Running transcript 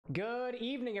Good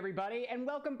evening, everybody, and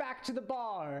welcome back to the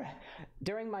bar.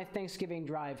 During my Thanksgiving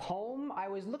drive home, I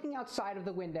was looking outside of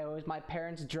the window as my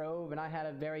parents drove, and I had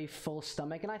a very full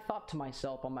stomach, and I thought to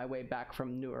myself on my way back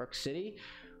from New York City,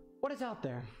 what is out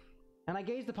there? And I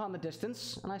gazed upon the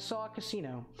distance, and I saw a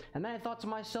casino. And then I thought to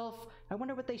myself, I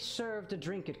wonder what they serve to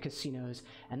drink at casinos.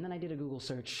 And then I did a Google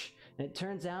search, and it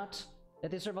turns out that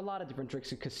they serve a lot of different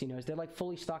drinks at casinos. They're like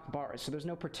fully stocked bars, so there's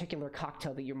no particular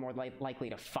cocktail that you're more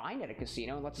likely to find at a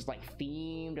casino unless it's like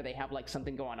themed or they have like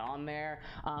something going on there.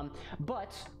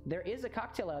 But there is a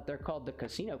cocktail out there called the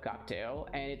Casino Cocktail,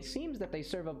 and it seems that they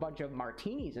serve a bunch of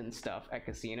martinis and stuff at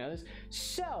casinos.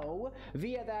 So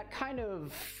via that kind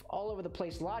of all over the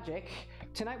place logic,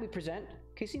 tonight we present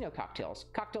casino cocktails.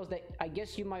 Cocktails that I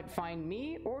guess you might find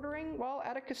me ordering while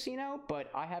at a casino,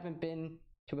 but I haven't been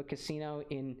to a casino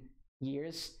in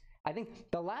years. I think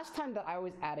the last time that I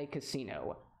was at a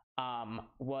casino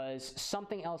was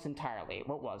something else entirely.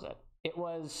 What was it? It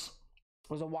was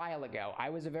a while ago. I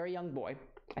was a very young boy,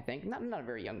 I think. Not a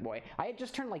very young boy. I had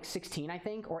just turned like 16, I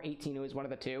think, or 18. It was one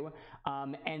of the two.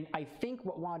 And I think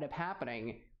what wound up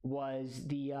happening was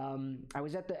I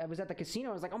was at the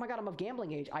casino. I was like, oh my god, I'm of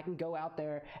gambling age. I can go out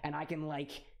there and I can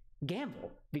like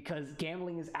gamble, because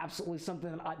gambling is absolutely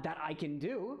something that I can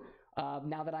do.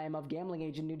 Now that I am of gambling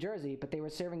age in New Jersey, but they were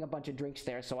serving a bunch of drinks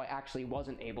there, so I actually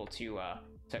wasn't able to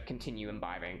continue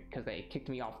imbibing because they kicked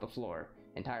me off the floor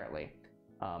entirely.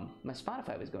 My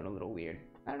Spotify was going a little weird.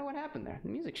 I don't know what happened there. The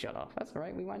music shut off. That's all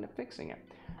right. We wind up fixing it.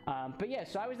 But yeah,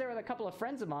 so I was there with a couple of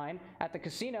friends of mine at the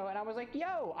casino, and I was like,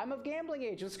 yo, I'm of gambling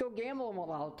age. Let's go gamble and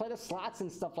whatnot. Play the slots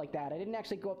and stuff like that. I didn't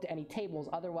actually go up to any tables.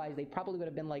 Otherwise, they probably would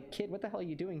have been like, kid, what the hell are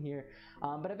you doing here?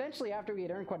 But eventually, after we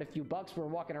had earned quite a few bucks, we were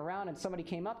walking around, and somebody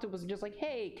came up to us and just like,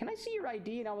 hey, can I see your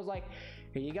ID? And I was like,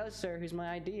 here you go, sir. Here's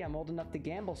my ID. I'm old enough to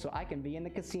gamble, so I can be in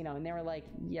the casino. And they were like,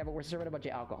 yeah, but we're serving a bunch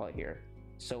of alcohol here.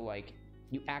 So, like,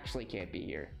 you actually can't be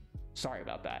here. Sorry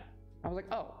about that. I was like,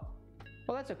 oh,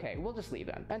 well, that's okay. We'll just leave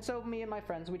then. And so me and my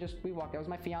friends, we walked. That was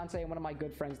my fiance and one of my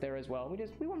good friends there as well.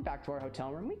 We went back to our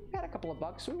hotel room. We had a couple of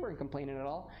bucks. We weren't complaining at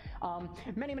all.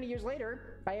 Many years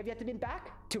later, I have yet to be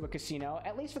back to a casino,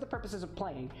 at least for the purposes of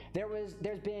playing. There's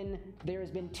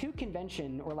been two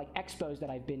convention or like expos that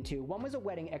I've been to. One was a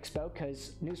wedding expo,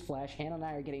 because newsflash, Hannah and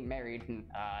I are getting married.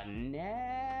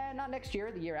 Not next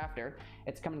year, the year after.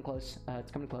 It's coming close.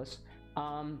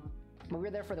 We were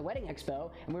there for the wedding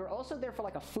expo, and we were also there for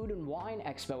like a food and wine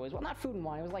expo as well. Not food and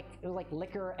wine, it was like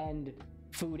liquor and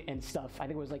food and stuff. I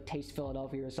think it was like Taste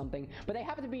Philadelphia or something. But they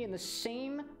happened to be in the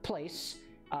same place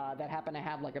that happened to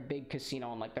have like a big casino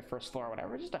on like the first floor or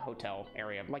whatever, just a hotel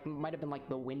area. Like might have been like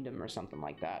the Wyndham or something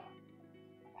like that.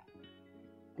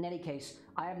 In any case,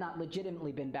 I have not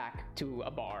legitimately been back to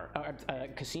a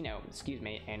casino, excuse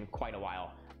me, in quite a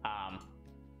while.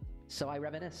 So I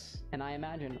reminisce, and I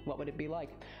imagine what would it be like.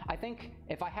 I think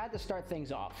if I had to start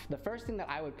things off, the first thing that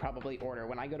I would probably order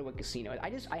when I go to a casino,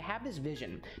 I have this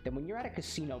vision that when you're at a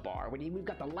casino bar, when we've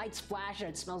got the lights flash and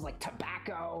it smells like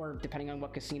tobacco, or depending on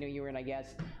what casino you're in, I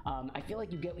guess, I feel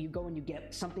like you go and you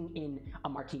get something in a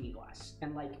martini glass.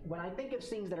 And like when I think of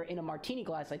things that are in a martini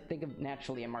glass, I think of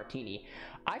naturally a martini.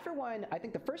 I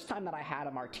think the first time that I had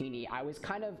a martini, I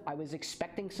was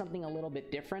expecting something a little bit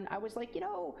different. I was like, you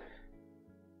know,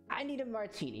 I need a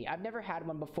martini. I've never had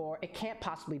one before. It can't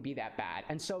possibly be that bad.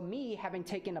 And so me, having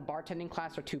taken a bartending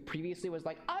class or two previously, was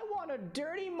like, I want a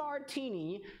dirty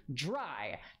martini,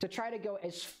 dry, to try to go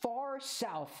as far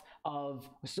south of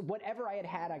whatever I had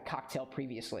had a cocktail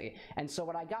previously. And so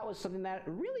what I got was something that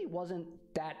really wasn't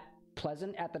that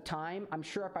pleasant at the time. I'm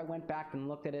sure if I went back and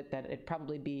looked at it, that it'd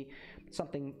probably be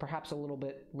something perhaps a little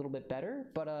bit better.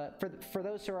 But for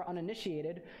those who are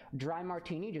uninitiated, dry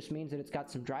martini just means that it's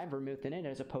got some dry vermouth in it,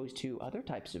 as opposed to other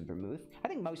types of vermouth. I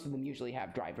think most of them usually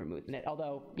have dry vermouth in it,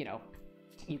 although, you know,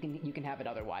 you can have it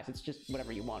otherwise. It's just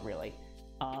whatever you want, really.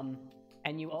 And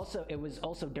it was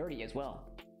also dirty as well.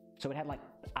 So it had like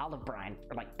olive brine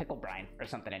or like pickle brine or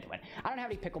something into it. I don't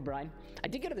have any pickle brine. I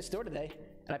did go to the store today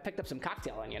and I picked up some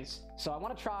cocktail onions. So I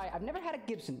want to try, I've never had a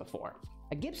Gibson before.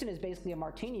 A Gibson is basically a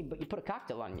martini, but you put a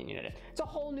cocktail onion in it. It's a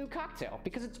whole new cocktail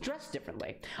because it's dressed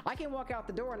differently. I can walk out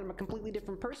the door and I'm a completely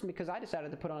different person because I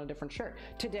decided to put on a different shirt.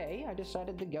 Today, I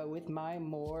decided to go with my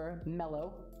more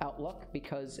mellow outlook,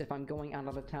 because if I'm going out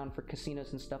of the town for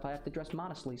casinos and stuff, I have to dress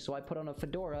modestly. So I put on a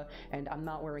fedora and I'm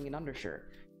not wearing an undershirt.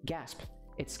 Gasp.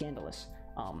 It's scandalous.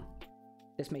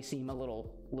 This may seem a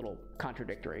little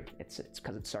contradictory. It's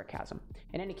because it's sarcasm.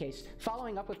 In any case,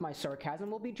 following up with my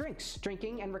sarcasm will be drinks,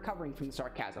 drinking and recovering from the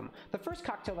sarcasm. The first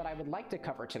cocktail that I would like to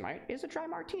cover tonight is a dry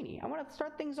martini. I want to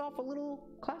start things off a little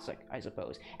classic, I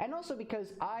suppose. And also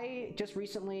because I just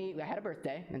recently had a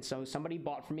birthday, and so somebody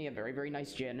bought for me a very, very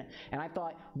nice gin, and I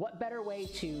thought, what better way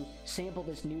to sample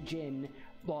this new gin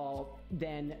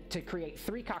than to create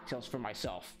 3 cocktails for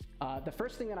myself. The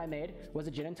first thing that I made was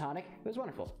a gin and tonic. It was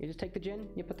wonderful. You just take the gin,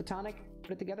 you put the tonic,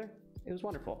 put it together. It was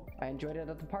wonderful. I enjoyed it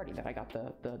at the party that I got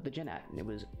the gin at, and it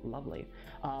was lovely.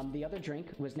 The other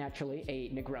drink was naturally a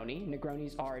Negroni.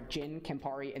 Negronis are gin,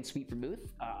 Campari, and sweet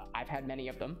vermouth. I've had many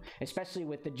of them, especially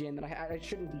with the gin that I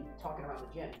shouldn't be talking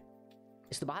about the gin.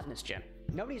 It's the Botanist gin.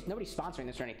 Nobody's sponsoring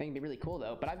this or anything. It'd be really cool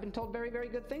though, but I've been told very, very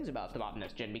good things about the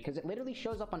Botanist gin because it literally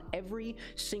shows up on every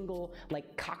single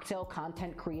like cocktail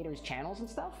content creators channels and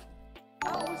stuff.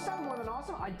 Oh, what's up, more than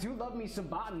awesome? I do love me some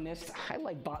Botanist. I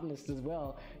like Botanist as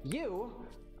well. You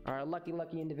are a lucky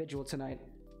individual tonight.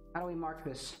 How do we mark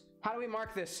this? How do we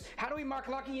mark this? How do we mark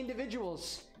lucky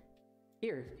individuals?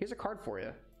 Here's a card for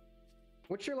you.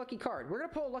 What's your lucky card? We're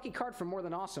gonna pull a lucky card for More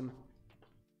Than Awesome.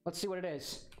 Let's see what it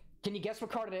is. Can you guess what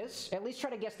card it is? At least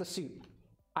try to guess the suit.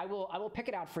 I will pick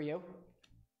it out for you.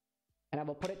 And I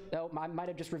will put it, oh, I might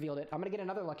have just revealed it. I'm gonna get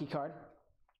another lucky card.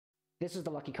 This is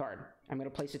the lucky card. I'm gonna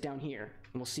place it down here,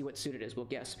 and we'll see what suit it is, we'll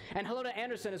guess. And hello to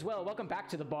Anderson as well. Welcome back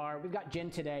to the bar. We've got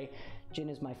gin today. Gin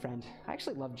is my friend. I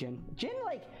actually love gin. Gin,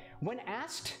 like, when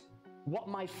asked what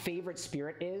my favorite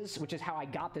spirit is, which is how I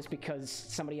got this because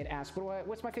somebody had asked,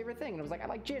 what's my favorite thing? And I was like, I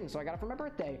like gin, so I got it for my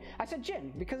birthday. I said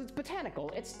gin because it's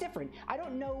botanical, it's different. I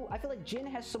don't know, I feel like gin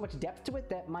has so much depth to it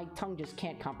that my tongue just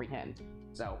can't comprehend.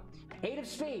 So, 8 of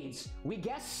spades. We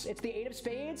guess it's the 8 of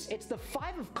spades. It's the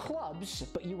 5 of clubs,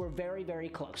 but you were very, very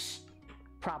close.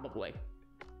 Probably.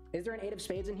 Is there an 8 of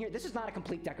spades in here? This is not a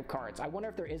complete deck of cards. I wonder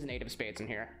if there is an 8 of spades in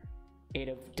here. 8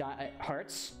 of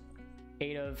hearts.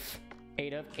 8 of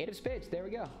spades. There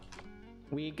we go.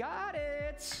 We got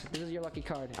it. This is your lucky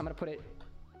card. I'm gonna put it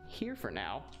here for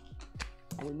now,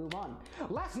 and we move on.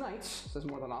 Last night, says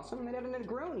More Than Awesome, they had a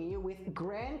Negroni with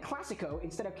Gran Classico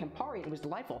instead of Campari. It was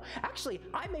delightful. Actually,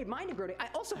 I made my Negroni. I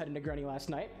also had a Negroni last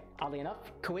night. Oddly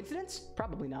enough, coincidence?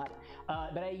 Probably not.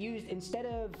 But I used instead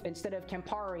of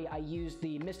Campari, I used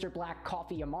the Mr. Black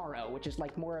Coffee Amaro, which is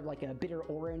like more of like a bitter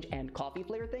orange and coffee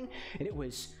flavor thing, and it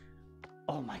was.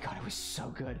 Oh my god, it was so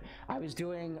good. I was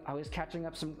catching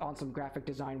up on some graphic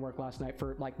design work last night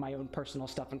for like my own personal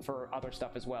stuff and for other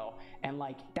stuff as well. And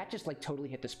like that just like totally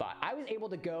hit the spot. I was able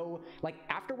to go like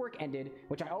after work ended,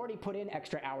 which I already put in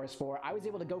extra hours for. I was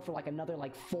able to go for like another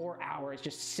like 4 hours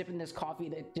just sipping this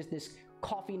coffee, just this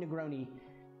coffee Negroni.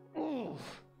 Ooh,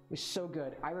 it was so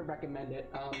good. I would recommend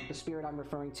it. The spirit I'm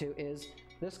referring to is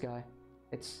this guy.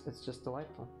 It's just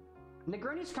delightful.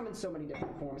 Negronis come in so many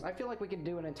different forms. I feel like we could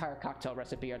do an entire cocktail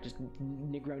recipe on just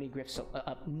Negroni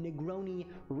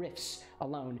riffs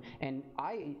alone, and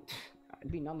I'd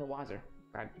be none the wiser.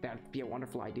 That'd be a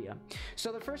wonderful idea.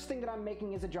 So the first thing that I'm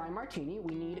making is a dry martini.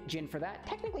 We need gin for that.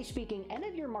 Technically speaking, any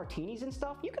of your martinis and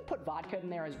stuff, you could put vodka in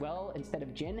there as well instead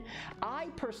of gin. I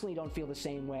personally don't feel the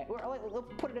same way.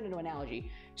 Let's put it into an analogy.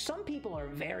 Some people are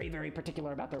very, very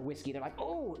particular about their whiskey. They're like,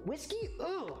 oh, whiskey?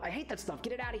 Ugh, I hate that stuff.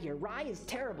 Get it out of here. Rye is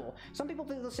terrible. Some people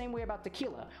feel the same way about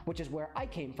tequila, which is where I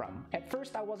came from. At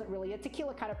first, I wasn't really a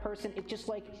tequila kind of person. It just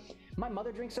like, my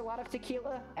mother drinks a lot of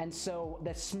tequila, and so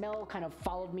the smell kind of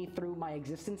followed me through my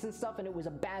existence and stuff, and it was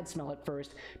a bad smell at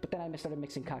first, but then I started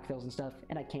mixing cocktails and stuff,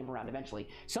 and I came around eventually.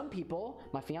 Some people,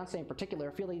 my fiance in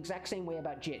particular, feel the exact same way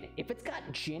about gin. If it's got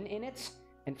gin in it,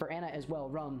 and for Anna as well,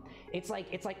 rum, it's like,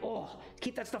 oh,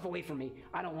 keep that stuff away from me.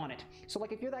 I don't want it. So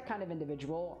like, if you're that kind of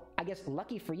individual, I guess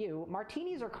lucky for you,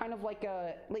 martinis are kind of like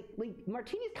a,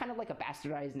 martini is kind of like a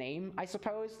bastardized name, I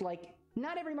suppose. Like,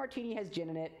 not every martini has gin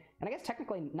in it, and I guess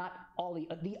technically not all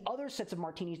the other sets of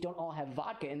martinis don't all have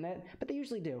vodka in it, but they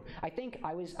usually do. I think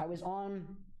I was on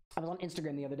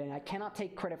Instagram the other day, and I cannot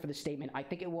take credit for the statement. I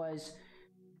think it was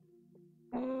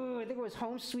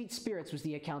Home Sweet Spirits was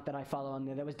the account that I follow on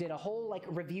there that did a whole like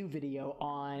review video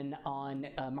on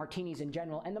martinis in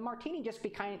general, and the martini just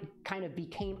kind of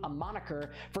became a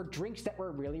moniker for drinks that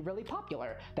were really, really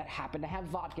popular that happen to have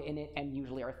vodka in it and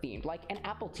usually are themed, like an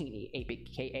appletini,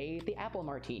 aka the apple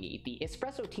martini, the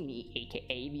espresso-tini,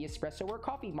 aka the espresso or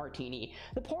coffee martini,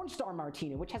 the porn star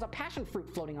martini, which has a passion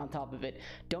fruit floating on top of it.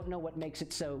 Don't know what makes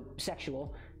it so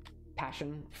sexual.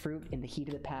 Passion fruit in the heat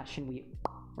of the passion,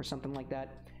 or something like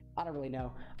that. I don't really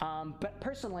know. But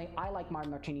personally, I like my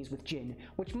martinis with gin,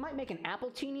 which might make an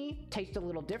apple-tini taste a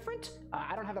little different.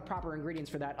 I don't have the proper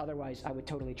ingredients for that. Otherwise, I would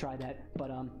totally try that. But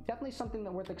definitely something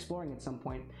that worth exploring at some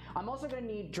point. I'm also going to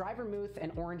need dry vermouth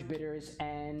and orange bitters,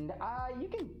 and you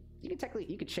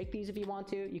can shake these if you want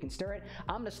to. You can stir it.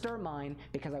 I'm going to stir mine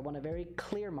because I want a very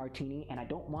clear martini, and I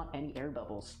don't want any air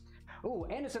bubbles. Ooh,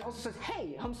 Anderson also says,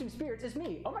 hey, Homestead Spirits is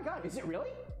me. Oh my god, is it really?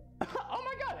 Oh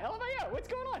my god, LMAO, what's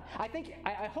going on?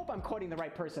 I hope I'm quoting the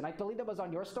right person. I believe that was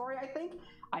on your story, I think.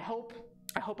 I hope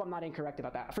I'm not incorrect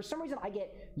about that. For some reason, I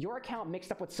get your account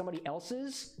mixed up with somebody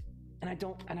else's, and I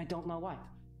don't know why.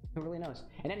 Who really knows?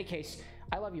 In any case,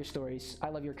 I love your stories, I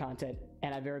love your content,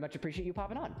 and I very much appreciate you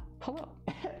popping on. Hello.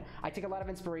 I take a lot of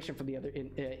inspiration from the other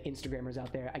Instagrammers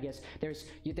out there. I guess there's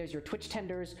your Twitch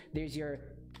tenders, there's your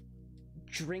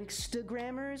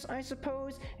Drinkstagrammers, I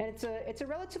suppose, and it's a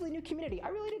relatively new community. I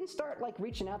really didn't start like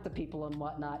reaching out to people and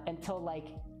whatnot until like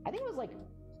I think it was like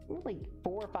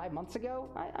 4 or 5 months ago.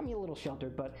 I'm a little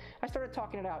sheltered, but I started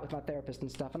talking it out with my therapist and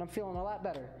stuff, and I'm feeling a lot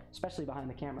better, especially behind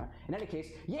the camera. In any case,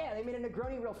 yeah, they made a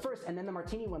Negroni reel first and then the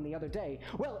Martini one the other day.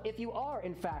 Well, if you are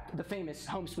in fact the famous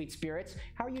Home Sweet Spirits,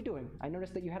 how are you doing? I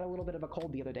noticed that you had a little bit of a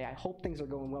cold the other day. I hope things are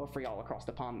going well for y'all across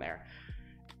the pond there.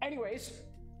 Anyways,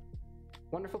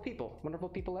 wonderful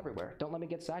people everywhere. Don't let me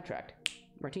get sidetracked.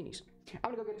 Martinis.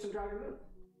 I'm gonna go get some dry vermouth.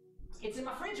 It's in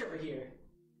my fridge over here.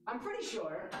 I'm pretty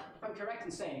sure, if I'm correct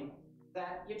in saying,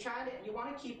 that you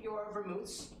want to keep your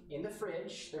vermouths in the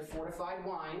fridge. They're fortified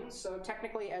wines, so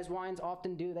technically, as wines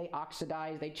often do, they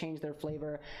oxidize, they change their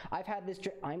flavor. I've had this,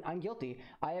 I'm guilty.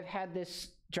 I have had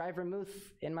this dry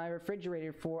vermouth in my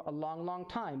refrigerator for a long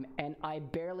time, and I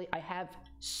have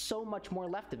so much more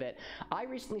left of it. I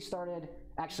recently started,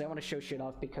 actually I want to show shit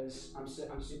off because I'm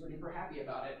super duper happy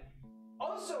about it.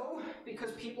 Also,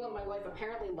 because people in my life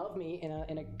apparently love me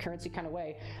in a currency kind of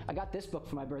way, I got this book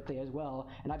for my birthday as well,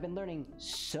 and I've been learning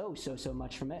so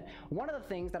much from it. One of the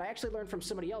things that I actually learned from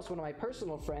somebody else, one of my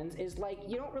personal friends, is like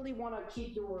you don't really want to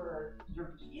keep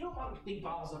you don't want big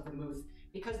bottles of vermouth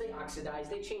because they oxidize,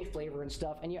 they change flavor and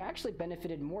stuff, and you actually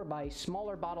benefited more by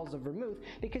smaller bottles of vermouth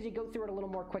because you go through it a little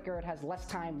more quicker. It has less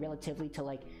time relatively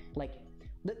to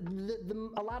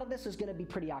a lot of this is going to be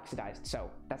pretty oxidized, so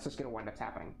that's just going to wind up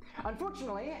happening.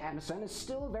 Unfortunately, Anderson is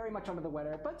still very much under the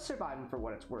weather, but surviving for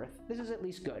what it's worth. This is at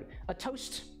least good. A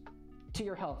toast to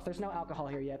your health. There's no alcohol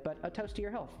here yet, but a toast to your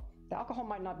health. The alcohol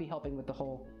might not be helping with the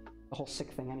whole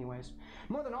sick thing anyways.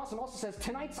 More Than Awesome also says,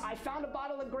 tonight's I found a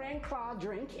bottle of Grand Claw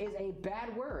drink is a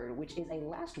bad word, which is a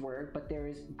last word, but there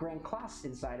is Grand Class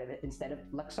inside of it instead of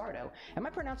Luxardo. Am I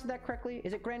pronouncing that correctly?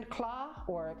 Is it Grand Claw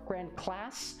or Grand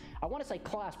Class? I want to say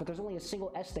class, but there's only a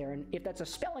single S there, and if that's a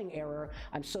spelling error,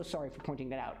 I'm so sorry for pointing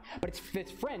that out. But if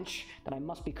it's French, then I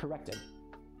must be corrected.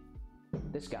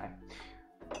 This guy.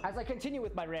 As I continue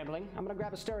with my rambling, I'm going to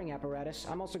grab a stirring apparatus.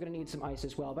 I'm also going to need some ice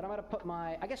as well, but I'm going to put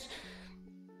my, I guess,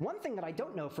 one thing that I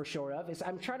don't know for sure of is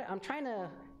I'm trying to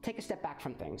take a step back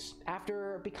from things.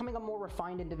 After becoming a more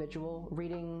refined individual,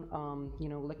 reading,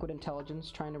 Liquid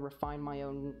Intelligence, trying to refine my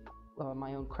own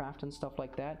craft and stuff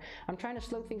like that, I'm trying to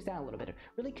slow things down a little bit,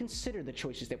 really consider the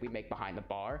choices that we make behind the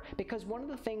bar, because one of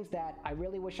the things that I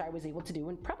really wish I was able to do,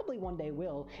 and probably one day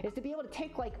will, is to be able to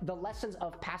take like the lessons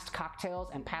of past cocktails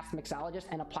and past mixologists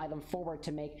and apply them forward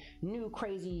to make new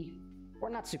crazy, or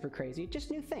not super crazy,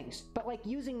 just new things, but like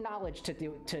using knowledge to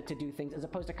do things as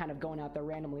opposed to kind of going out there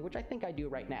randomly, which I think I do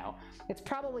right now. It's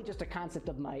probably just a concept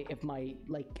of my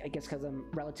like, I guess because I'm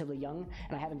relatively young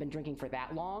and I haven't been drinking for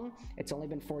that long. It's only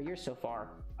been 4 years so far.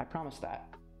 I promise that.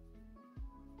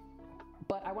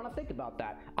 But I want to think about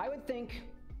that. I would think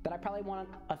that I probably want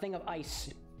a thing of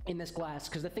ice in this glass,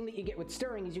 because the thing that you get with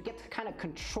stirring is you get to kind of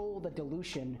control the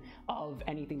dilution of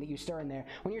anything that you stir in there.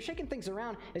 When you're shaking things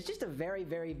around, it's just a very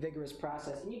vigorous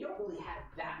process, and you don't really have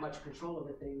that much control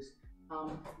over things.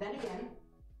 Then again,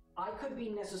 I could be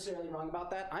necessarily wrong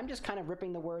about that. I'm just kind of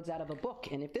ripping the words out of a book,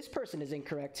 and if this person is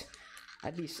incorrect,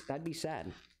 I'd be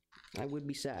sad. I would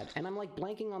be sad. And I'm like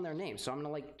blanking on their name, so I'm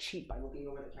gonna like cheat by looking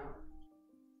over the counter.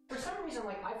 For some reason,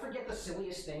 like I forget the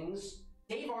silliest things.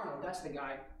 Dave Arnold, that's the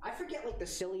guy. I forget like the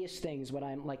silliest things when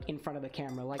I'm like in front of the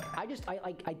camera. Like I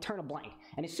turn a blank,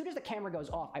 and as soon as the camera goes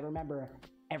off, I remember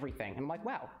everything. And I'm like,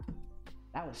 wow,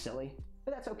 that was silly,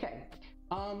 but that's okay.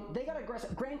 They got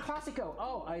aggressive. Grand Classico.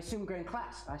 Oh, I assume Grand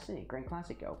Class. I see, Grand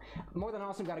Classico. More Than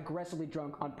Awesome got aggressively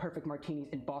drunk on perfect martinis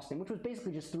in Boston, which was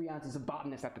basically just 3 ounces of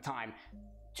Botanist at the time.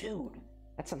 Dude,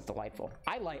 That sounds delightful.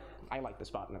 I like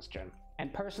this Botanist gin.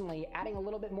 And personally, adding a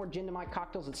little bit more gin to my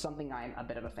cocktails is something I'm a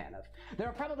bit of a fan of. There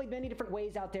are probably many different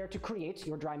ways out there to create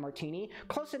your dry martini.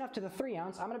 Close enough to the 3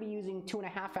 ounce, I'm gonna be using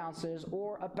 2.5 ounces,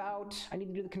 or about, I need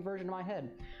to do the conversion in my head.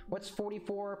 What's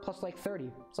 44 plus like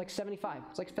 30? It's like 75.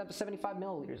 It's like 75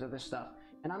 milliliters of this stuff.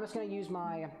 And I'm just gonna use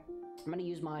my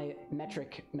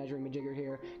metric measuring majigger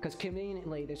here, because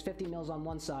conveniently there's 50 mils on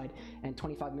one side and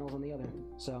 25 mils on the other.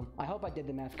 So I hope I did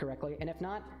the math correctly, and if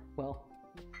not, well,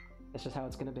 that's just how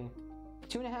it's gonna be.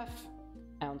 2.5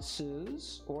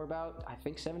 ounces, or about, I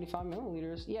think, 75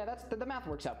 milliliters. Yeah, that's the math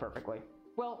works out perfectly.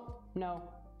 Well, no,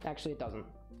 actually it doesn't.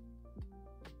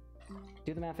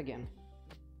 Do the math again.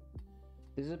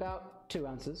 This is about 2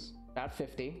 ounces, about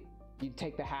 50. You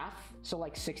take the half, so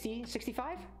like 60,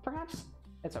 65, perhaps?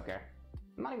 It's okay.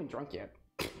 I'm not even drunk yet.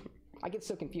 I get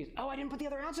so confused. Oh, I didn't put the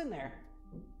other ounce in there.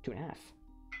 2.5.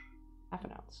 Half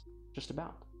an ounce. Just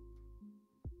about.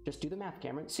 Just do the math,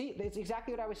 Cameron. See, it's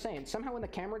exactly what I was saying. Somehow when the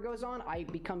camera goes on, I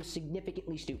become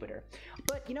significantly stupider.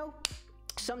 But, you know,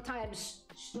 sometimes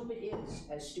stupid is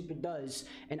as stupid does,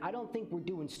 and I don't think we're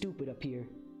doing stupid up here.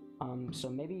 So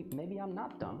maybe I'm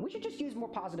not dumb. We should just use more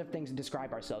positive things to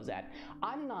describe ourselves at.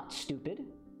 I'm not stupid.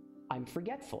 I'm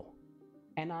forgetful.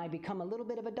 And I become a little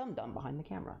bit of a dum-dum behind the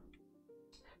camera.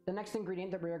 The next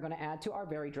ingredient that we are going to add to our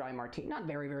very dry martini, not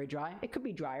very, very dry, it could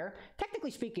be drier.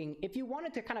 Technically speaking, if you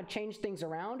wanted to kind of change things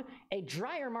around, a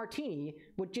drier martini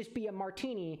would just be a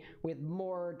martini with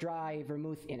more dry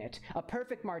vermouth in it. A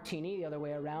perfect martini, the other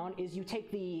way around, is you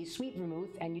take the sweet vermouth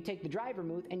and you take the dry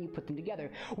vermouth and you put them together.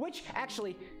 Which,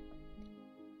 actually,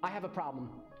 I have a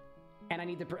problem. And I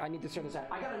need to sort this out.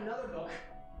 I got another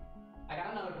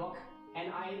book.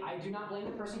 And I do not blame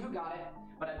the person who got it,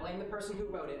 but I blame the person who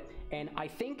wrote it. And I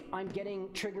think I'm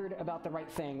getting triggered about the right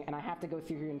thing, and I have to go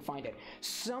through here and find it.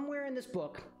 Somewhere in this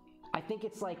book, I think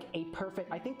it's like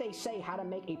I think they say how to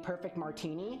make a perfect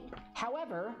martini.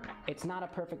 However, it's not a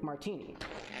perfect martini.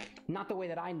 Not the way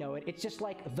that I know it. It's just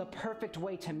like the perfect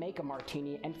way to make a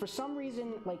martini. And for some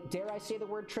reason, like, dare I say the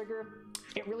word trigger?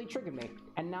 It really triggered me.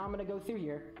 And now I'm gonna go through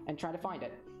here and try to find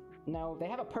it. No, they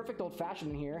have a perfect old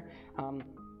fashioned in here.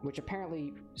 Which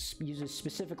apparently uses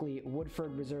specifically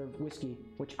Woodford Reserve whiskey,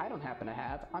 which I don't happen to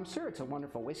have. I'm sure it's a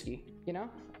wonderful whiskey, you know?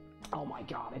 Oh my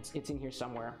god, it's in here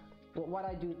somewhere. Well, what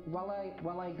I do while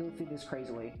I go through this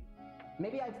crazily,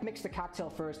 maybe I mix the cocktail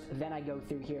first, then I go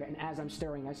through here, and as I'm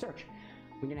stirring, I search.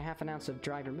 We need a half an ounce of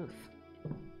dry vermouth.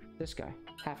 This guy,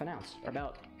 half an ounce, or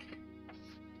about.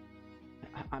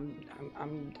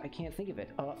 I can't think of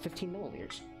it. 15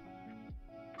 milliliters.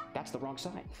 That's the wrong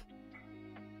side.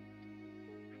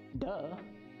 Duh.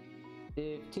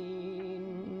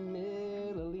 15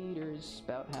 milliliters,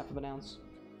 about half of an ounce.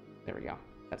 There we go.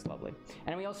 That's lovely.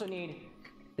 And we also need,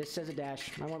 this says a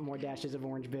dash. I want more dashes of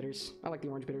orange bitters. I like the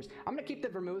orange bitters. I'm gonna keep the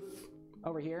vermouth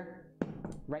over here,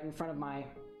 right in front of my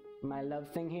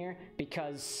love thing here,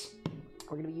 because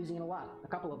we're gonna be using it a lot. A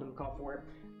couple of them call for it.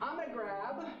 I'm gonna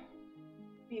grab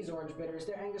these orange bitters.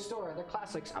 They're Angostura. They're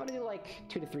classics. I'm gonna do like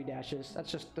 2 to 3 dashes. That's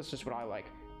just what I like.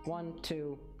 1,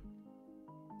 2.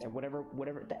 And whatever,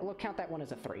 we'll count that one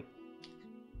as a 3.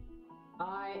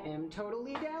 I am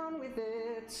totally down with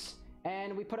it.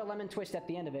 And we put a lemon twist at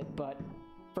the end of it, but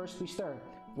first we stir.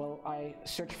 Well, I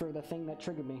search for the thing that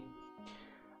triggered me.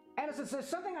 And there's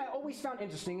something I always found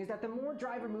interesting is that the more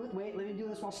dry vermouth, wait, let me do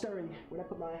this while stirring. Where'd I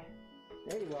put my,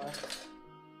 there you are.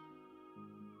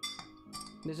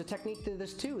 There's a technique to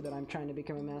this too that I'm trying to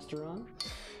become a master on.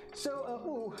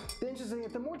 So, the interesting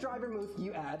is the more dry vermouth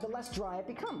you add, the less dry it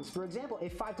becomes. For example, a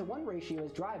 5-to-1 ratio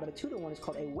is dry, but a 2-to-1 is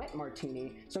called a wet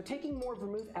martini. So taking more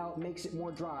vermouth out makes it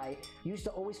more dry. Used to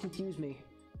always confuse me.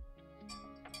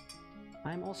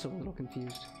 I'm also a little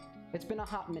confused. It's been a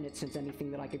hot minute since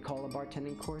anything that I could call a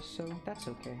bartending course, so that's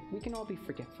okay. We can all be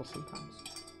forgetful sometimes.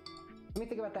 Let me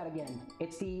think about that again.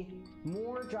 It's the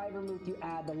more dry vermouth you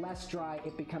add, the less dry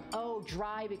it becomes. Oh,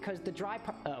 dry because the dry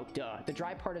part, oh, duh. The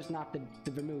dry part is not the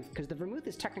vermouth, because the vermouth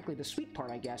is technically the sweet part,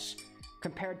 I guess,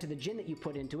 compared to the gin that you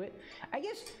put into it. I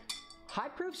guess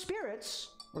high-proof spirits,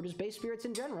 or just base spirits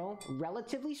in general,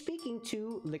 relatively speaking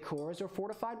to liqueurs or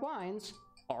fortified wines,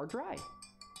 are dry.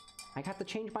 I have to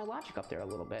change my logic up there a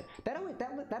little bit.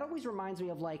 That always reminds me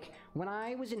of, like, when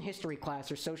I was in history class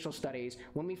or social studies,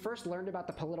 when we first learned about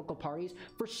the political parties,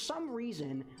 for some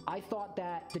reason, I thought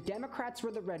that the Democrats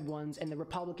were the red ones and the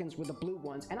Republicans were the blue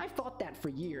ones, and I thought that for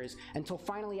years, until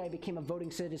finally I became a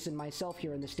voting citizen myself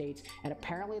here in the States, and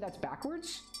apparently that's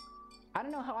backwards? I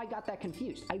don't know how I got that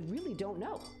confused. I really don't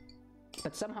know.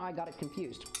 But somehow I got it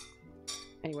confused.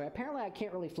 Anyway, apparently I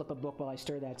can't really flip a book while I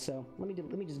stir that, so let me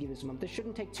just give this a moment. This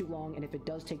shouldn't take too long, and if it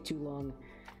does take too long,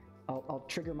 I'll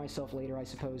trigger myself later, I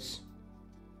suppose.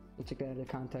 Let's take that out of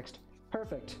context.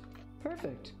 Perfect.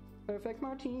 Perfect. Perfect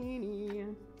martini.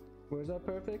 Where's that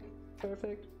perfect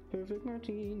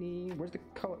martini? Where's the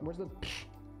color? Where's the...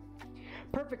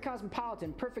 Perfect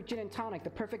cosmopolitan, perfect gin and tonic, the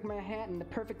perfect Manhattan, the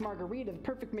perfect margarita, the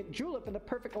perfect mint julep, and the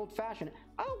perfect old fashioned.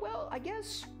 Oh, well, I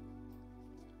guess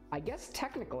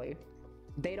technically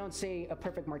they don't say a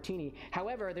perfect martini.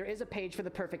 However, there is a page for the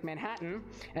perfect Manhattan,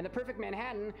 and the perfect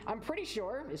Manhattan, I'm pretty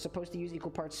sure, is supposed to use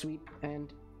equal parts sweet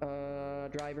and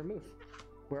dry vermouth.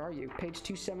 Where are you? Page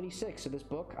 276 of this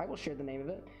book. I will share the name of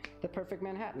it. The perfect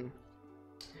Manhattan.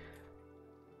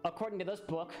 According to this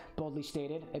book, boldly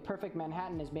stated, a perfect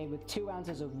Manhattan is made with 2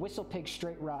 ounces of Whistle Pig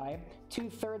straight rye,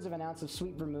 2/3 of an ounce of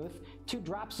sweet vermouth, 2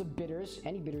 drops of bitters,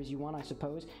 any bitters you want, I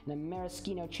suppose, and a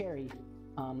maraschino cherry.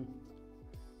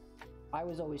 I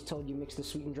was always told you mix the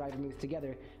sweet and dry vermouth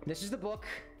together. This is the book.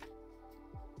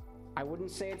 I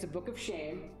wouldn't say it's a book of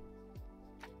shame.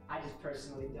 I just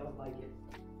personally don't like it.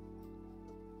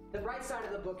 The bright side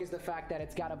of the book is the fact that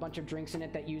it's got a bunch of drinks in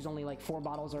it that use only like 4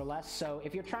 bottles or less, so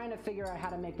if you're trying to figure out how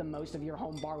to make the most of your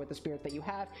home bar with the spirit that you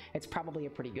have, it's probably a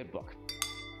pretty good book.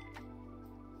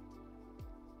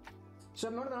 So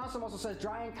Northern Awesome also says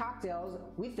dry in cocktails,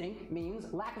 we think,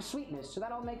 means lack of sweetness, so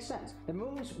that all makes sense. The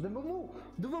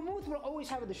vermouth will always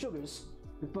have the sugars.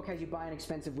 This book has you buying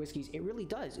expensive whiskeys. It really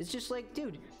does. It's just like,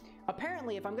 dude,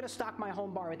 apparently if I'm gonna stock my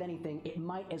home bar with anything, it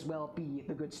might as well be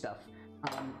the good stuff.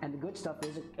 And the good stuff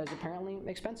is apparently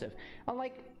expensive.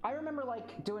 Like, I remember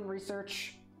like doing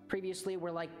research previously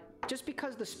where like just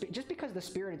because the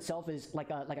spirit itself is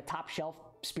like a top shelf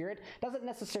spirit doesn't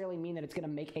necessarily mean that it's going to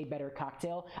make a better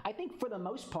cocktail. I think for the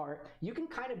most part you can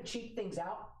kind of cheat things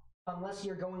out unless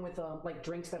you're going with like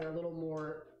drinks that are a little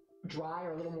more dry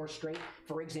or a little more straight.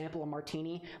 For example, a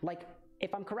martini. Like,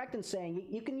 if I'm correct in saying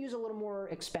you can use a little more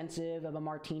expensive of a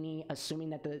martini, assuming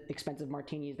that the expensive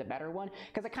martini is the better one,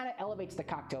 because it kind of elevates the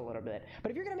cocktail a little bit. But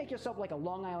if you're gonna make yourself like a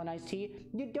Long Island iced tea,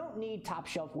 you don't need top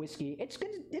shelf whiskey. It's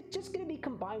just gonna be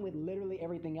combined with literally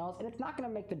everything else, and it's not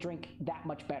gonna make the drink that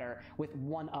much better with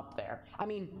one up there. I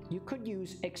mean, you could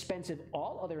use expensive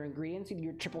all other ingredients,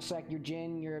 your triple sec, your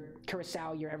gin, your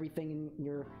curacao, your everything in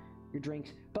your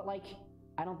drinks, but like,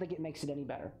 I don't think it makes it any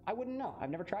better. I wouldn't know. I've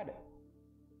never tried it.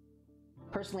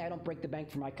 Personally, I don't break the bank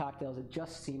for my cocktails. It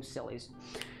just seems silly.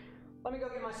 Let me go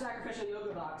get my sacrificial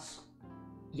yoga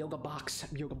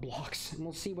blocks, and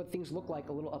we'll see what things look like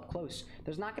a little up close.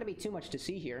 There's not going to be too much to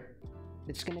see here.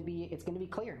 It's gonna be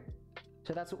clear.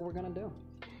 So that's what we're gonna do.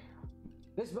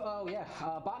 This,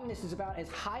 Botanist is about as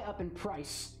high up in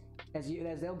price as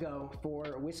they'll go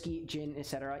for whiskey, gin,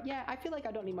 etc. Yeah, I feel like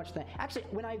I don't need much. Actually,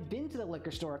 when I've been to the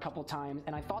liquor store a couple times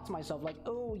and I thought to myself like,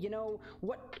 oh, you know,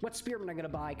 what spirit am I gonna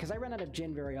buy? Because I run out of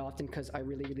gin very often because I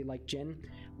really like gin.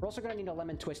 We're also gonna need a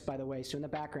lemon twist, by the way. So in the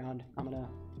background, I'm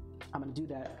gonna do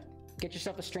that. Get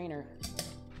yourself a strainer.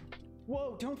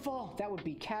 Whoa! Don't fall. That would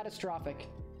be catastrophic.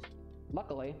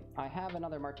 Luckily, I have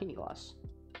another martini glass,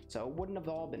 so it wouldn't have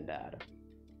all been bad.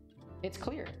 It's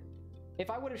clear. If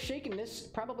I would have shaken this,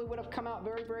 probably would have come out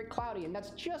very cloudy, and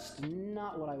that's just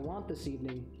not what I want this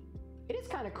evening. It is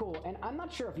kind of cool, and I'm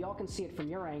not sure if y'all can see it from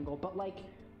your angle, but like,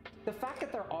 the fact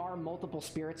that there are multiple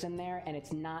spirits in there, and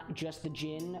it's not just the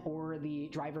gin or the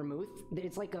dry vermouth,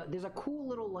 it's like there's a cool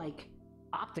little like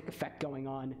optic effect going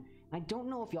on. I don't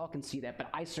know if y'all can see that, but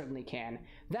I certainly can.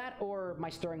 That or my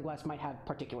stirring glass might have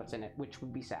particulates in it, which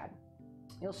would be sad.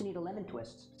 You also need a lemon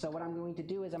twist. So what I'm going to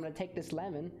do is I'm going to take this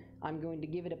lemon, I'm going to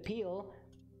give it a peel,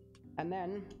 and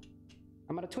then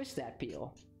I'm going to twist that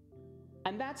peel.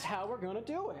 And that's how we're going to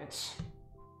do it.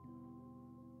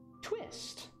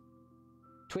 Twist.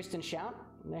 Twist and shout.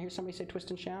 Did I hear somebody say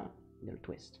twist and shout? I'm going to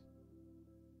twist.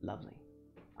 Lovely.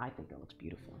 I think that looks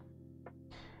beautiful.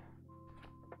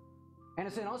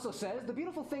 Anderson also says, the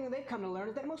beautiful thing that they've come to learn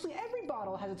is that mostly every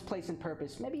bottle has its place and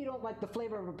purpose. Maybe you don't like the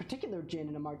flavor of a particular gin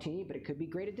in a martini, but it could be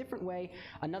great a different way.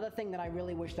 Another thing that I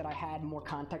really wish that I had more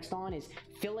context on is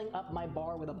filling up my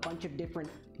bar with a bunch of different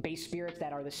base spirits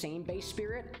that are the same base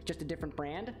spirit, just a different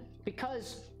brand.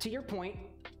 Because, to your point,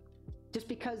 just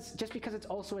because it's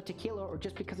also a tequila or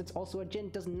just because it's also a gin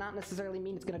does not necessarily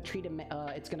mean it's gonna treat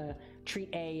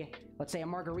a let's say a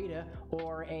margarita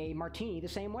or a martini the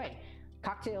same way.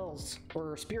 Cocktails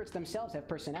or spirits themselves have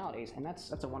personalities, and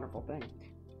that's a wonderful thing.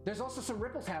 There's also some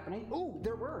ripples happening. Ooh,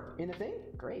 there were in the thing.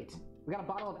 Great. We got a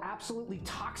bottle of absolutely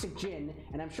toxic gin,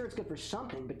 and I'm sure it's good for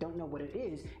something, but don't know what it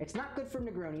is. It's not good for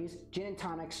Negronis, gin and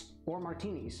tonics, or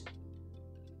martinis.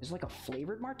 Is it like a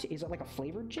flavored martini? Is it like a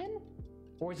flavored gin?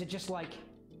 Or is it just like,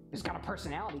 it's got a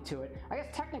personality to it? I guess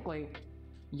technically,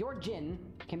 your gin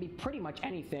can be pretty much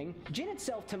anything. Gin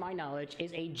itself, to my knowledge,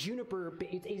 is a juniper,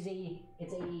 it's a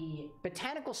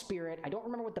botanical spirit. I don't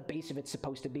remember what the base of it's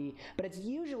supposed to be, but it's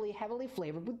usually heavily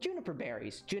flavored with juniper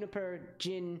berries. Juniper,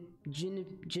 juniper,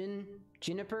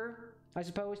 I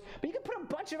suppose. But you can put a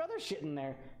bunch of other shit in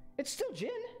there. It's still gin.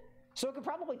 So it could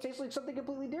probably taste like something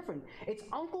completely different. It's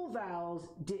Uncle Val's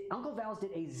did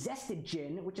a zested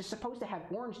gin, which is supposed to have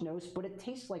orange notes, but it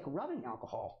tastes like rubbing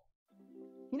alcohol.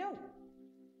 You know,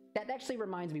 that actually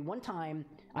reminds me, one time,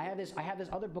 I have this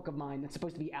other book of mine that's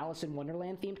supposed to be Alice in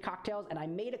Wonderland themed cocktails, and I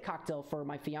made a cocktail for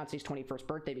my fiance's 21st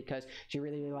birthday because she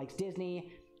really, really likes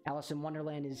Disney. Alice in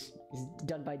Wonderland is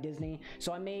done by Disney.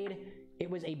 So it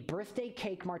was a birthday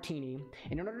cake martini.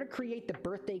 And in order to create the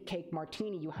birthday cake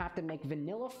martini, you have to make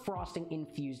vanilla frosting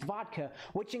infused vodka,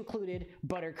 which included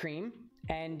buttercream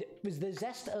and was the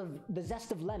zest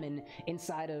of lemon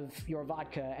inside of your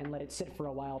vodka, and let it sit for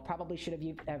a while. Probably should have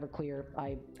used Everclear.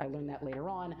 I learned that later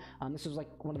on. This was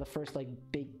like one of the first like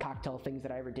big cocktail things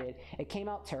that I ever did. It came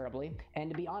out terribly, and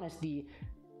to be honest, the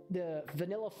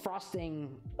vanilla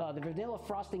frosting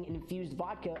infused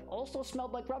vodka also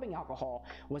smelled like rubbing alcohol.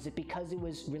 Was it because it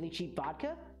was really cheap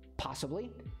vodka?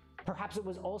 Possibly. Perhaps it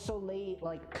was also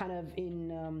kind of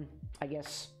in, I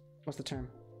guess, what's the term?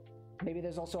 Maybe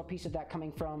there's also a piece of that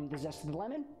coming from the zest of the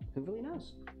lemon? Who really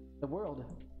knows? The world.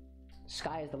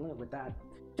 Sky is the limit with that.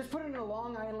 Just put it in a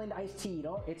Long Island iced tea.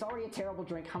 It's already a terrible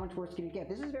drink. How much worse can it get?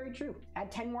 This is very true. Add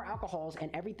 10 more alcohols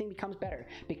and everything becomes better.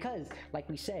 Because, like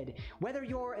we said, whether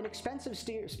you're an expensive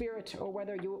spirit or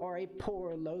whether you are a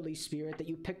poor, lowly spirit that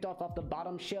you picked off the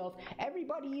bottom shelf,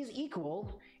 everybody is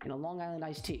equal in a Long Island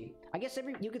iced tea. I guess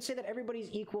you could say that everybody's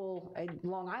equal in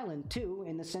Long Island, too,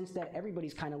 in the sense that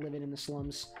everybody's kind of living in the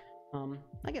slums. I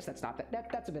guess that's not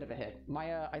that's a bit of a hit.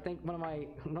 I think one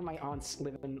of my aunts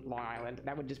live in Long Island.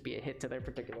 That would just be a hit to their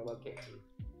particular location.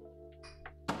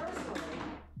 Personally,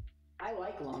 I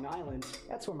like Long Island.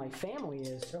 That's where my family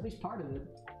is, or at least part of it.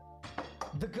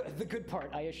 The good part,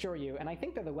 I assure you. And I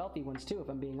think they're the wealthy ones too, if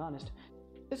I'm being honest.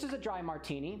 This is a dry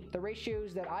martini. The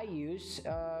ratios that I used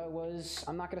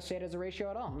I'm not going to say it as a ratio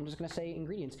at all. I'm just going to say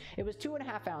ingredients. It was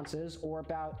 2.5 ounces, or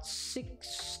about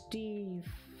 65.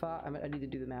 I need to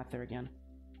do the math there again.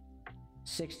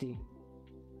 60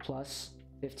 plus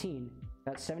 15.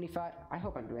 That's 75. I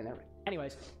hope I'm doing that right.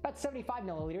 Anyways, about 75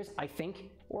 milliliters, I think,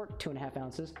 or 2.5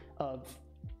 ounces of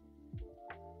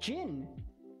gin.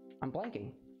 I'm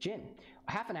blanking. Gin.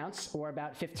 Half an ounce, or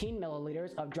about 15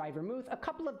 milliliters of dry vermouth, a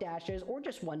couple of dashes, or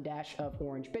just one dash of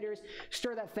orange bitters.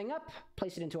 Stir that thing up,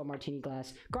 place it into a martini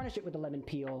glass, garnish it with a lemon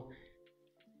peel,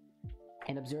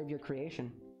 and observe your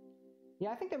creation. Yeah,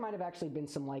 I think there might have actually been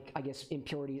some, like, I guess,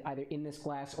 impurities either in this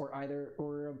glass or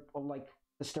like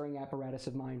the stirring apparatus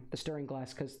of mine, the stirring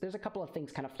glass, because there's a couple of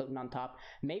things kind of floating on top.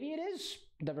 Maybe it is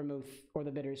the vermouth or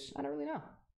the bitters. I don't really know.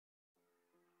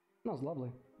 It smells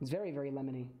lovely. It's very, very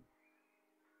lemony.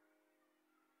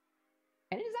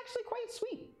 And it is actually quite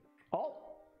sweet.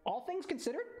 All things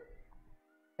considered,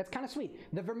 it's kind of sweet.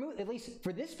 The vermouth, at least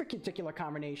for this particular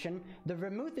combination, the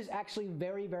vermouth is actually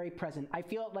very, very present. I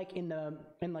feel it like in the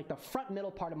front middle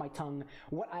part of my tongue.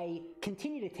 What I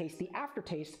continue to taste, the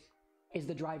aftertaste, is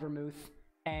the dry vermouth,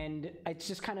 and it's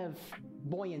just kind of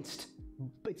buoyant.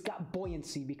 It's got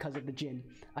buoyancy because of the gin,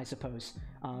 I suppose.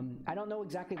 I don't know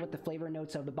exactly what the flavor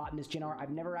notes of the Botanist gin are. I've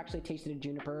never actually tasted a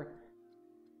juniper.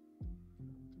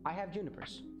 I have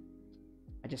junipers.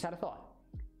 I just had a thought.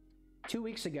 2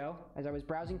 weeks ago, as I was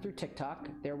browsing through TikTok,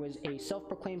 there was a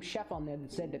self-proclaimed chef on there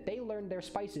that said that they learned their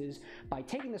spices by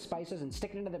taking the spices and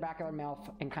sticking it into the back of their mouth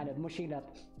and kind of mushing it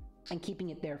up and keeping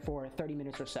it there for 30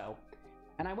 minutes or so.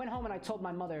 And I went home and I told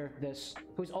my mother this,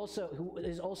 who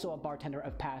is also a bartender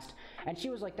of past, and she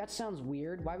was like, "That sounds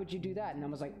weird. Why would you do that?" And I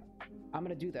was like, "I'm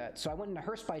gonna do that." So I went into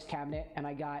her spice cabinet and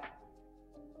I got,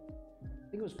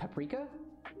 I think it was paprika,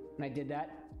 and I did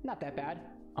that. Not that bad.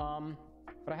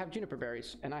 But I have juniper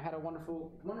berries, and I had a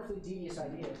wonderfully devious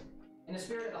idea. In the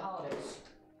spirit of the holidays,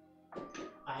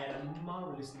 I had a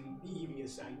marvelously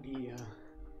devious idea.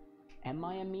 Am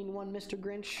I a mean one, Mr.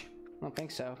 Grinch? I don't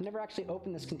think so. I've never actually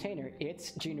opened this container.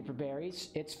 It's juniper berries.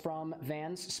 It's from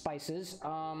Van's Spices,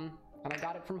 and I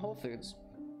got it from Whole Foods.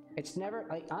 It's never,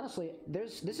 like, honestly,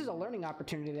 this is a learning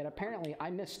opportunity that apparently I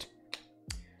missed.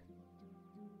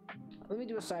 Let me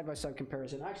do a side-by-side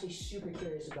comparison. I'm actually super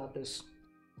curious about this.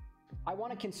 I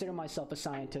want to consider myself a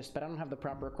scientist, but I don't have the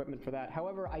proper equipment for that.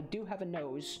 However, I do have a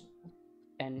nose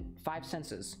and 5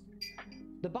 senses.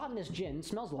 The Botanist gin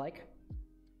smells like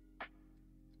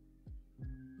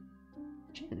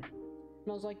gin.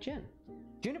 Smells like gin.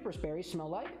 Juniper berries smell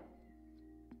like...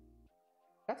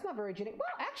 That's not very gin.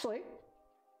 Well, actually...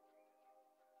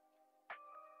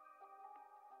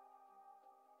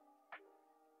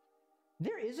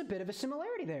 There is a bit of a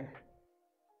similarity there.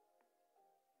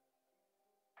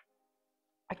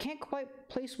 I can't quite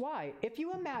place why. If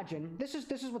you imagine, this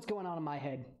is what's going on in my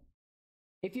head.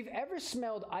 If you've ever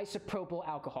smelled isopropyl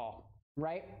alcohol,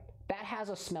 right? That has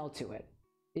a smell to it.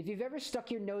 If you've ever stuck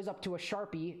your nose up to a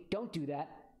Sharpie, don't do that.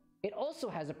 It also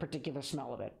has a particular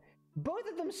smell of it. Both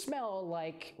of them smell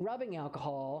like rubbing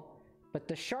alcohol, but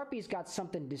the Sharpie's got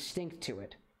something distinct to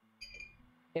it.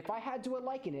 If I had to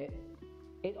liken it,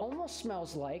 it almost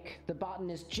smells like the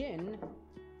Botanist gin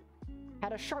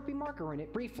had a Sharpie marker in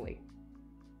it briefly.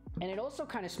 And it also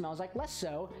kind of smells like, less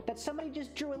so, that somebody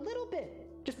just drew a little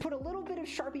bit, just put a little bit of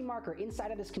Sharpie marker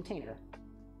inside of this container.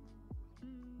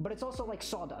 But it's also like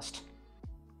sawdust.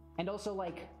 And also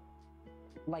like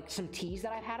some teas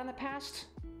that I've had in the past.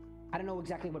 I don't know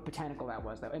exactly what botanical that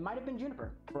was though. It might have been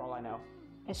juniper, for all I know.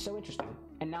 It's so interesting.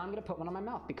 And now I'm gonna put one on my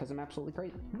mouth because I'm absolutely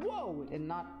crazy. Whoa! And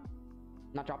not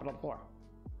drop it on the floor.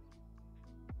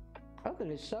 Oh, that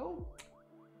is so...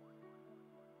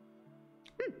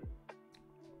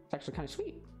 It's actually kind of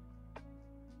sweet.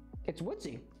 It's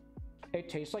woodsy. It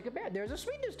tastes like a bear. There's a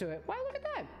sweetness to it. Wow, look at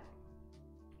that.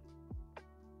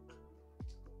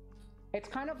 It's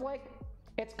kind of like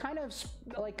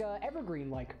evergreen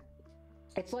like.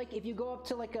 It's like if you go up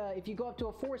to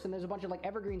a forest and there's a bunch of like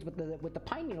evergreens with the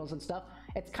pine needles and stuff.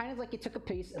 It's kind of like you took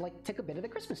a bit of the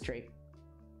Christmas tree.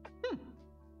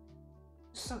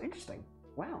 So interesting.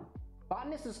 Wow.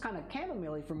 Botanist is kind of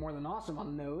chamomile for more than awesome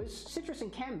on the nose. Citrus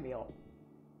and chamomile.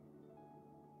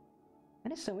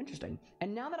 That is so interesting.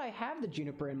 And now that I have the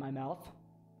juniper in my mouth,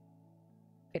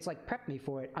 it's like prepped me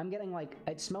for it. I'm getting like,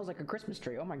 it smells like a Christmas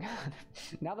tree. Oh my god.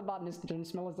 Now the Botanist doesn't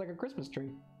smell like a Christmas tree.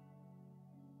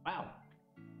 Wow.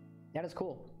 That is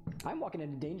cool. I'm walking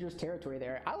into dangerous territory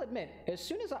there. I'll admit, as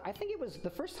soon as I think it was the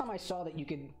first time I saw that you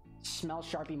could smell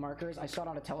Sharpie markers, I saw it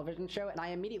on a television show, and I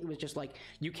immediately was just like,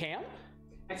 you can?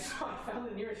 And so I found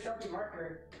the nearest Sharpie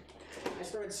marker. I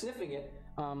started sniffing it.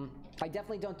 I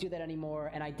definitely don't do that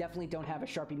anymore, and I definitely don't have a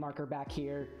Sharpie marker back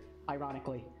here,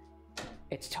 ironically.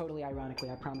 It's totally ironically,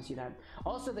 I promise you that.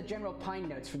 Also, the general pine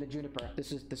notes for the juniper.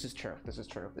 This is true. This is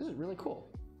true. This is really cool.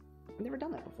 I've never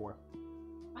done that before.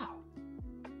 Wow.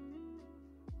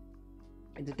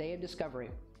 It's a day of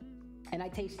discovery. And I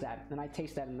taste that, and I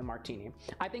taste that in the Martini.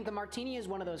 I think the Martini is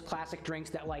one of those classic drinks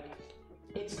that like,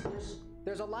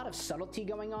 there's a lot of subtlety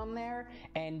going on there,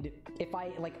 and if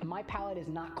my palate is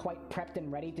not quite prepped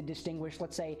and ready to distinguish,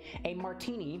 let's say, a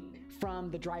Martini from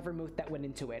the dry vermouth that went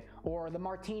into it, or the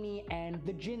Martini and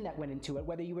the gin that went into it,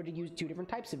 whether you were to use two different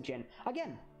types of gin.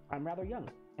 Again, I'm rather young,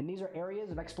 and these are areas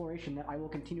of exploration that I will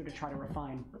continue to try to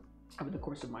refine over the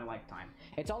course of my lifetime.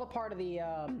 It's all a part of the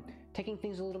taking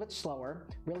things a little bit slower,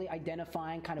 really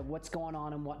identifying kind of what's going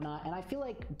on and whatnot. And I feel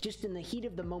like just in the heat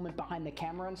of the moment behind the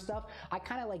camera and stuff, I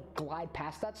kind of like glide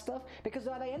past that stuff, because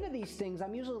by the end of these things,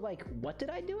 I'm usually like, what did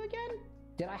I do again?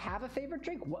 Did I have a favorite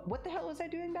drink? What the hell was I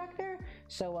doing back there?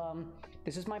 So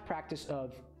this is my practice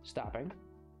of stopping,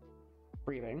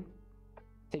 breathing,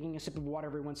 taking a sip of water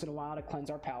every once in a while to cleanse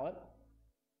our palate,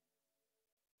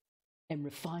 and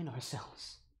refine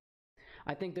ourselves.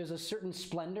 I think there's a certain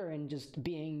splendor in just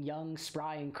being young,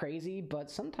 spry, and crazy, but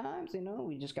sometimes, you know,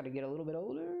 we just got to get a little bit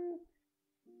older,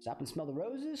 stop and smell the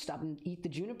roses, stop and eat the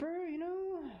juniper, you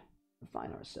know,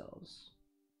 refine ourselves.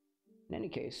 In any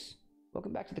case,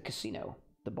 welcome back to the casino,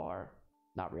 the bar.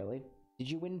 Not really. Did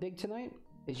you win big tonight?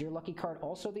 Is your lucky card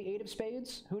also the 8 of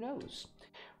spades? Who knows?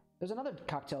 There's another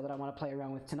cocktail that I want to play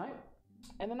around with tonight,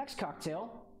 and the next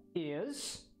cocktail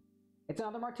is... it's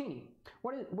another Martini.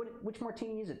 Which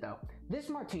Martini is it though? This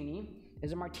Martini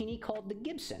is a Martini called the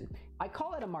Gibson. I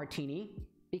call it a Martini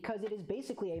because it is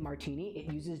basically a Martini.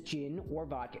 It uses gin or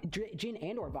vodka, gin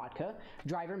and or vodka,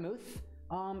 dry vermouth.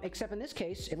 Except in this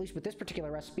case, at least with this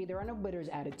particular recipe, there are no bitters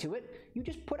added to it. You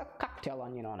just put a cocktail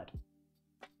onion on it.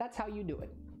 That's how you do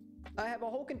it. I have a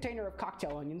whole container of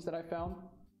cocktail onions that I found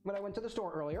when I went to the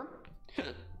store earlier.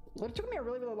 But it took me a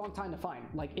really, really long time to find.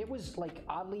 Like, it was, like,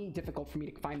 oddly difficult for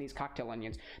me to find these cocktail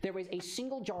onions. There was a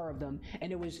single jar of them, and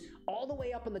it was all the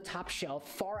way up on the top shelf,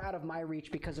 far out of my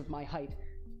reach because of my height.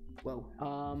 Whoa.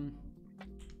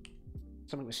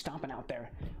 Someone was stomping out there.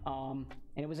 And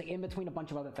it was, like, in between a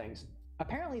bunch of other things.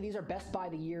 Apparently, these are best by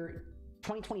the year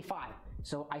 2025.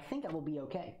 So I think that will be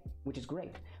okay, which is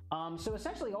great. So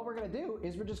essentially, all we're going to do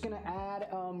is we're just going to add,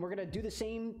 we're going to do the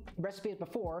same recipe as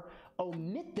before,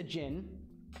 omit the gin,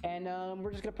 and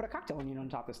we're just gonna put a cocktail onion on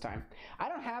top this time. I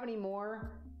don't have any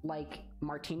more like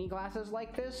Martini glasses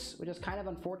like this, which is kind of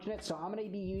unfortunate, so I'm gonna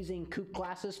be using coupe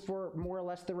glasses for more or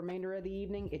less the remainder of the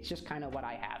evening. It's just kind of what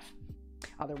I have.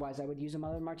 Otherwise, I would use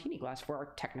another Martini glass for our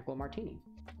technical Martini.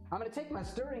 I'm gonna take my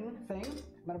stirring thing,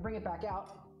 I'm gonna bring it back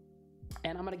out,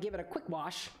 And I'm gonna give it a quick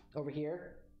wash over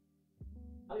here.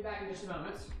 I'll be back in just a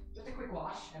moment. Just a quick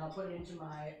wash, and I'll put it into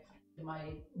my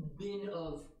bin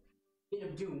of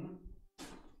doom.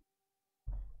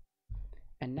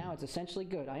 And now it's essentially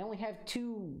good. I only have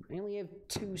two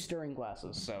stirring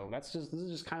glasses, so this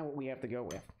is just kind of what we have to go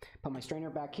with. Put my strainer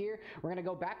back here. We're gonna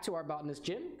go back to our Botanist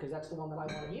gin because that's the one that I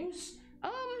want to use.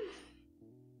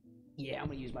 Yeah, I'm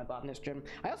gonna use my Botanist gin.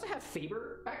 I also have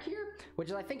Faber back here, which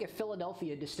is I think a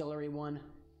Philadelphia distillery one.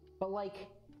 But like,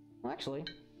 well, actually,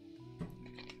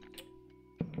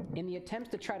 in the attempts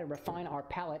to try to refine our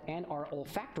palate and our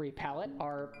olfactory palate,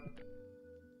 our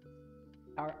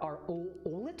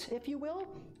olet, if you will,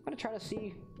 I'm gonna try to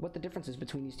see what the difference is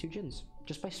between these two gins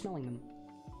just by smelling them.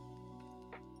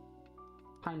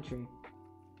 Pine tree,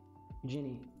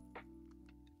 ginny,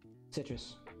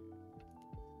 citrus.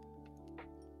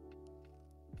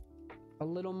 A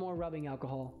little more rubbing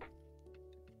alcohol.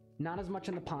 Not as much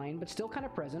in the pine, but still kind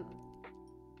of present.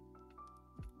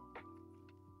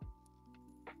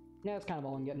 Yeah, that's kind of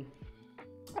all I'm getting.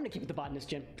 I'm gonna keep it the Botanist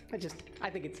gin. I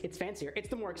think it's fancier. It's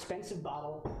the more expensive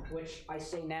bottle, which I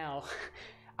say now.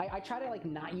 I try to like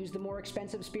not use the more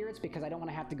expensive spirits because I don't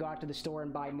want to have to go out to the store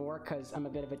and buy more because I'm a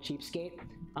bit of a cheapskate.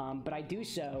 But I do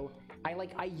so.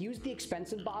 I use the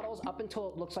expensive bottles up until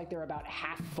it looks like they're about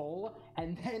half full,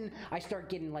 and then I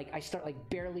start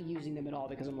barely using them at all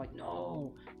because I'm like,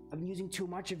 no, I'm using too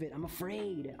much of it. I'm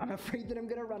afraid that I'm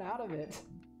gonna run out of it.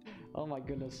 Oh my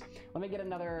goodness. Let me get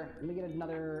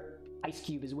another ice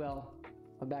cube as well.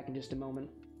 I'm back in just a moment.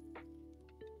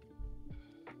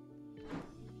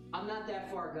 I'm not that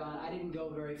far gone. I didn't go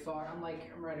very far. I'm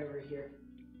right over here.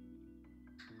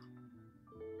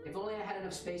 If only I had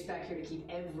enough space back here to keep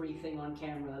everything on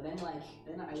camera, then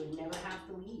I would never have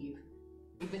to leave.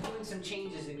 We've been doing some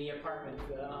changes in the apartment,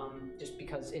 just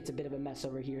because it's a bit of a mess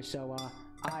over here. So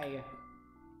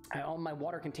all my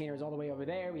water containers all the way over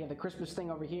there. We have the Christmas thing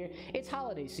over here. It's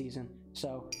holiday season,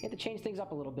 so you have to change things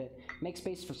up a little bit, make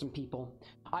space for some people.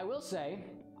 I will say,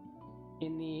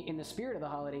 in the spirit of the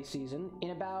holiday season, in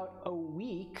about a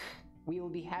week, we will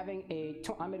be having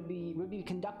we'll be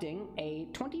conducting a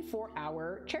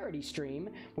 24-hour charity stream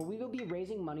where we will be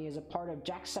raising money as a part of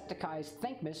Jacksepticeye's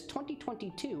Thankmas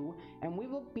 2022, and we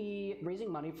will be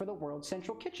raising money for the World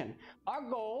Central Kitchen. Our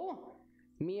goal,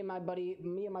 me and my buddy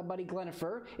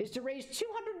Glenifer, is to raise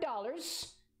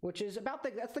 $200, which is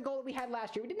that's the goal that we had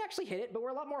last year. We didn't actually hit it, but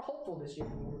we're a lot more hopeful this year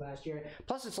than we were last year.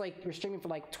 Plus, it's like we're streaming for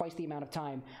like twice the amount of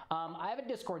time. I have a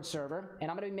Discord server,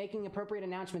 and I'm going to be making appropriate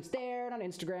announcements there and on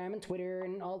Instagram and Twitter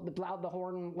and all the loud the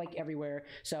horn like everywhere.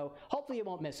 So hopefully you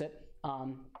won't miss it.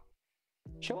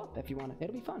 Show up if you want it.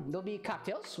 It'll be fun. There'll be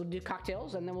cocktails. We'll do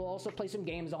cocktails, and then we'll also play some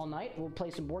games all night. We'll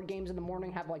play some board games in the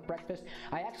morning, have like breakfast.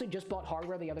 I actually just bought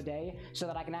hardware the other day so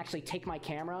that I can actually take my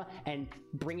camera and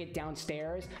bring it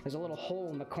downstairs. There's a little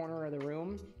hole in the corner of the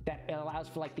room that allows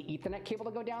for like the Ethernet cable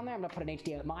to go down there. I'm gonna put an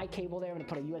HDMI cable there. I'm gonna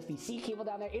put a USB-C cable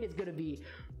down there. It is gonna be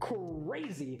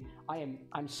crazy.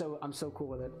 I'm so cool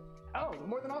with it. Oh,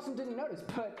 More Than Awesome didn't notice,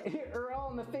 but we're all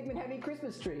on the Figment Heavy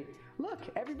Christmas tree. Look,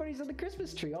 everybody's on the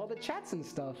Christmas tree, all the chats and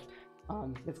stuff.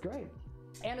 It's great.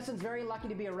 Anderson's very lucky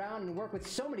to be around and work with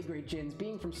so many great gins.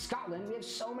 Being from Scotland, we have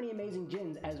so many amazing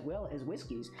gins as well as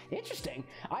whiskeys. Interesting.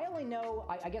 I only know,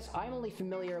 I guess I'm only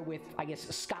familiar with,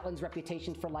 Scotland's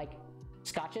reputation for like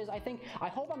scotches, I think. I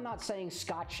hope I'm not saying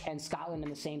Scotch and Scotland in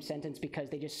the same sentence because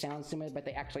they just sound similar, but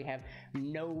they actually have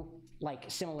no like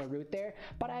similar root there,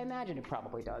 but I imagine it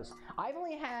probably does. I've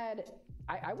only had,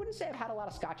 I wouldn't say I've had a lot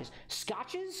of scotches.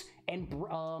 Scotches and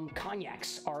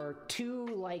cognacs are two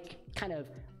like kind of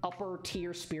upper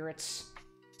tier spirits.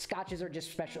 Scotches are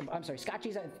just special. I'm sorry,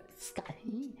 scotches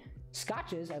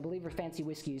I believe are fancy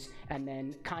whiskeys, and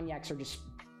then cognacs are just,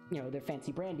 you know, they're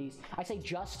fancy brandies. I say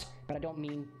just, but I don't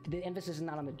mean, the emphasis is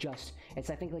not on the just.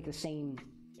 It's I think like the same,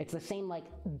 it's the same like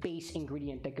base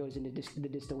ingredient that goes into the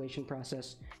distillation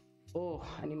process. Oh,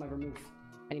 I need my vermouth.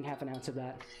 I need half an ounce of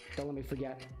that. Don't let me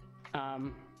forget. I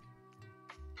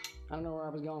don't know where I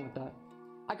was going with that.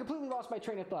 I completely lost my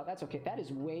train of thought. That's okay. That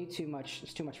is way too much.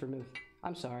 It's too much vermouth.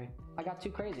 I'm sorry. I got too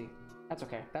crazy. That's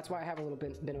okay. That's why I have a little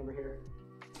bit over here.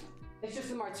 It's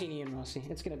just a Martini and Rossi.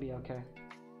 It's gonna be okay.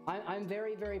 I'm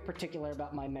very, very particular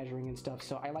about my measuring and stuff,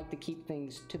 so I like to keep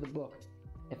things to the book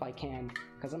if I can,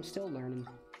 because I'm still learning.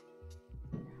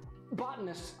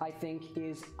 Botanist, I think,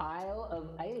 is Isle of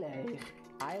Islay.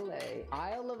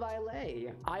 Isle of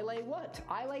Islay. Islay what?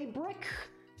 Islay brick.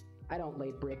 I don't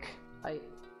lay brick. I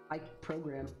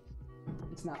program.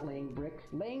 It's not laying brick.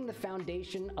 Laying the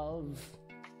foundation of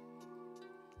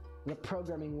the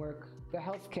programming work The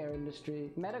healthcare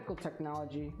industry, medical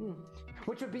technology,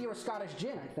 which would be your Scottish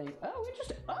gin, I think. Oh,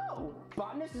 interesting. Oh,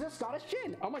 Botanist is a Scottish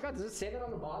gin. Oh my God, does it say that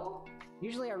on the bottle?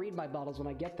 Usually I read my bottles when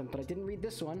I get them, but I didn't read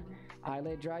this one.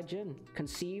 Islay dry gin,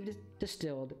 conceived,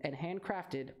 distilled, and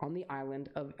handcrafted on the island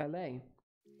of Islay.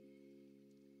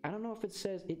 I don't know if it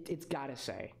says, it's gotta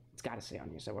say on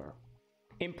here somewhere.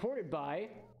 Imported by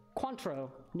Cointreau,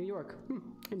 New York.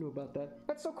 I knew about that.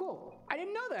 That's so cool. I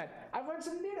didn't know that. I learned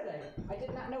something new today. I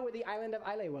did not know where the island of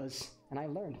Islay was, and I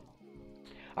learned.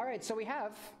 All right, so we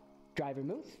have dry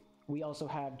vermouth. We also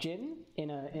have gin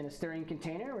in a stirring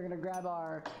container. We're gonna grab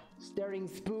our stirring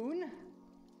spoon. I'm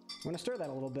gonna stir that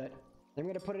a little bit. Then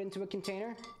we're gonna put it into a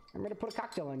container. I'm gonna put a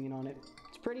cocktail onion on it.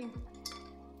 It's pretty.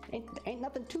 Ain't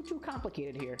nothing too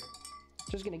complicated here.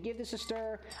 Just gonna give this a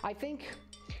stir. I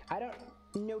don't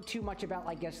know too much about,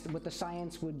 I guess, what the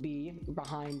science would be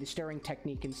behind the stirring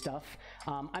technique and stuff.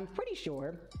 I'm pretty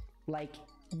sure, like,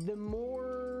 the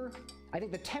more, I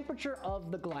think the temperature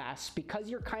of the glass, because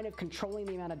you're kind of controlling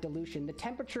the amount of dilution, the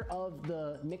temperature of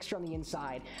the mixture on the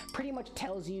inside pretty much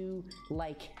tells you,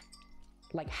 like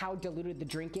how diluted the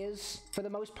drink is. For the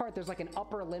most part, there's like an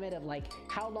upper limit of like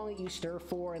how long you stir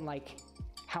for and like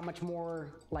how much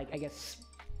more, like, I guess,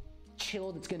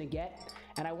 chilled it's gonna get.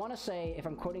 And I want to say, if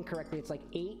I'm quoting correctly, it's like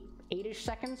 8-ish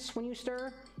seconds when you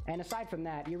stir. And aside from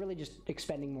that, you're really just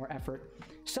expending more effort.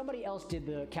 Somebody else did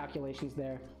the calculations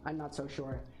there. I'm not so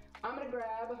sure. I'm gonna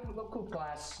grab a little coupe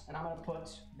glass, and I'm gonna put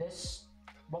this,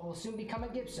 what will soon become a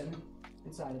Gibson,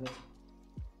 inside of it.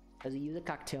 As I use a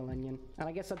cocktail onion. And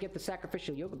I guess I'll get the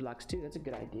sacrificial yoga blocks too. That's a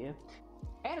good idea.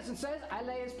 Anderson says,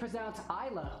 Islay is pronounced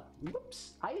Isla.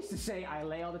 Whoops. I used to say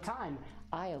Islay all the time.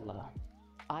 Isla.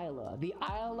 The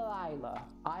Isle of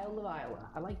Isla.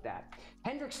 I like that.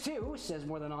 Hendrix 2 says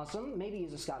more than awesome. Maybe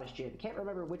he's a Scottish gin. Can't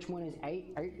remember which one is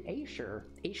Ayrshire.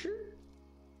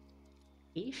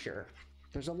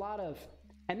 There's a lot of,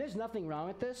 and there's nothing wrong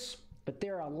with this, but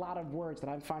there are a lot of words that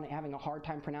I'm having a hard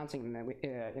time pronouncing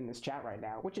in this chat right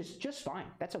now, which is just fine.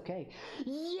 That's okay.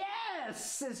 Yes,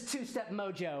 says Two Step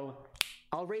Mojo.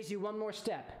 I'll raise you one more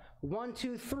step. 1,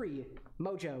 2, 3,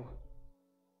 Mojo.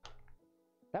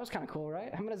 That was kind of cool,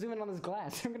 right? I'm gonna zoom in on this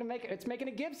glass. I'm gonna make it. It's making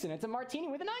a Gibson. It's a Martini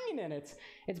with an onion in it.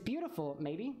 It's beautiful.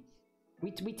 Maybe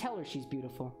we tell her she's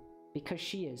beautiful because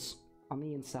she is on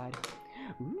the inside.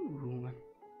 Ooh.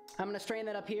 I'm gonna strain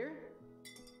that up here.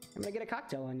 I'm gonna get a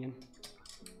cocktail onion.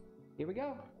 Here we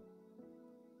go.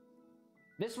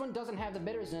 This one doesn't have the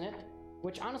bitters in it,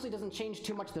 which honestly doesn't change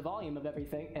too much the volume of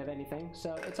anything,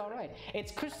 so it's all right.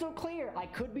 It's crystal clear. I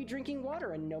could be drinking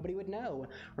water and nobody would know.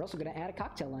 We're also gonna add a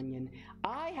cocktail onion.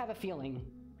 I have a feeling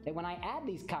that when I add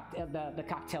these the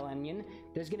cocktail onion,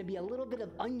 there's gonna be a little bit of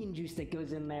onion juice that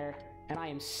goes in there, and I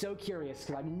am so curious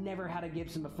because I've never had a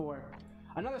Gibson before.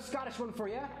 Another Scottish one for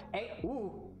you.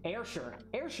 Ayrshire.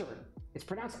 It's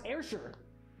pronounced Ayrshire.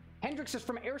 Hendrix is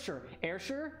from Ayrshire.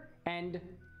 Ayrshire and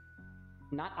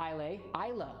not Islay.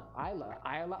 Isla.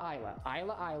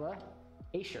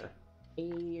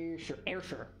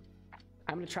 Ayrshire.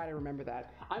 I'm gonna try to remember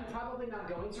that. I'm probably not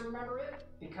going to remember it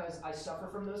because I suffer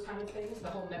from those kind of things. The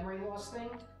whole memory loss thing.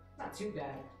 Not too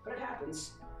bad, but it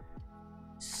happens.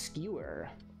 Skewered.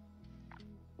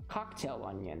 Cocktail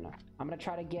onion. I'm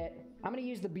gonna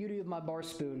use the beauty of my bar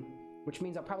spoon, which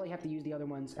means I'll probably have to use the other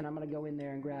ones, and I'm gonna go in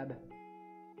there and grab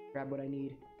what I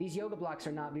need. These yoga blocks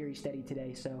are not very steady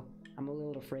today, so I'm a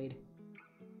little afraid.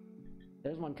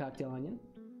 There's one cocktail onion.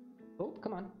 Oh,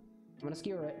 come on. I'm gonna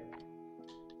skewer it.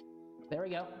 There we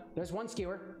go. There's one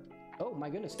skewer. Oh my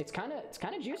goodness, it's kind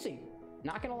of juicy.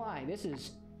 Not gonna lie, these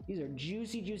are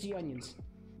juicy onions.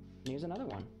 And here's another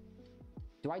one.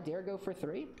 Do I dare go for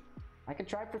 3? I can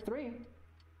try for 3.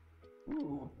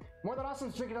 Ooh. More Than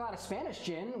Awesome's drinking a lot of Spanish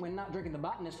gin when not drinking the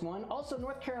Botanist one. Also,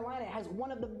 North Carolina has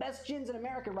one of the best gins in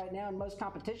America right now in most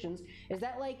competitions. Is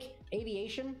that like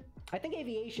Aviation? I think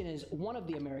Aviation is one of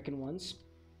the American ones.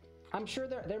 I'm sure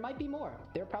there might be more.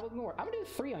 There are probably more. I'm gonna do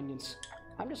 3 onions.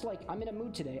 I'm in a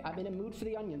mood today. I'm in a mood for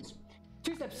the onions.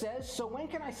 Two Step says, so when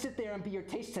can I sit there and be your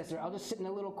taste tester? I'll just sit in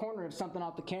a little corner of something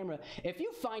off the camera. If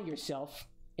you find yourself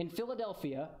in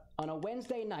Philadelphia on a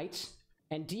Wednesday night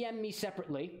and DM me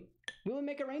separately, we will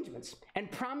make arrangements and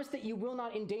promise that you will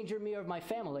not endanger me or my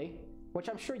family, which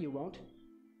I'm sure you won't.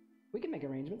 We can make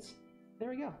arrangements. There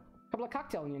we go. A couple of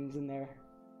cocktail onions in there.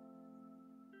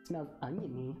 Smells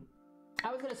oniony.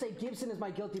 I was gonna say Gibson is my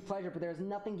guilty pleasure, but there's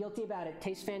nothing guilty about it.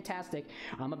 Tastes fantastic.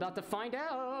 I'm about to find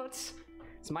out.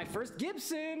 It's my first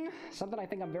Gibson. Something I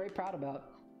think I'm very proud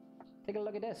about. Take a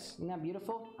look at this. Isn't that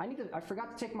beautiful? I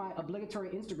forgot to take my obligatory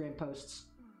Instagram posts.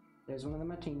 There's one of the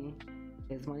Martini.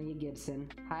 There's one of your Gibson.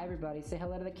 Hi everybody, say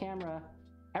hello to the camera.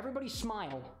 Everybody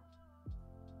smile.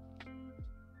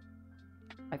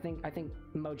 I think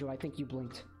Mojo, I think you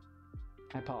blinked.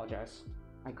 I apologize.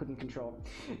 I couldn't control.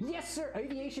 Yes, sir!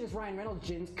 Aviation is Ryan Reynolds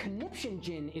gin's. Conniption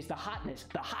gin is the hotness.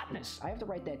 The hotness. I have to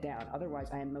write that down. Otherwise,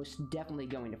 I am most definitely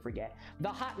going to forget. The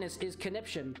hotness is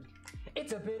conniption.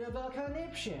 It's a bit of a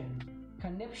conniption.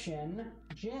 Conniption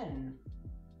gin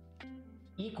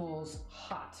equals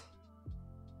hot.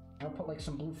 I'll put like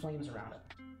some blue flames around it.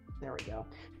 There we go.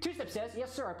 Two Step says,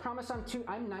 yes sir, I promise I'm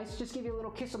nice. Just give you a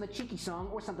little kiss on the cheeky song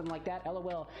or something like that.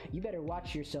 LOL. You better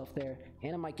watch yourself there.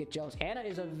 Anna might get jealous. Anna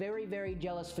is a very, very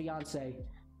jealous fiance.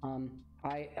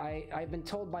 I've been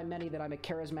told by many that I'm a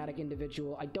charismatic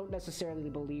individual. I don't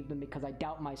necessarily believe them because I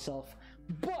doubt myself.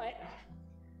 But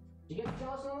you get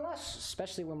jealous nonetheless,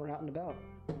 especially when we're out and about.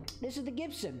 This is the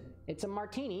Gibson. It's a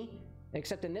martini.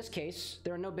 Except in this case,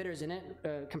 there are no bitters in it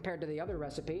compared to the other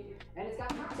recipe, and it's got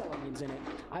cocktail onions in it.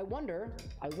 I wonder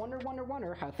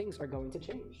how things are going to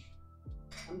change.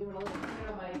 I'm doing a little cleaning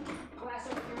on my glass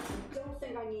over here. I don't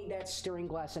think I need that stirring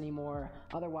glass anymore.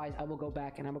 Otherwise, I will go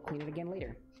back and I will clean it again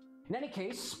later. In any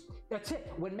case, a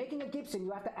tip. When making a Gibson,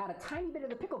 you have to add a tiny bit of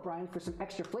the pickle brine for some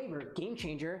extra flavor. Game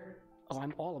changer. Oh,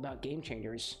 I'm all about game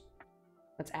changers.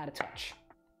 Let's add a touch.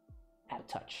 Add a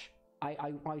touch.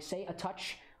 I say a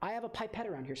touch. I have a pipette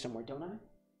around here somewhere, don't I?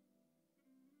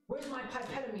 Where's my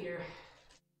pipettometer?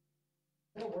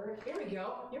 That'll work. Here we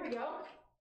go. Here we go.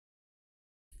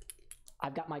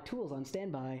 I've got my tools on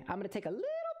standby. I'm going to take a little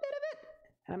bit of it,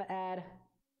 and I'm going to add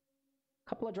a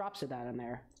couple of drops of that in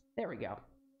there. There we go.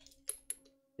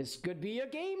 This could be a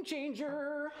game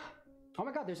changer. Oh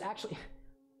my god, there's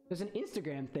an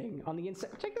Instagram thing on the inside.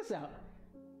 Check this out.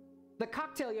 The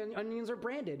cocktail onions are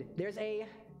branded. There's a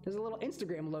little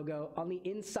Instagram logo on the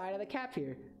inside of the cap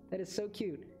here. That is so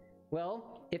cute.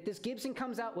 Well, if this Gibson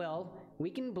comes out well,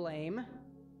 we can blame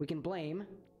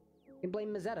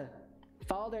Mazzetta.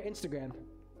 Follow their Instagram.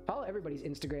 Follow everybody's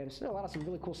Instagrams. There's a lot of some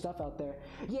really cool stuff out there.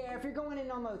 Yeah, if you're going in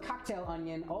on the cocktail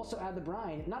onion, also add the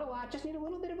brine. Not a lot, just need a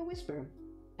little bit of a whisper.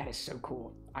 That is so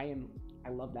cool. I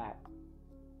love that.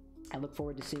 I look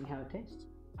forward to seeing how it tastes.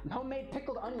 Homemade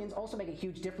pickled onions also make a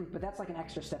huge difference, but that's like an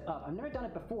extra step up. I've never done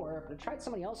it before, but I tried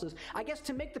somebody else's. I guess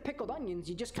to make the pickled onions,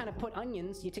 you just kind of put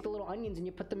onions, you take the little onions and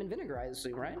you put them in vinegar, I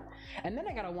assume, right? And then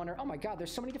I gotta wonder, oh my god,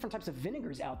 there's so many different types of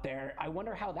vinegars out there. I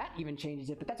wonder how that even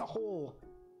changes it, but that's a whole...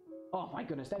 Oh my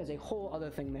goodness, that is a whole other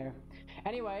thing there.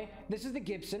 Anyway, this is the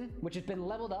Gibson, which has been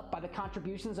leveled up by the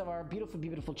contributions of our beautiful,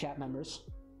 beautiful chat members.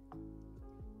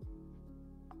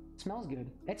 Smells good.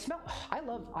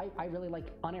 I really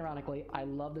like, unironically, I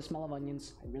love the smell of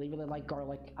onions. I really, really like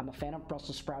garlic. I'm a fan of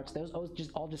Brussels sprouts. Those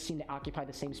all just seem to occupy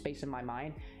the same space in my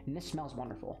mind, and this smells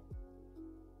wonderful.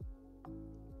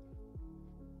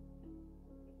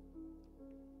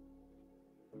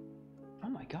 Oh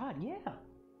my god, yeah.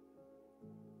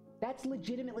 That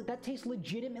tastes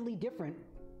legitimately different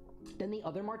than the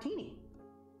other martini.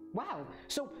 Wow.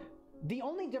 So the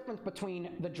only difference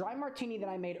between the dry martini that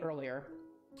I made earlier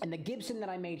and the Gibson that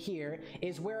I made here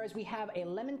is whereas we have a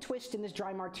lemon twist in this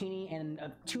dry martini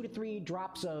and 2 to 3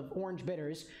 drops of orange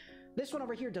bitters, this one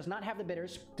over here does not have the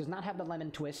bitters, does not have the lemon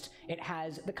twist. It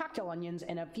has the cocktail onions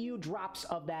and a few drops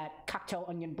of that cocktail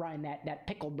onion brine, that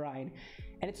pickled brine,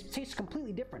 and it tastes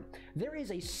completely different. There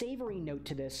is a savory note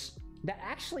to this that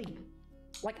actually,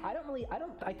 like,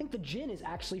 I think the gin is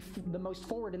actually the most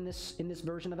forward in this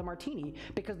version of the martini,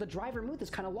 because the dry vermouth is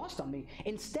kind of lost on me.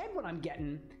 Instead, what I'm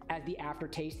getting as the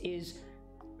aftertaste is,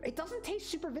 it doesn't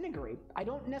taste super vinegary. I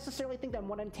don't necessarily think that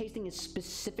what I'm tasting is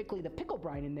specifically the pickle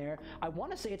brine in there. I want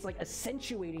to say it's like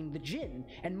accentuating the gin,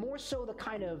 and more so the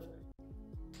kind of,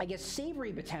 I guess,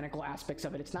 savory botanical aspects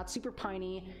of it. It's not super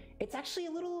piney. It's actually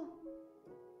a little,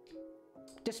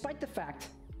 despite the fact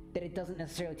that it doesn't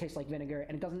necessarily taste like vinegar,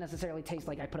 and it doesn't necessarily taste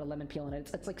like I put a lemon peel in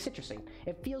it. It's like citrusy.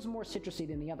 It feels more citrusy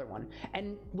than the other one,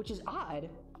 and which is odd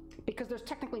because there's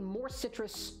technically more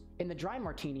citrus in the dry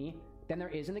martini than there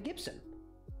is in the Gibson.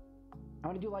 I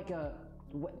want to do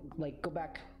go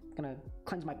back, gonna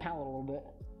cleanse my palate a little bit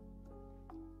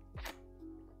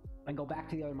and go back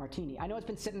to the other martini. I know it's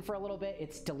been sitting for a little bit,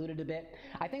 it's diluted a bit.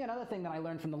 I think another thing that I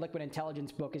learned from the Liquid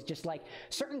Intelligence book is just like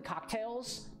certain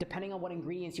cocktails, depending on what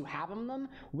ingredients you have in them,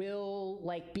 will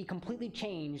like be completely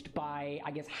changed by, I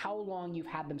guess, how long you've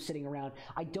had them sitting around.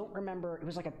 I don't remember, it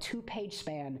was like a 2-page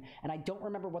span, and I don't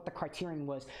remember what the criterion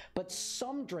was, but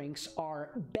some drinks are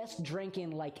best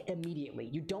drinking like immediately.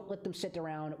 You don't let them sit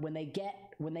around. When they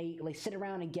sit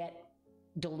around and get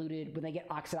diluted, when they get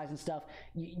oxidized and stuff,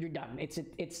 you're done. It's a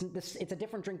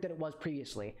different drink than it was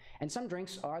previously. And some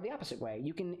drinks are the opposite way.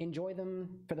 You can enjoy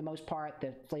them for the most part.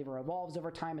 The flavor evolves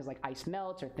over time as like ice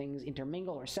melts or things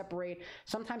intermingle or separate.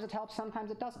 Sometimes it helps,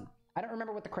 sometimes it doesn't. I don't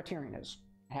remember what the criterion is.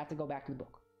 I have to go back to the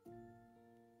book.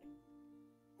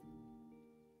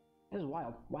 This is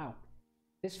wild. Wow.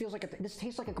 This feels like this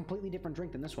tastes like a completely different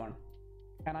drink than this one.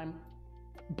 And I'm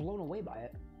blown away by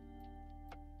it.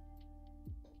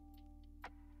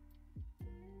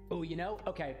 Oh, you know?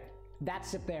 Okay. That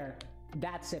sip there.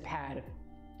 That sip had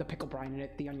the pickle brine in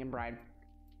it, the onion brine.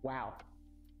 Wow.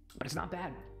 But it's not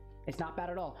bad. It's not bad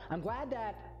at all. I'm glad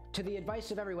that, to the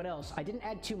advice of everyone else, I didn't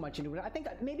add too much into it. I think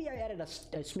maybe I added a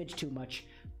smidge too much,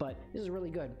 but this is really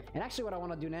good. And actually what I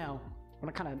want to do now, I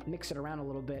want to kind of mix it around a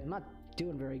little bit. I'm not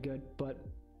doing very good, but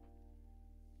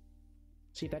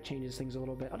see if that changes things a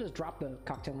little bit. I'll just drop the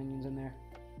cocktail onions in there.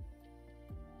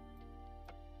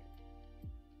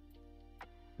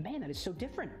 Man, that is so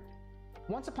different.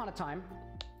 Once upon a time,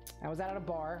 I was out at a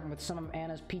bar with some of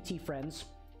Anna's PT friends,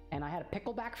 and I had a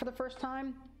pickleback for the first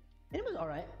time. And it was all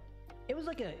right. It was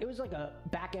like a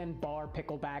back-end bar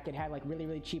pickleback. It had like really,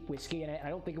 really cheap whiskey in it. I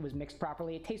don't think it was mixed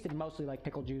properly. It tasted mostly like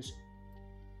pickle juice.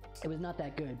 It was not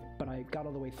that good, but I got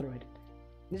all the way through it.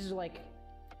 This is like,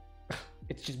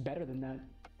 it's just better than that.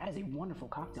 That is a wonderful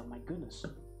cocktail, my goodness.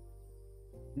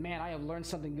 Man, I have learned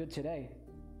something good today.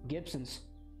 Gibsons.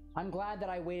 I'm glad that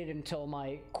I waited until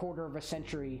my quarter of a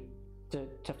century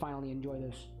to finally enjoy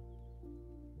this.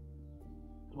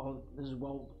 Well, this is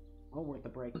well worth the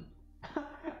break.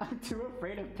 I'm too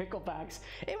afraid of picklebacks.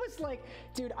 It was like,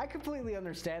 dude, I completely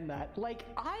understand that. Like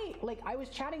I was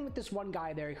chatting with this one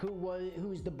guy there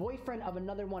who's the boyfriend of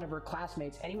another one of her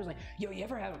classmates, and he was like, yo, you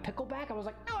ever have a pickleback? I was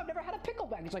like, no, I've never had a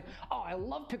pickleback. He's like, oh, I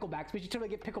love picklebacks. We should totally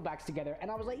get picklebacks together.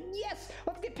 And I was like, yes,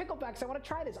 let's get picklebacks. I want to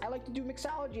try this. I like to do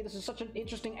mixology. This is such an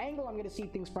interesting angle I'm going to see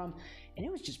things from. And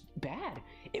it was just bad.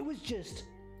 It was just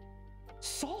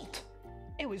salt.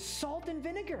 It was salt and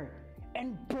vinegar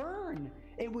and burn.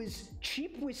 It was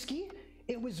cheap whiskey,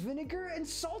 it was vinegar and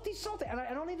salty. And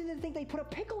I don't even think they put a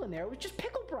pickle in there. It was just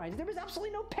pickle brines. There was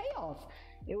absolutely no payoff.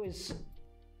 It was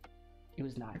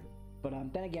not. But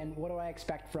then again, what do I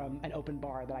expect from an open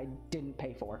bar that I didn't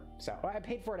pay for? So I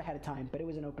paid for it ahead of time, but it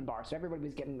was an open bar, so everybody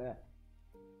was getting the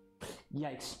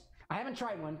yikes. I haven't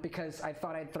tried one because I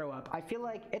thought I'd throw up. I feel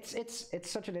like it's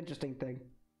such an interesting thing.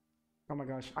 Oh my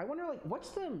gosh. I wonder, like, what's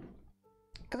the...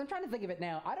 Because I'm trying to think of it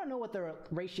now. I don't know what the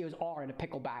ratios are in a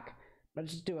pickleback. I'll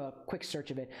just do a quick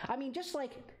search of it. I mean, just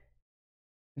like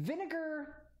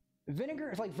vinegar,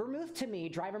 like vermouth to me,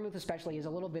 dry vermouth especially, is a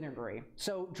little vinegary.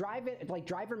 So dry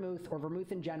vermouth or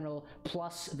vermouth in general,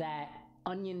 plus that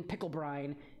onion pickle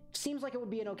brine, seems like it would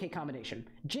be an okay combination.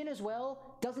 Gin as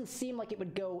well doesn't seem like it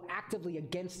would go actively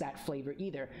against that flavor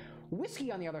either.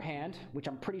 Whiskey, on the other hand, which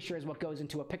I'm pretty sure is what goes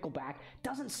into a pickleback,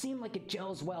 doesn't seem like it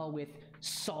gels well with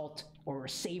salt or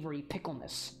savory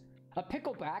pickleness. A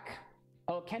pickleback,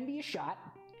 oh, it can be a shot.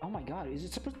 Oh my god, is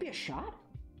it supposed to be a shot?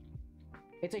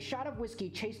 It's a shot of whiskey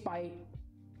chased by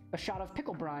a shot of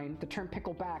pickle brine. The term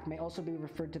pickleback may also be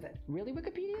referred to that. Really,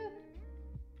 Wikipedia?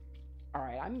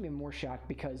 Alright, I'm even more shocked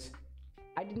because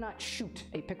I did not shoot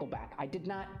a pickleback. I did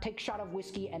not take a shot of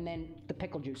whiskey and then the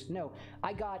pickle juice. No,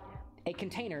 I got a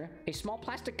container, a small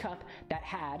plastic cup that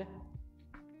had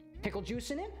pickle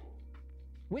juice in it,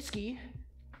 whiskey,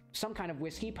 some kind of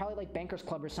whiskey, probably like Banker's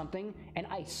Club or something, and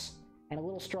ice, and a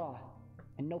little straw,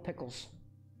 and no pickles.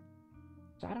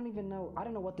 So I don't even know, I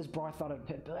don't know what this bar thought of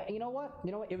it. You know what?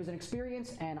 It was an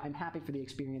experience, and I'm happy for the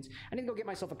experience. I need to go get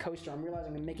myself a coaster. I'm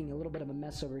realizing I'm making a little bit of a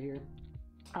mess over here.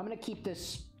 I'm gonna keep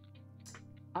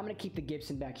the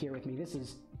Gibson back here with me. This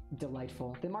is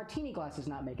delightful. The martini glass is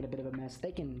not making a bit of a mess.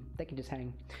 They can just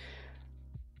hang.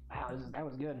 Wow, that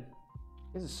was good.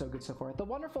 This is so good so far. The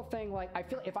wonderful thing, like, I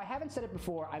feel, if I haven't said it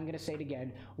before, I'm going to say it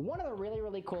again. One of the really,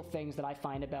 really cool things that I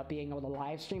find about being able to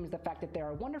live stream is the fact that there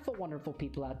are wonderful, wonderful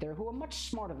people out there who are much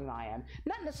smarter than I am.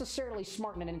 Not necessarily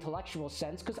smart in an intellectual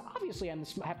sense, because obviously I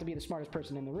have to be the smartest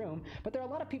person in the room, but there are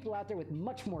a lot of people out there with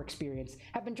much more experience,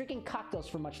 have been drinking cocktails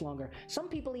for much longer. Some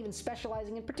people even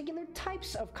specializing in particular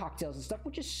types of cocktails and stuff,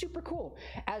 which is super cool.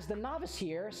 As the novice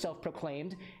here,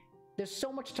 self-proclaimed, there's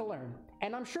so much to learn,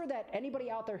 and I'm sure that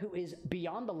anybody out there who is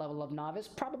beyond the level of novice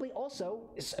probably also,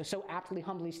 so aptly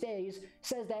humbly says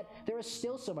that there is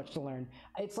still so much to learn.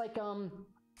 It's like,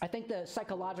 I think the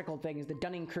psychological thing is the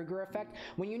Dunning-Kruger effect.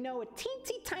 When you know a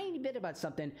teensy tiny bit about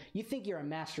something, you think you're a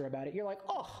master about it. You're like,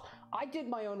 oh, I did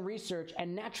my own research,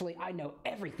 and naturally I know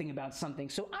everything about something,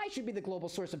 so I should be the global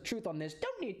source of truth on this.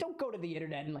 Don't go to the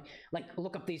internet and like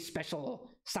look up these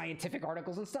special scientific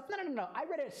articles and stuff. No. I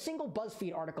read a single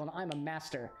BuzzFeed article and I'm a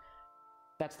master.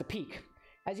 That's the peak.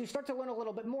 As you start to learn a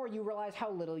little bit more, you realize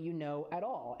how little you know at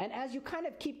all. And as you kind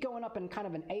of keep going up in kind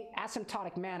of an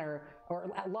asymptotic manner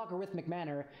or a logarithmic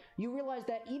manner, you realize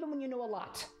that even when you know a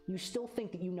lot, you still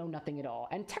think that you know nothing at all.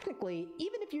 And technically,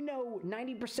 even if you know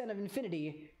 90% of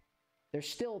infinity, there's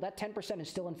still, that 10% is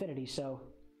still infinity, so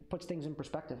it puts things in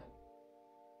perspective.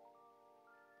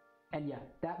 And yeah,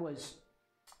 that was,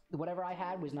 whatever I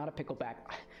had was not a pickleback.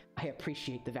 I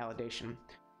appreciate the validation.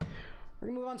 We're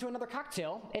gonna move on to another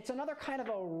cocktail. It's another kind of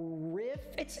a riff.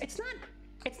 It's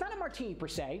not a martini per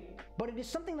se, but it is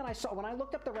something that I saw when I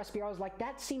looked up the recipe. I was like,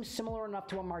 that seems similar enough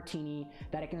to a martini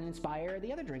that it can inspire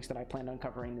the other drinks that I planned on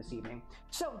covering this evening.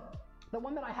 So the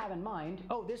one that I have in mind,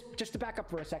 this, just to back up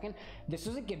for a second, this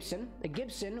is a Gibson. A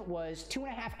Gibson was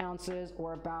 2.5 ounces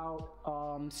or about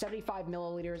 75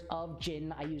 milliliters of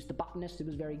gin. I used the Botanist, it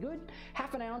was very good.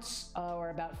 Half an ounce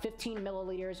or about 15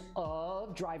 milliliters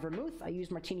of dry vermouth. I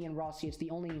used Martini and Rossi. It's the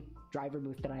only dry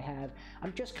vermouth that I have.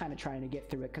 I'm just kind of trying to get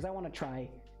through it because I want to try,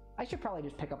 I should probably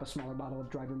just pick up a smaller bottle of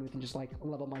dry vermouth and just like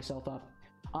level myself up.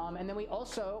 And then we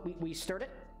also, we stirred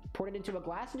it, poured it into a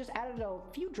glass, and just added a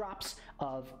few drops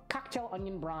of cocktail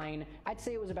onion brine. I'd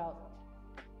say it was about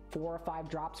 4 or 5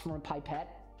 drops from a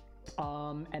pipette.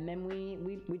 And then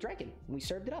we drank it. We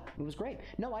served it up. It was great.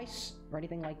 No ice or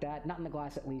anything like that, not in the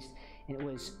glass at least. And it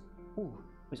was, it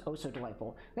was oh so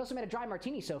delightful. We also made a dry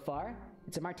martini so far.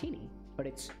 It's a martini, but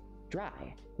it's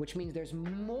dry, which means there's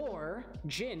more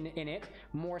gin in it,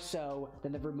 more so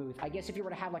than the vermouth. I guess if you were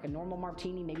to have like a normal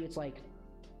martini, maybe it's like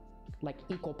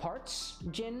equal parts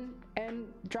gin and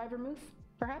dry vermouth,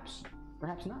 perhaps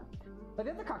not. But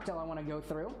the other cocktail I want to go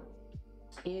through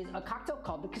is a cocktail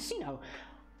called the Casino.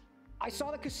 I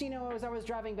saw the Casino as I was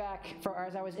driving back,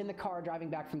 as I was in the car driving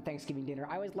back from Thanksgiving dinner.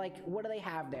 I was like, what do they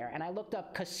have there? And I looked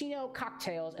up Casino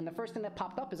cocktails, and the first thing that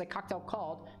popped up is a cocktail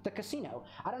called the Casino.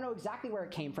 I don't know exactly where it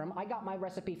came from. I got my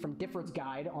recipe from Difford's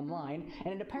Guide online,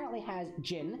 and it apparently has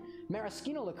gin,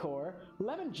 maraschino liqueur,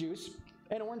 lemon juice,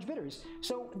 and orange bitters.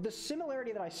 So the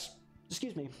similarity that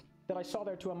I saw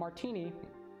there to a martini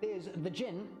is the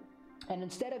gin, and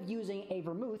instead of using a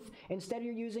vermouth, instead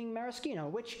you're using maraschino,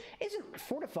 which isn't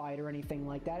fortified or anything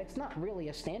like that. It's not really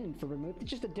a stand-in for vermouth. It's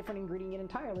just a different ingredient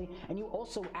entirely, and you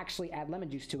also actually add lemon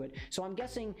juice to it. So I'm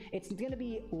guessing it's going to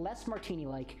be less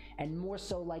martini-like and more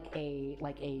so like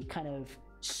a kind of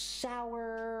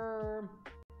sour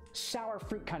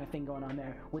fruit kind of thing going on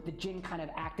there, with the gin kind of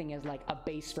acting as like a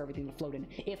base for everything to float in.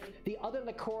 If the other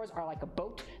liqueurs are like a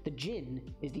boat, the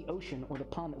gin is the ocean or the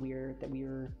pond that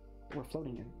we're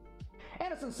floating in.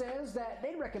 Anderson says that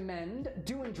they'd recommend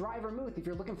doing dry vermouth if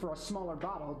you're looking for a smaller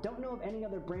bottle. Don't know of any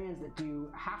other brands that do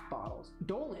half bottles.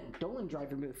 Dolan dry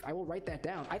vermouth. I will write that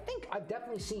down. I think I've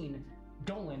definitely seen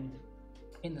Dolan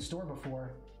in the store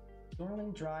before.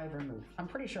 Dolan dry vermouth. I'm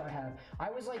pretty sure I have. I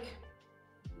was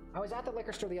at the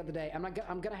liquor store the other day. I'm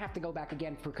gonna have to go back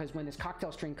again because when this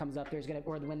cocktail stream comes up,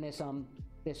 when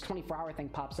this 24-hour thing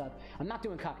pops up, I'm not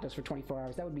doing cocktails for 24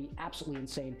 hours. That would be absolutely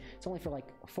insane. It's only for like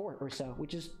 4 or so,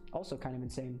 which is also kind of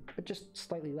insane, but just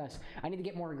slightly less. I need to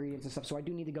get more ingredients and stuff, so I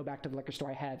do need to go back to the liquor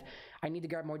store. I need to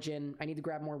grab more gin. I need to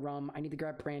grab more rum. I need to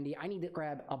grab brandy. I need to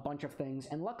grab a bunch of things.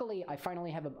 And luckily, I finally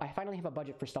have a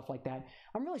budget for stuff like that.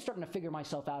 I'm really starting to figure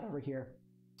myself out over here.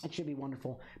 It should be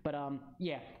wonderful. But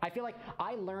yeah, I feel like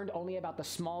I learned only about the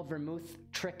small vermouth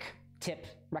tip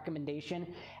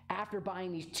recommendation after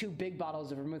buying these 2 big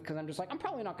bottles of vermouth, because I'm just like, I'm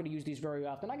probably not going to use these very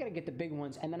often. I got to get the big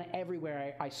ones. And then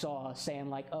everywhere I saw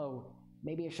saying like, oh,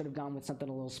 maybe I should have gone with something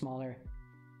a little smaller.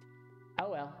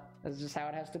 Oh well, that's just how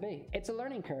it has to be. It's a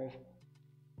learning curve.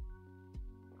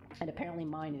 And apparently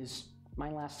mine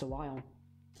lasts a while.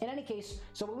 In any case,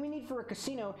 so what we need for a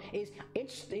Casino is,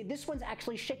 this one's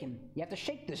actually shaken. You have to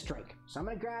shake this drink. So I'm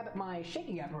going to grab my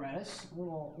shaking apparatus, a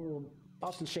little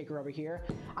Boston shaker over here.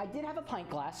 I did have a pint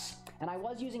glass, and I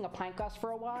was using a pint glass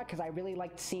for a while because I really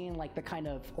liked seeing like the kind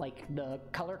of like the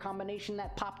color combination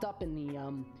that popped up in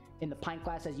the pint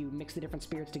glass as you mix the different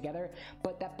spirits together.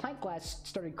 But that pint glass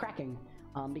started cracking.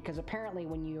 Because apparently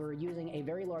when you're using a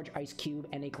very large ice cube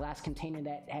and a glass container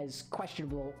that has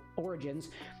questionable origins,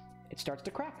 it starts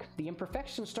to crack. The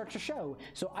imperfections start to show.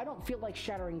 So I don't feel like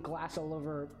shattering glass all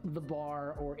over the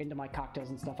bar or into my cocktails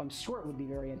and stuff. I'm sure it would be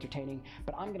very entertaining,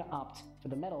 but I'm gonna opt for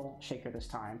the metal shaker this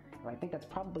time. And I think that's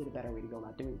probably the better way to go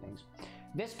about doing things.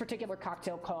 This particular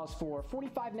cocktail calls for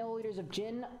 45 milliliters of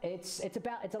gin. It's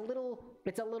a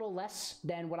little less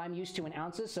than what I'm used to in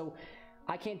ounces, so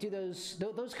I can't do those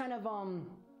kind of oh,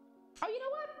 you know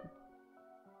what?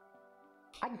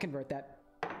 I can convert that.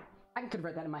 I can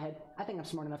convert that in my head. I think I'm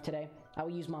smart enough today. I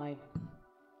will use my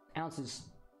ounces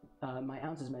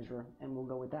measure, and we'll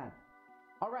go with that.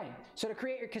 All right. So to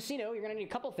create your Casino, you're gonna need a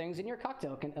couple things in your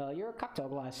cocktail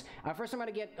glass. First, I'm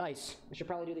gonna get ice. I should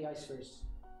probably do the ice first.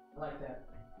 I like that.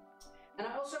 And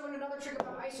I also learned another trick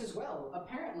about ice as well.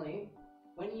 Apparently,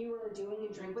 when you are doing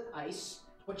a drink with ice,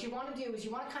 what you want to do is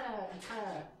you want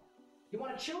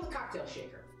to chill the cocktail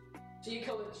shaker. So you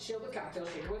chill the cocktail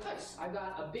shaker with ice. I've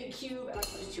got a big cube and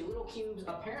I used 2 little cubes.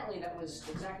 Apparently that was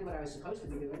exactly what I was supposed to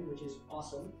be doing, which is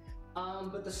awesome.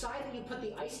 But the side that you put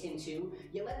the ice into,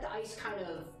 you let the ice kind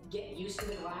of get used to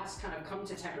the glass, kind of come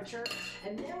to temperature,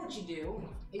 and then what you do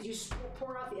is you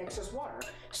pour out the excess water.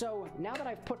 So now that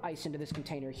I've put ice into this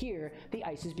container here, the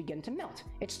ice is beginning to melt.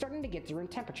 It's starting to get to room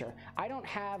temperature. I don't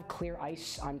have clear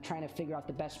ice. I'm trying to figure out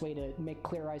the best way to make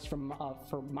clear ice for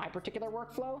my particular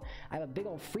workflow. I have a big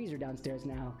old freezer downstairs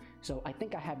now, so I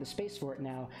think I have the space for it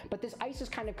now. But this ice is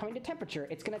kind of coming to temperature.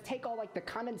 It's gonna take all like the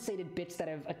condensated bits that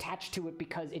have attached to it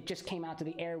because it just came out to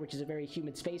the air, which is a very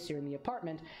humid space here in the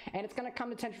apartment, and it's gonna come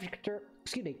to temperature,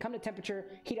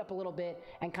 heat up a little bit,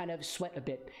 and kind of sweat a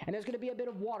bit. And there's gonna be a bit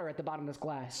of water at the bottom of this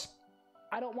glass.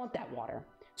 I don't want that water.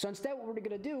 So instead what we're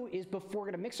gonna do is we're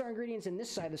gonna mix our ingredients in this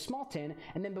side of the small tin,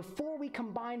 and then before we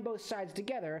combine both sides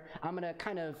together, I'm gonna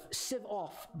kind of sieve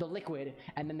off the liquid,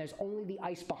 and then there's only the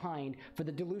ice behind for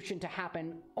the dilution to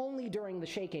happen only during the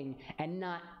shaking and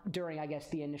not during, I guess,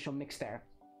 the initial mix there.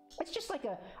 It's just like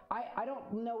I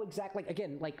don't know exactly,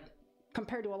 again, like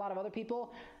compared to a lot of other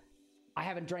people, I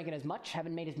haven't drank it as much,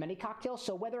 haven't made as many cocktails,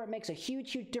 so whether it makes a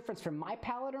huge difference for my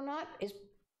palate or not is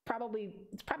probably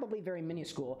very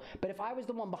minuscule. But if I was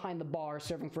the one behind the bar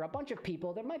serving for a bunch of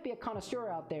people, there might be a connoisseur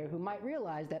out there who might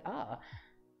realize that, a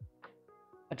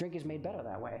drink is made better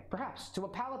that way, perhaps, to a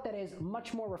palate that is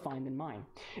much more refined than mine.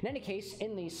 In any case,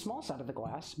 in the small side of the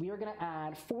glass, we are going to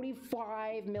add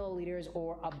 45 milliliters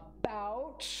or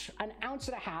about an ounce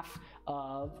and a half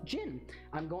of gin.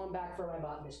 I'm going back for my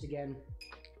Botanist again.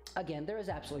 Again, there is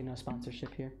absolutely no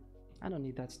sponsorship here. I don't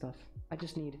need that stuff. I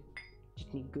just need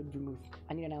good vermouth.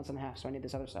 I need an ounce and a half, so I need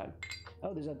this other side.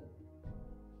 Oh, there's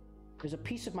a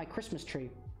piece of my Christmas tree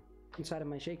inside of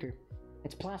my shaker.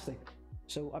 It's plastic.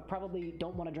 So I probably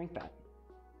don't want to drink that.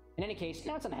 In any case,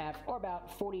 an ounce and a half, or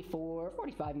about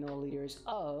 45 milliliters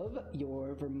of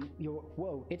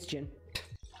whoa, it's gin.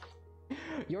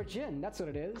 Your gin, that's what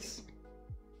it is.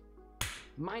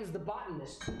 Mine's the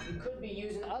Botanist. You could be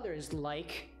using others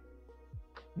like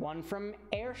one from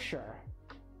Ayrshire.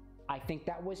 I think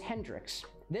that was Hendrix.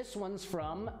 This one's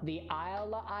from the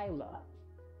Isla.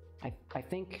 I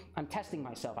think I'm testing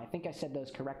myself. I think I said those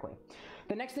correctly.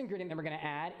 The next ingredient that we're going to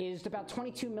add is about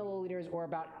 22 milliliters, or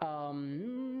about,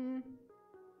 I'm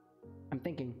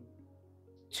thinking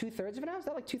 2/3 of an ounce? Is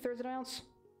that like 2/3 of an ounce?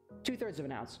 2/3 of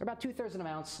an ounce, or about 2/3 of an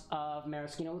ounce of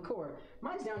Maraschino liqueur.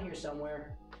 Mine's down here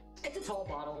somewhere. It's a tall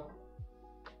bottle.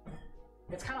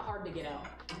 It's kind of hard to get out.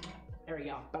 There we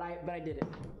go. But I did it.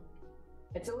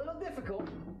 It's a little difficult.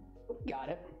 Got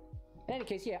it. In any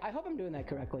case, yeah, I hope I'm doing that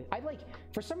correctly.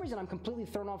 For some reason, I'm completely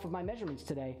thrown off of my measurements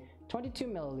today. 22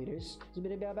 milliliters is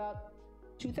going to be about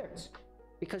 2/3.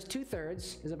 Because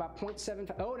 2/3 is about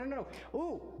 0.75. Oh, no.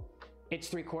 Ooh, it's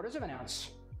 3/4 of an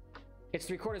ounce. It's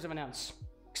 3/4 of an ounce.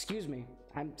 Excuse me.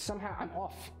 I'm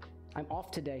off. I'm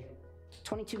off today.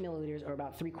 22 milliliters, or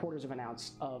about 3/4 of an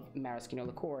ounce of Maraschino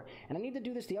liqueur. And I need to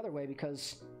do this the other way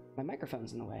because my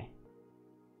microphone's in the way.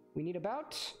 We need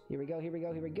about, here we go.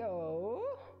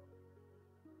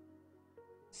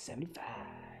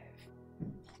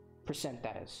 75%,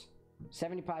 that is.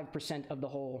 75% of the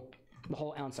whole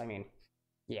ounce, I mean.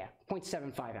 Yeah,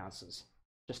 0.75 ounces,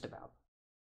 just about.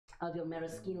 Of your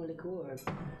Maraschino liqueur.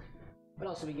 What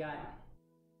else do we got?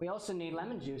 We also need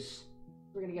lemon juice.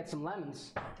 We're gonna get some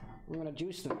lemons. We're gonna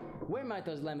juice them. Where might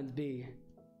those lemons be?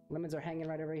 Lemons are hanging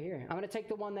right over here. I'm gonna take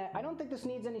the one that, I don't think this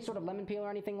needs any sort of lemon peel or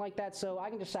anything like that, so I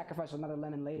can just sacrifice another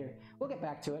lemon later. We'll get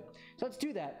back to it. So let's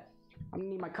do that. I'm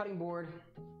gonna need my cutting board,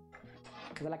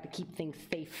 because I like to keep things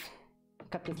safe.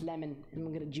 Cut this lemon, and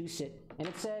I'm gonna juice it. And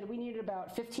it said we needed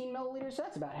about 15 milliliters, so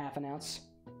that's about half an ounce.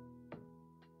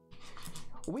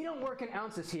 We don't work in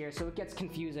ounces here, so it gets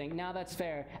confusing. Now that's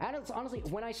fair. And it's, honestly,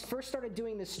 when I first started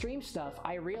doing the stream stuff,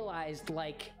 I realized,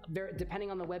 like,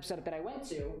 depending on the website that I went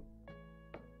to,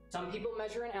 some people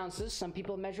measure in ounces, some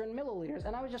people measure in milliliters,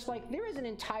 and I was just like, there is an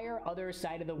entire other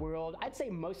side of the world, I'd say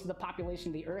most of the population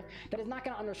of the earth, that is not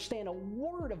going to understand a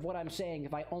word of what I'm saying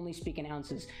if I only speak in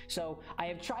ounces. So I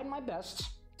have tried my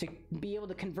best to be able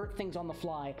to convert things on the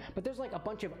fly, but there's like a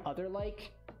bunch of other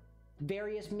like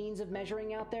various means of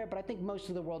measuring out there, but I think most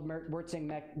of the world works in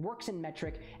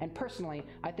metric, and personally,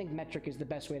 I think metric is the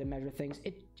best way to measure things.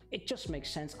 It just makes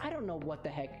sense. I don't know what the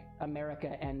heck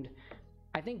America and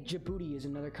I think Djibouti is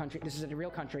another country. This is a real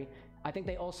country. I think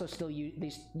they also still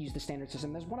use the standard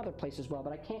system. There's one other place as well,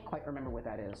 but I can't quite remember what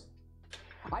that is.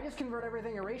 I just convert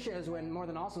everything in ratios when More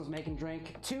Than Awesome's making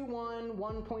drink. 2-1,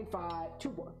 1.5,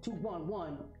 2-1,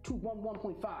 1, 2-1,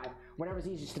 1.5. Whatever's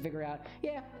easiest to figure out.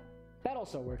 Yeah, that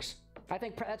also works. I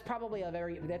think that's probably a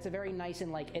very nice,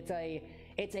 and like,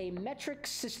 It's a metric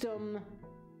system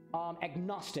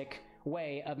agnostic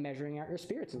way of measuring out your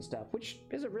spirits and stuff, which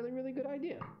is a really, really good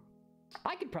idea.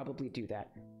 I could probably do that.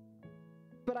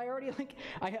 But I already, like,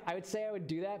 I would say I would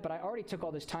do that, but I already took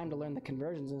all this time to learn the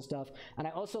conversions and stuff. And I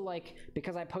also, like,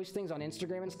 because I post things on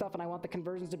Instagram and stuff and I want the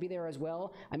conversions to be there as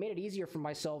well, I made it easier for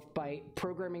myself by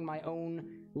programming my own,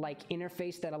 like,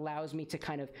 interface that allows me to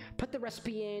kind of put the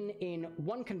recipe in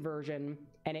one conversion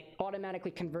and it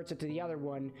automatically converts it to the other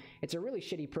one. It's a really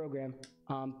shitty program,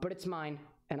 but it's mine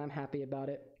and I'm happy about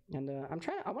it. And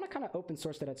I want to kind of open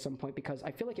source that at some point because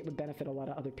I feel like it would benefit a lot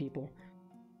of other people.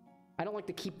 I don't like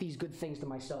to keep these good things to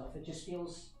myself. It just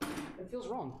feels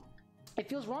wrong. It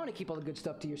feels wrong to keep all the good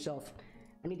stuff to yourself.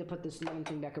 I need to put this lemon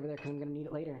thing back over there because I'm gonna need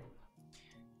it later.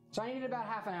 So I needed about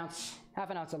half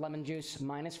an ounce of lemon juice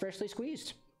minus freshly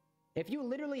squeezed. If you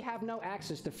literally have no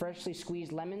access to freshly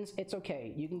squeezed lemons, it's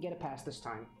okay. You can get it past this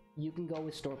time. You can go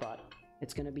with store-bought.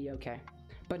 It's gonna be okay.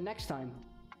 But next time,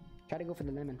 try to go for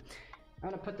the lemon. I'm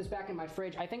gonna put this back in my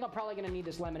fridge. I think I'm probably gonna need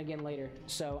this lemon again later.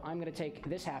 So I'm gonna take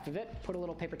this half of it, put a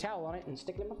little paper towel on it, and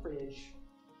stick it in my fridge.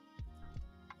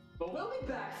 But we'll be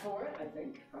back for it, I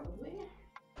think, probably.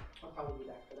 I'll probably be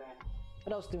back for that.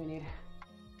 What else do we need?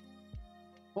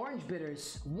 Orange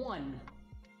bitters, 1.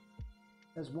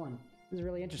 There's 1. This is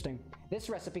really interesting. This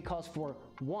recipe calls for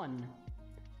 1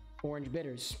 orange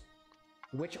bitters.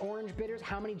 Which orange bitters?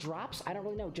 How many drops? I don't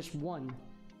really know, just 1.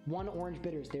 1 orange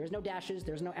bitters. There's no dashes,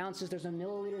 there's no ounces, there's no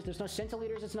milliliters, there's no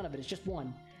centiliters, it's none of it. It's just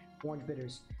 1 orange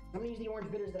bitters. I'm gonna use the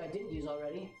orange bitters that I didn't use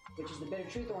already, which is the Bitter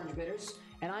Truth orange bitters,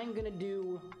 and I'm gonna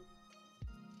do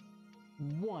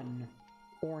 1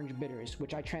 orange bitters,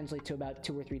 which I translate to about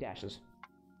 2 or 3 dashes.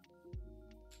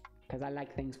 Because I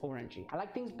like things orangey. I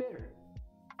like things bitter.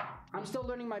 I'm still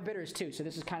learning my bitters too, so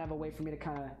this is kind of a way for me to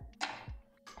kind of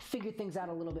figure things out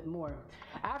a little bit more.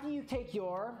 After you take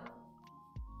your,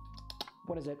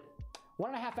 what is it?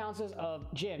 1.5 ounces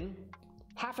of gin,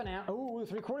 half an ounce,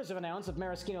 3/4 of an ounce of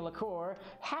Maraschino liqueur,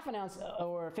 half an ounce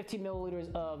or 15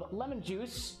 milliliters of lemon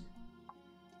juice,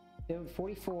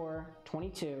 44,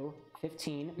 22,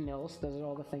 15 mils, those are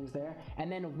all the things there,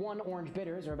 and then 1 orange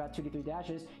bitters, or about 2 to 3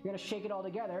 dashes. You're gonna shake it all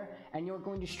together, and you're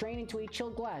going to strain into a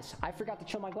chilled glass. I forgot to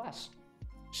chill my glass,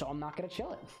 so I'm not gonna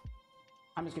chill it.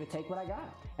 I'm just gonna take what I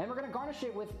got. And we're gonna garnish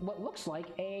it with what looks like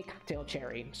a cocktail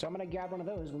cherry. So I'm gonna grab one of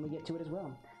those when we get to it as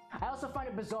well. I also find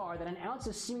it bizarre that an ounce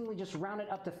is seemingly just rounded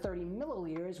up to 30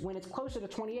 milliliters when it's closer to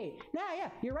 28. Nah, yeah,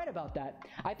 you're right about that.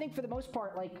 I think for the most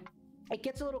part, like, it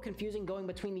gets a little confusing going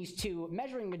between these two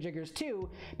measuring majiggers too,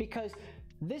 because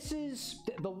this is,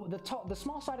 the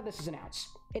small side of this is an ounce.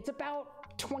 It's about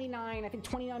 29, I think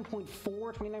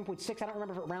 29.4, 29.6, I don't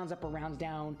remember if it rounds up or rounds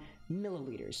down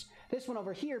milliliters. This one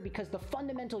over here, because the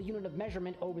fundamental unit of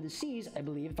measurement over the seas, I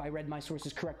believe, if I read my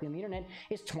sources correctly on the internet,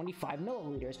 is 25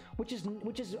 milliliters, which is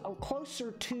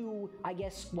closer to, I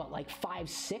guess, what, like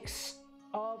 5/6?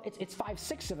 It's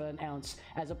 5/6 of an ounce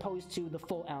as opposed to the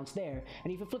full ounce there.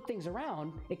 And if you flip things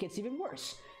around, it gets even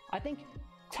worse. I think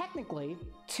technically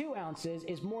 2 ounces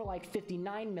is more like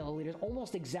 59 milliliters,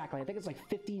 almost exactly. I think it's like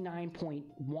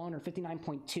 59.1 or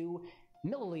 59.2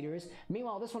 milliliters.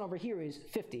 Meanwhile, this one over here is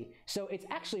 50. So it's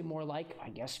actually more like, I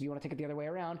guess if you want to take it the other way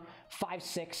around,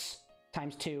 5/6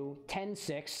 times 2,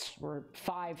 10/6, or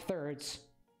 5/3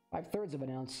 of an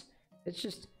ounce. It's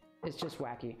just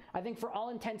wacky. I think for all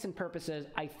intents and purposes,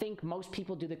 I think most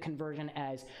people do the conversion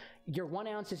as your 1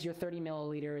 ounce is your 30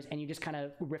 milliliters, and you just kind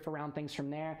of riff around things from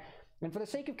there. And for the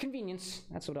sake of convenience,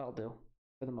 that's what I'll do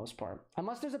for the most part.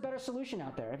 Unless there's a better solution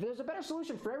out there. If there's a better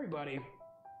solution for everybody,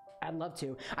 I'd love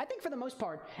to. I think for the most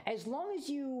part, as long as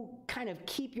you kind of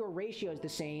keep your ratios the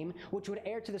same, which would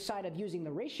err to the side of using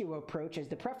the ratio approach as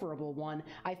the preferable one,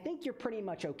 I think you're pretty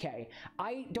much okay.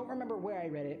 I don't remember where I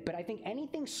read it, but I think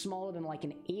anything smaller than like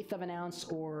 1/8 of an ounce,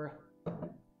 or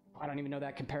I don't even know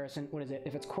that comparison. What is it?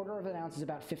 If it's 1/4 of an ounce, is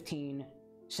about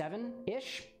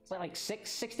 15.7-ish. It's like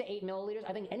 6 to 8 milliliters.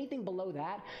 I think anything below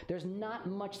that, there's not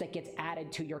much that gets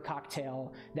added to your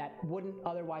cocktail that wouldn't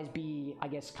otherwise be, I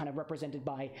guess, kind of represented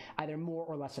by either more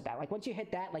or less of that. Like once you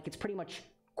hit that, like it's pretty much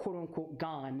quote unquote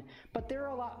gone. But there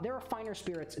are finer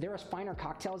spirits, there are finer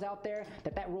cocktails out there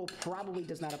that rule probably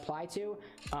does not apply to.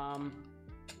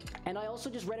 And I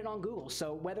also just read it on Google,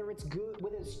 so whether it's good,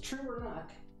 whether it's true or not,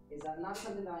 is not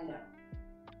something that I know.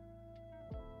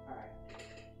 All right.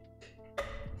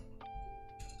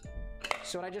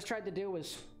 So what I just tried to do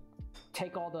was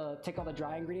take all the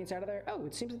dry ingredients out of there. Oh,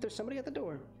 it seems that there's somebody at the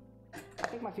door. I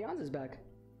think my fiance's back.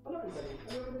 Hold on a second.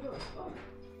 Let me open the door. Oh.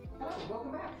 Hello,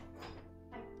 welcome back.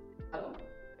 Hello.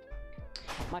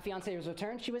 My fiance has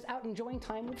returned. She was out enjoying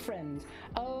time with friends.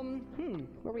 What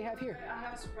do we have here? I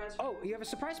have a surprise. Oh, you have a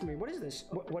surprise for me. What is this?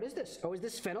 What is this? Oh, is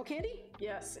this fennel candy?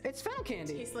 Yes. It's fennel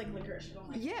candy. It tastes like licorice.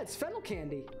 Yeah, it's fennel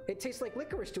candy. It tastes like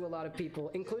licorice to a lot of people,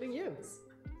 including you.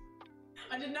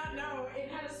 I did not know. It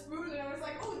had a spoon and I was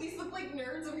like, oh, these look like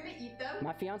nerds. I'm gonna eat them.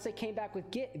 My fiance came back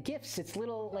with gifts. It's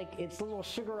little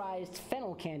sugarized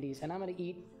fennel candies, and I'm gonna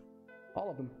eat all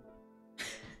of them.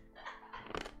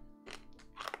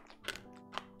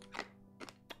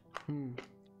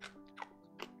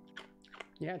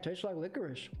 Yeah, it tastes like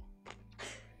licorice.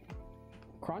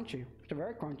 Crunchy. It's a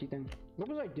very crunchy thing. What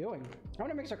was I doing? I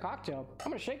want to mix a cocktail.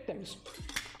 I'm gonna shake things.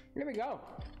 Here we go.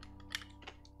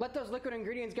 Let those liquid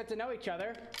ingredients get to know each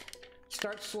other.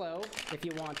 Start slow if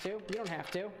you want to. You don't have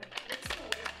to.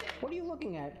 What are you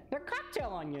looking at? They're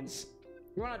cocktail onions.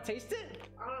 You want to taste it?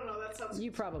 I don't know. That sounds.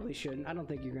 You probably shouldn't. I don't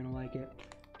think you're gonna like it.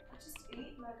 I just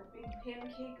ate like a big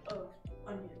pancake of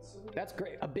onions. That's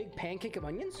great. A big pancake of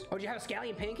onions? Oh, do you have a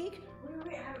scallion pancake?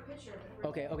 Wait, I have a picture of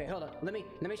it. Okay, hold on. Let me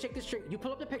shake this drink. You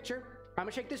pull up the picture. I'm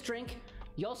gonna shake this drink.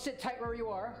 Y'all sit tight where you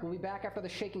are. We'll be back after the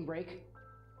shaking break.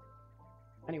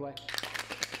 Anyway.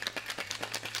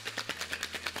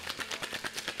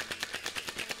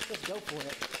 Let's go for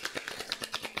it.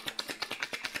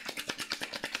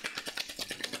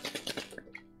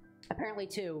 Apparently,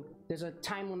 too, there's a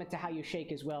time limit to how you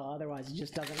shake as well. Otherwise, it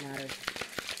just doesn't matter.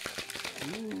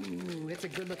 Ooh, it's a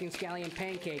good-looking scallion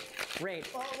pancake. Great.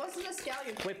 Well, it wasn't a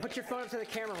scallion. Wait, put your phone up to the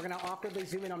camera. We're gonna awkwardly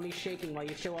zoom in on me shaking while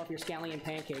you show off your scallion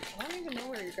pancake. I don't even know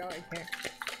where you're going here.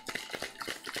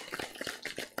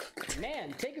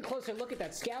 Man, take a closer look at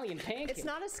that scallion pancake. It's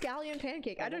not a scallion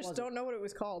pancake. I just don't know what it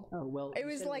was called. Oh, well. It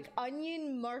was like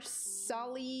onion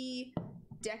marsali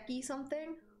deki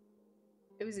something.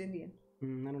 It was Indian. I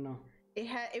don't know.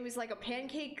 It was like a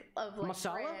pancake of like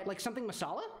masala? bread. Like something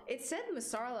masala? It said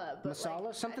masala, but masala?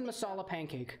 like, something masala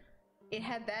pancake. It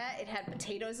had that. It had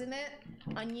potatoes in it,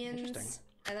 onions,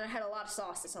 and then I had a lot of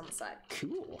sauces on the side.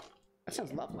 Cool. That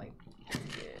sounds lovely.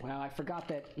 Wow, I forgot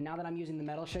that now that I'm using the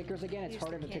metal shakers again, it's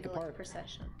harder to take apart.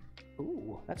 Procession.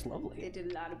 Ooh, that's lovely. They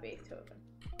did a lot of Beethoven.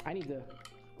 I need to.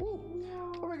 Ooh,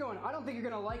 where are we going? I don't think you're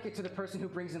gonna like it to the person who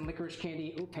brings in licorice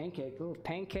candy. Ooh, pancake. Ooh,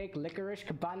 pancake, licorice.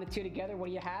 Combine the two together. What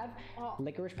do you have? Oh.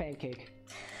 Licorice pancake.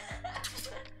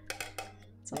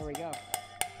 There we go.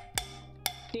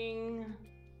 Ding.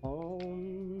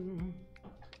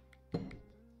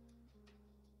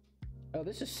 Oh,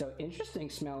 this is so interesting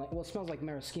smelling. Well, it smells like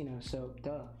maraschino, so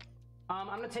duh. I'm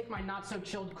gonna take my not so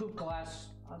chilled coupe glass.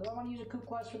 Do I want to use a coupe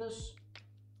glass for this?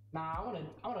 Nah, I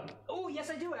wanna. Oh, yes,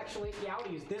 I do actually. Yeah, I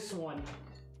wanna use this one.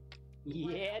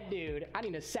 Yeah, dude. I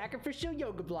need a sacrificial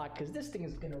yoga block because this thing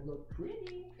is gonna look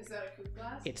pretty. Is that a coupe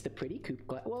glass? It's the pretty coupe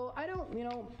glass. Well, I don't,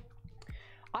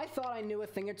 I thought I knew a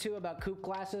thing or two about coupe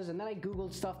glasses, and then I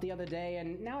googled stuff the other day,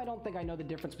 and now I don't think I know the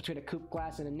difference between a coupe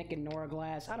glass and a Nick and Nora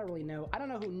glass. I don't really know. I don't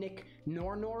know who Nick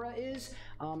nor Nora is,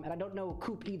 and I don't know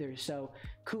coupe either, so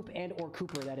coupe and or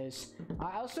Cooper, that is.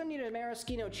 I also need a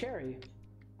maraschino cherry.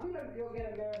 I'm gonna go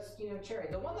get a maraschino cherry.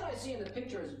 The one that I see in the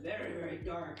picture is very, very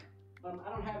dark. I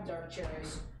don't have dark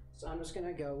cherries, so I'm just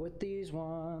gonna go with these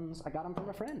ones. I got them from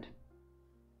a friend.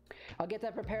 I'll get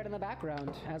that prepared in the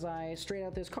background as I strain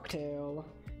out this cocktail.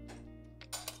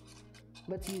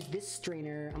 Let's use this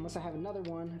strainer, unless I have another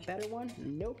one. Better one?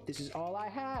 Nope, this is all I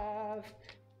have.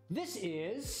 This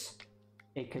is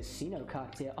a casino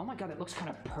cocktail. Oh my god, it looks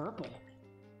kind of purple.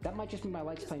 That might just be my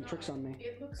lights playing tricks on me.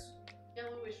 It looks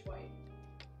yellowish white.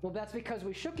 Well, that's because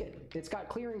we shook it. It's got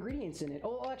clear ingredients in it.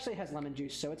 Oh, it actually has lemon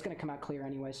juice, so it's gonna come out clear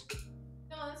anyways.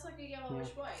 No, that's like a yellowish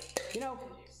white.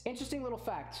 Interesting little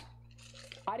fact.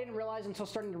 I didn't realize until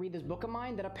starting to read this book of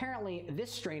mine that apparently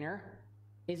this strainer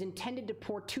is intended to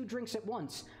pour 2 drinks at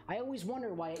once. I always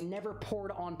wonder why it never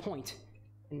poured on point.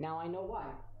 And now I know why.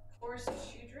 Pours 2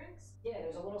 drinks? Yeah,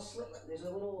 there's a little slit. There's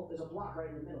a block right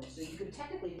in the middle. So you could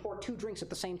technically pour 2 drinks at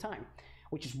the same time,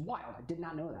 which is wild. I did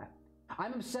not know that.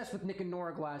 I'm obsessed with Nick and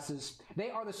Nora glasses. They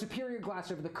are the superior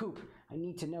glass over the coupe. I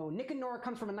need to know. Nick and Nora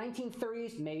comes from a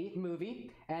 1930s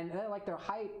movie, and they're like their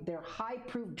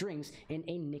high-proof drinks in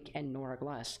a Nick and Nora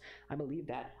glass. I believe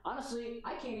that. Honestly,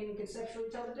 I can't even conceptually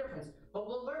tell the difference, but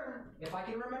we'll learn if I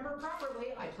can remember properly.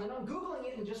 I plan on Googling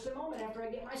it in just a moment after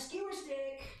I get my skewer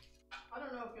stick. I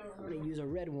don't know if you'll remember. I'm gonna use a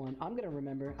red one. I'm gonna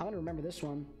remember this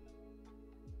one.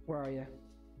 Where are you?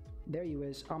 There you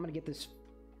is. I'm gonna get this.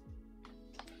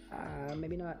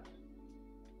 Maybe not.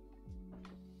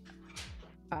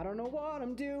 I don't know what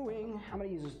I'm doing. I'm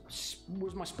gonna use this.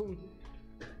 Where's my spoon?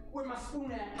 Where's my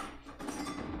spoon at?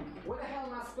 Where the hell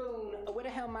my spoon? Where the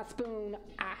hell my spoon?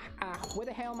 Where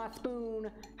the hell my spoon?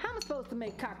 How am I supposed to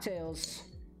make cocktails?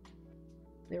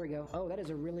 There we go. Oh, that is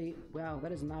a really... Wow,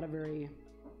 that is not a very...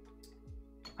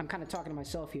 I'm kind of talking to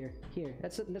myself here.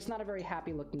 That's not a very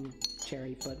happy looking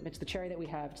cherry, but it's the cherry that we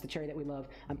have. It's the cherry that we love.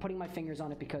 I'm putting my fingers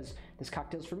on it because this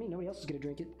cocktail's for me. Nobody else is gonna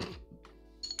drink it.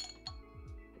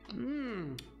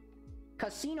 Mmm.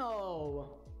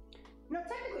 Casino. You know,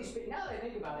 technically speaking, now that I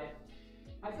think about it,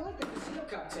 I feel like the casino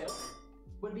cocktail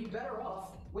would be better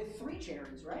off with 3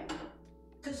 cherries, right?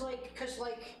 Cause like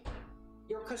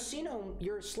your casino,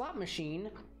 your slot machine,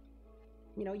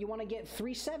 you know, you want to get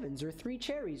 3 sevens or 3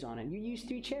 cherries on it. You use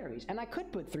 3 cherries, and I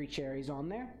could put 3 cherries on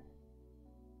there,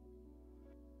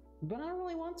 but I don't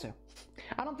really want to.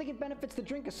 I don't think it benefits the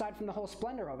drink aside from the whole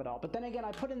splendor of it all. But then again,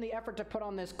 I put in the effort to put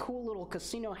on this cool little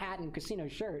casino hat and casino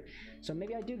shirt, so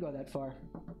maybe I do go that far.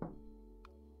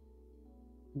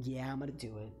 Yeah, I'm gonna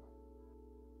do it.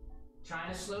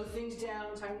 Trying to slow things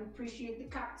down, trying to appreciate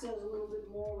the cocktails a little bit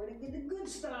more. We're gonna get the good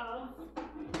stuff.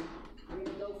 We're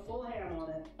gonna go full ham on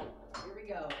it. Here we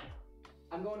go.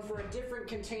 I'm going for a different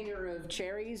container of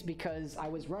cherries because I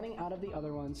was running out of the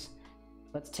other ones.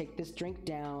 Let's take this drink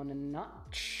down a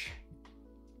notch.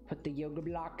 Put the yoga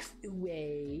blocks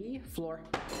away. Floor.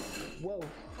 Whoa.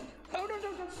 Oh, no,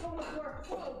 don't fall on the floor.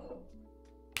 Whoa.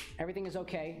 Everything is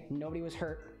okay. Nobody was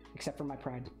hurt except for my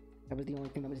pride. That was the only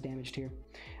thing that was damaged here.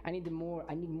 I need more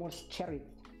cherry.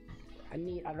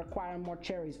 I require more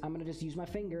cherries. I'm gonna just use my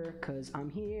finger because I'm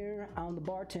here. I'm the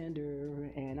bartender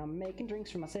and I'm making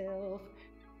drinks for myself.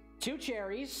 2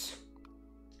 cherries.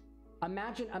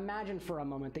 Imagine for a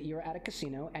moment that you're at a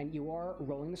casino and you are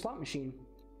rolling the slot machine.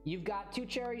 You've got 2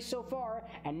 cherries so far,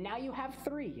 and now you have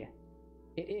 3.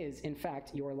 It is, in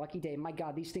fact, your lucky day. My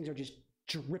God, these things are just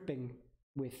dripping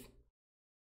with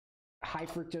high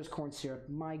fructose corn syrup.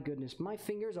 My goodness, my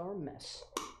fingers are a mess.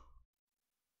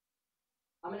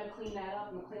 I'm gonna clean that up.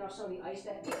 I'm gonna clean off some of the ice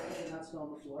that did not smell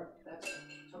on the floor. That's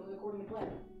totally according to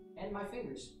plan. And my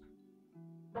fingers.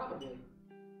 Probably.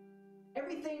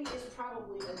 Everything is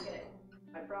probably okay.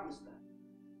 I promise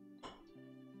that.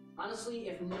 Honestly,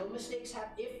 if no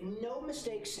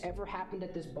mistakes ever happened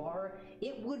at this bar,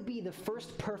 it would be the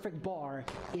first perfect bar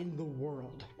in the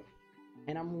world.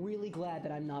 And I'm really glad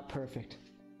that I'm not perfect.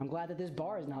 I'm glad that this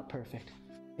bar is not perfect.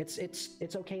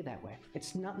 It's okay that way.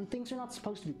 It's not, things are not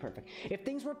supposed to be perfect. If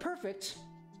things were perfect,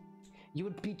 you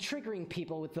would be triggering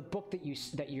people with the book that you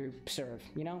serve,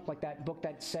 you know? Like that book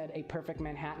that said a perfect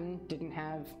Manhattan didn't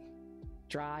have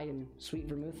dry and sweet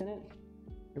vermouth in it.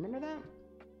 Remember that?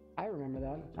 I remember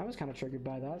that. I was kind of triggered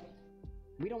by that.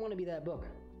 We don't want to be that book.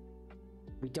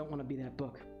 We don't want to be that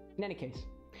book. In any case,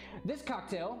 this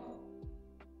cocktail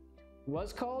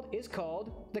is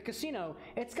called the Casino.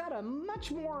 It's got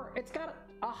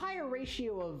a higher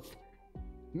ratio of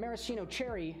maraschino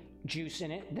cherry juice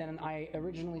in it than I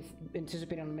originally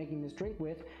anticipated on making this drink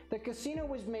with. The Casino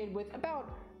was made with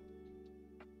about,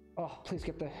 oh, please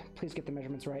get the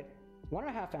measurements right.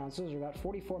 1.5 ounces, or about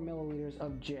 44 milliliters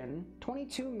of gin,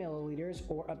 22 milliliters,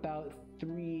 or about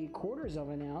 3/4 of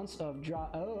an ounce of dry,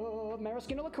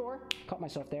 maraschino liqueur, caught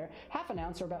myself there, 1/2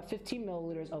 ounce, or about 15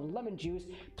 milliliters of lemon juice,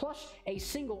 plus a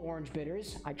single orange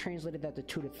bitters. I translated that to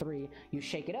 2 to 3. You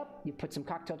shake it up, you put some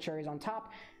cocktail cherries on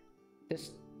top.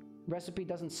 This recipe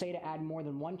doesn't say to add more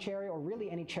than 1 cherry, or really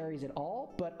any cherries at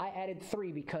all, but I added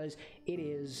 3 because it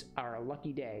is our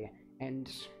lucky day,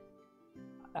 and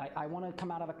I want to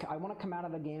come out of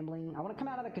the gambling. I want to come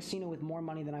out of the casino with more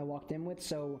money than I walked in with.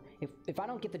 So if I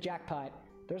don't get the jackpot,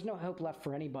 there's no hope left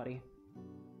for anybody.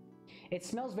 It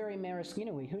smells very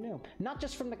maraschino-y. Who knew? Not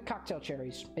just from the cocktail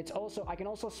cherries. It's also, I can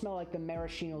also smell like the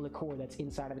maraschino liqueur that's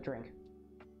inside of the drink.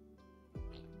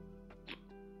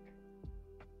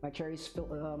 My cherries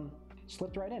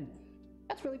slipped right in.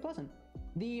 That's really pleasant.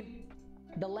 The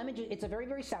lemon juice, it's a very,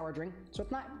 very sour drink, so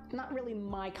it's not really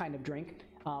my kind of drink.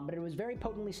 But it was very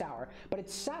potently sour. But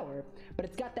it's sour, but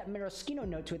it's got that maraschino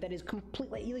note to it that is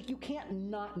completely, like, you can't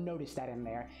not notice that in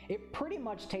there. It pretty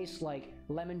much tastes like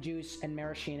lemon juice and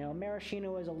maraschino.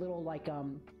 Maraschino is a little like,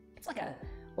 it's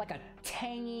like a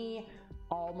tangy,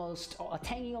 almost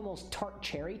tart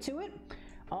cherry to it.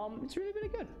 It's really, really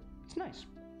good. It's nice.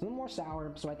 A little more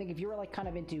sour, so I think if you're like kind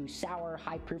of into sour,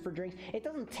 high proofer drinks, it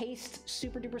doesn't taste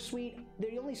super duper sweet.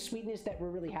 The only sweetness that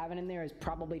we're really having in there is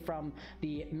probably from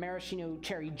the maraschino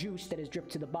cherry juice that is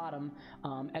dripped to the bottom,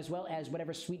 as well as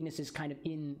whatever sweetness is kind of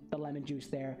in the lemon juice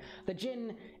there. The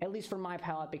gin, at least for my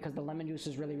palate, because the lemon juice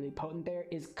is really, really potent there,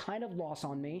 is kind of lost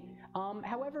on me.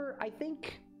 However, I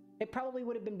think it probably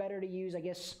would have been better to use, I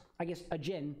guess a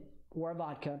gin or a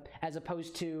vodka, as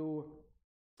opposed to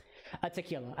A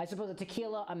tequila. I suppose a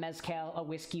tequila, a mezcal, a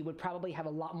whiskey would probably have a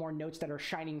lot more notes that are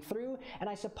shining through, and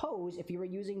I suppose if you were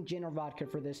using gin or vodka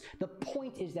for this, the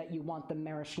point is that you want the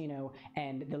maraschino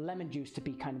and the lemon juice to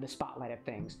be kind of the spotlight of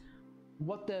things.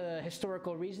 What the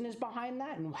historical reason is behind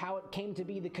that and how it came to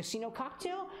be the casino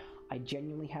cocktail, I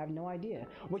genuinely have no idea.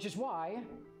 Which is why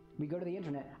we go to the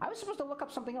internet. I was supposed to look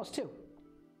up something else too.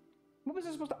 What was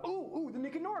I supposed to? Ooh, the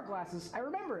Nick and Nora glasses. I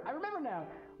remember now.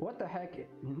 What the heck?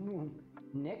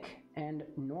 Nick and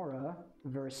Nora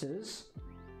versus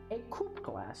a coupe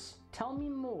glass. Tell me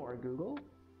more, Google.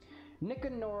 Nick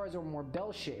and Nora's are more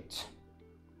bell-shaped.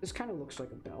 This kind of looks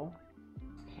like a bell.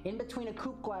 In between a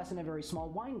coupe glass and a very small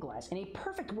wine glass. In a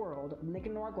perfect world, Nick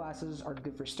and Nora glasses are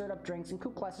good for stirred-up drinks, and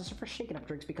coupe glasses are for shaken-up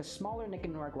drinks because smaller Nick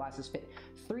and Nora glasses fit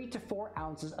 3 to 4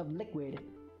 ounces of liquid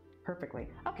perfectly.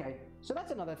 Okay, so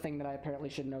that's another thing that I apparently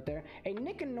should note there. A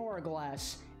Nick and Nora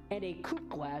glass and a coupe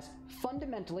glass,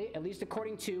 fundamentally, at least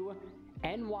according to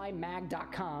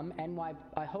nymag.com, NY,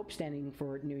 I hope standing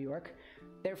for New York,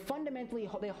 they fundamentally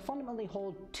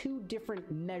hold 2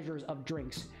 different measures of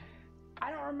drinks. I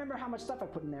don't remember how much stuff I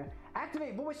put in there.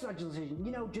 Activate voice modulation.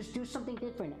 You know, just do something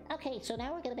different. Okay, so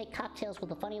now we're gonna make cocktails with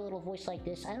a funny little voice like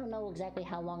this. I don't know exactly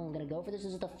how long I'm gonna go for this.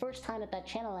 This is the first time that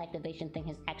channel activation thing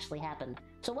has actually happened.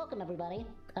 So welcome everybody.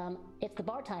 It's the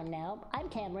bar time now. I'm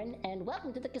Cameron, and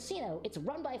welcome to the casino. It's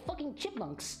run by fucking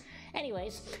chipmunks.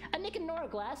 Anyways, a Nick and Nora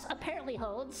glass apparently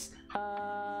holds,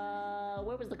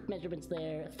 where was the measurements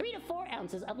there? 3 to 4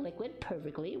 ounces of liquid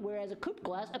perfectly, whereas a coupe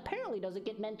glass apparently doesn't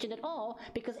get mentioned at all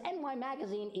because NY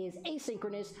Magazine is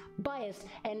asynchronous, biased,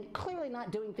 and clearly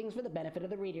not doing things for the benefit of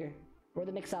the reader or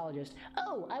the mixologist.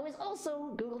 Oh, I was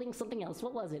also Googling something else.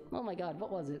 What was it? Oh my god, what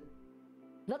was it?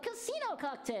 The casino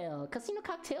cocktail! Casino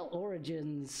cocktail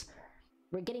origins.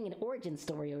 We're getting an origin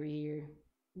story over here.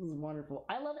 This is wonderful.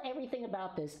 I love everything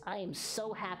about this. I am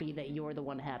so happy that you're the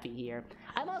one happy here.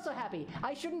 I'm also happy.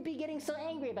 I shouldn't be getting so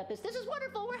angry about this. This is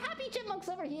wonderful. We're happy chipmunks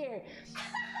over here.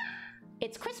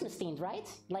 It's Christmas themed, right?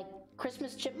 Like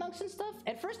Christmas chipmunks and stuff?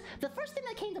 At first, the first thing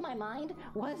that came to my mind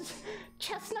was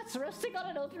chestnuts roasting on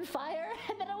an open fire.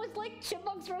 And then I was like,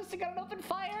 chipmunks roasting on an open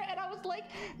fire. And I was like,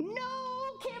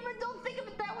 no, Cameron, don't think of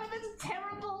it that way. This is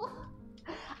terrible.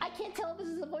 I can't tell if this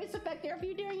is a voice effect or if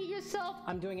you're doing it yourself.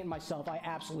 I'm doing it myself. I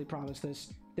absolutely promise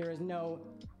this. There's no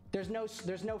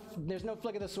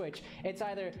flick of the switch. It's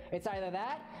either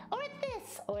that, or it's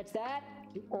this, or it's that,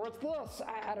 or it's this.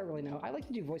 I don't really know. I like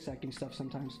to do voice acting stuff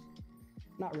sometimes.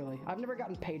 Not really. I've never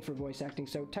gotten paid for voice acting,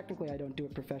 so technically I don't do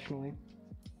it professionally.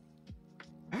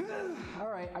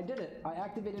 Alright, I did it. I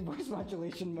activated voice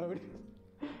modulation mode.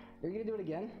 Are you gonna do it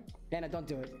again? Anna, don't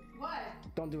do it. What?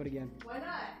 Don't do it again. Why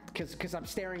not? Cause I'm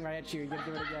staring right at you. You're gonna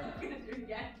do it again. I'm gonna do it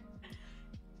again.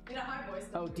 In a high voice.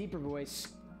 Oh, deeper voice.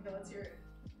 Okay, let's hear it.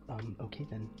 Okay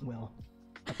then. Well,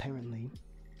 apparently,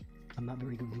 I'm not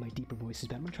very good with my deeper voices,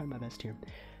 but I'm gonna try my best here.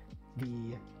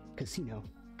 The casino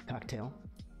cocktail,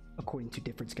 according to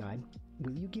Difference Guide.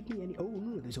 Will you give me any? Oh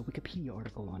no, there's a Wikipedia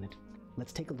article on it.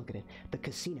 Let's take a look at it. The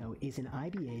casino is an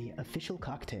IBA official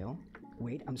cocktail.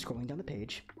 Wait, I'm scrolling down the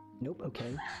page. Nope,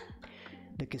 okay.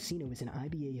 The casino is an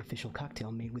IBA official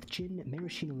cocktail made with gin,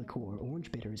 maraschino liqueur,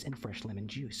 orange bitters, and fresh lemon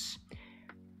juice.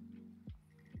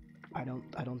 I don't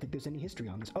think there's any history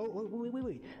on this. Oh,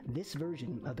 wait. This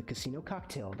version of the casino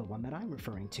cocktail, the one that I'm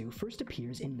referring to, first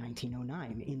appears in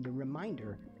 1909 in The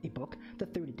Reminder, a book, the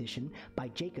 3rd edition, by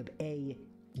Jacob A.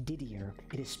 Didier.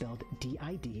 It is spelled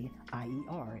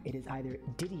D-I-D-I-E-R. It is either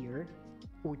Didier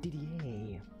or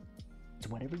Didier. It's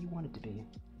whatever you want it to be.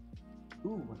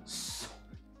 Ooh,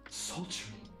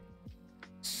 sultry.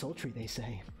 Sultry, they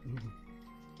say.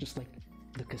 Just like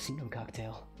the casino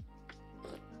cocktail.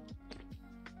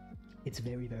 It's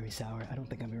very, very sour. I don't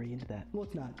think I'm very into that. Well,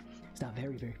 it's not. It's not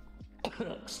very, very...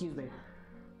 Excuse me.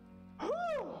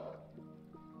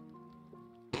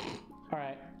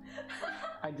 Alright.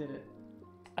 I did it.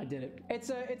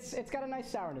 It's got a nice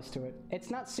sourness to it.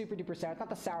 It's not super duper sour. It's not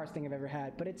the sourest thing I've ever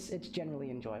had, but it's generally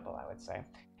enjoyable, I would say.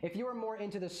 If you are more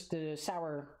into the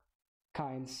sour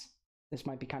kinds, this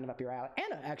might be kind of up your alley.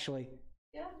 Anna, actually.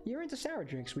 Yeah? You're into sour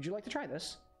drinks. Would you like to try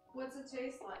this? What's it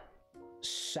taste like?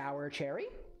 Sour cherry?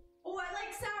 Oh, I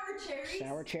like sour cherries.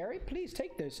 Sour cherry? Please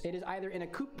take this. It is either in a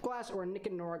coupe glass or a Nick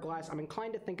and Nora glass. I'm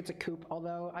inclined to think it's a coupe,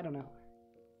 although I don't know.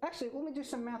 Actually, let me do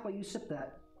some math while you sip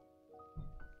that.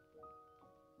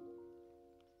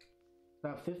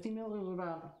 About 50 mils is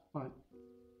about, what?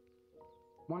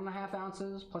 1.5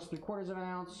 ounces plus 3/4 of an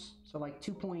ounce. So like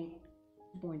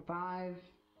 2.5.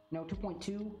 No,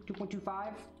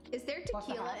 2.25. Is there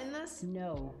tequila in this?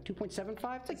 No,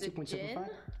 2.75. It's like 2.75.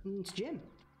 It's gin.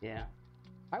 Yeah.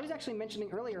 I was actually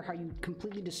mentioning earlier how you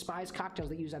completely despise cocktails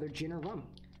that use either gin or rum.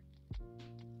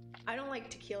 I don't like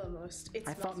tequila most.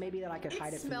 I thought maybe that I could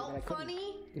hide it from you, but I smelled couldn't.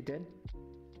 funny. It did?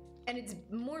 And it's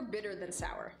more bitter than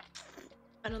sour.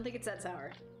 I don't think it's that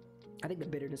sour. I think the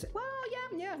bitterness. Well,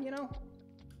 yeah, you know.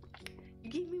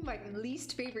 You gave me my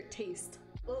least favorite taste.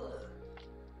 Ugh.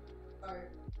 Alright.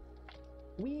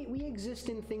 We exist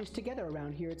in things together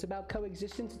around here. It's about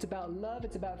coexistence, it's about love,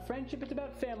 it's about friendship, it's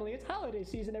about family. It's holiday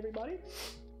season, everybody.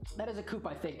 That is a coupe,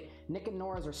 I think. Nick and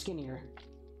Nora's are skinnier.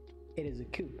 It is a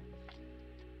coupe.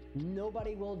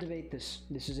 Nobody will debate this.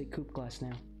 This is a coupe glass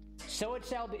now. So it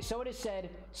shall be. So it is said.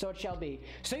 So it shall be.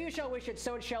 So you shall wish it.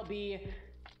 So it shall be.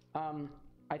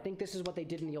 I think this is what they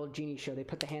did in the old Genie show. They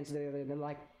put the hands together and they're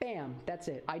like, bam, that's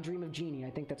it. I Dream of Genie. I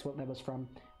think that's what that was from.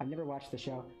 I've never watched the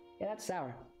show. Yeah, that's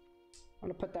sour. I'm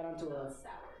gonna put that onto a...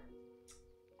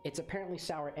 It's apparently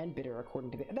sour and bitter,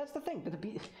 according to the... That's the thing.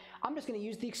 I'm just gonna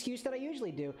use the excuse that I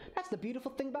usually do. That's the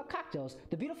beautiful thing about cocktails.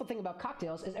 The beautiful thing about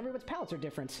cocktails is everyone's palates are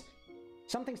different.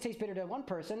 Some things taste bitter to one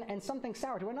person, and some things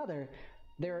sour to another.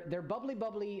 They're bubbly,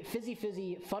 bubbly, fizzy,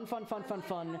 fizzy, fun, fun, fun, fun,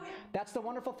 fun. That's the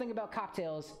wonderful thing about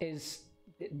cocktails is...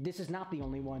 This is not the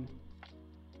only one.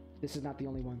 This is not the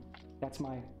only one. That's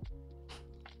my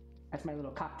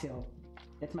little cocktail.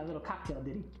 That's my little cocktail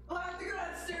ditty. I'll have to go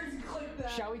downstairs and clip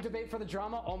that. Shall we debate for the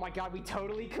drama? Oh my god, we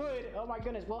totally could. Oh my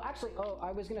goodness. Well, actually,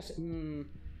 I was gonna say...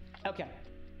 Okay.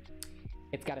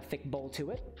 It's got a thick bowl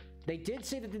to it. They did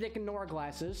say that the Dick and Nora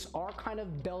glasses are kind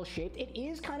of bell-shaped. It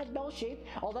is kind of bell-shaped,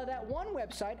 although that one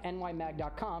website,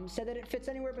 nymag.com, said that it fits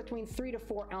anywhere between 3 to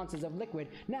 4 ounces of liquid.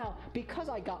 Now, because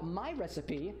I got my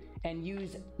recipe and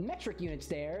used metric units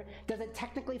there, does it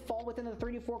technically fall within the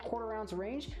 3 to 4 quarter-ounce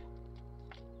range?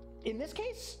 In this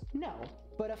case, no.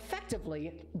 But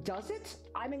effectively, does it?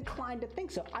 I'm inclined to think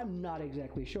so. I'm not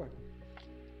exactly sure.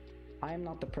 I am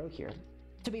not the pro here.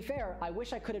 To be fair, I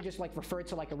wish I could have just like referred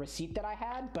to like a receipt that I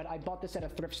had, but I bought this at a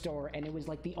thrift store and it was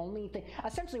like the only thing.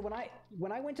 Essentially, when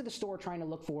I went to the store trying to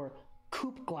look for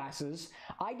coupe glasses,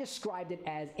 I described it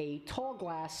as a tall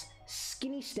glass,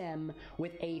 skinny stem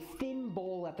with a thin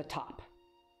bowl at the top.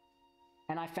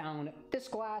 And I found this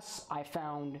glass, I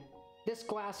found this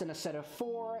glass in a set of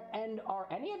 4, and are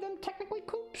any of them technically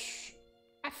coupes?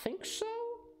 I think so.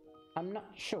 I'm not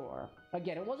sure.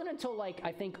 Again, it wasn't until like,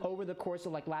 I think over the course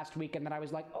of like last weekend that I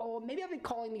was like, oh, maybe I've been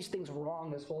calling these things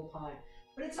wrong this whole time.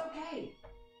 But it's okay.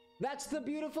 That's the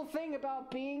beautiful thing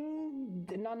about being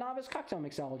a novice cocktail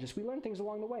mixologist. We learn things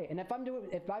along the way. And if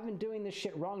I've been doing this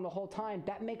shit wrong the whole time,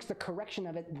 that makes the correction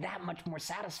of it that much more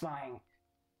satisfying.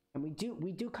 And we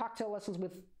do cocktail lessons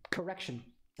with correction,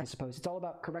 I suppose. It's all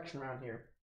about correction around here.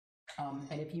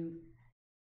 And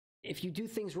if you do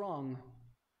things wrong,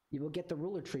 you will get the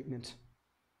ruler treatment.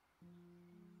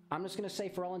 I'm just gonna say,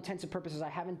 for all intents and purposes, I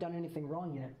haven't done anything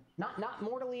wrong yet. Not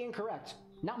mortally incorrect.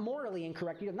 Not morally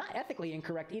incorrect either. Not ethically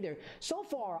incorrect either. So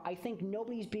far, I think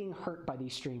nobody's being hurt by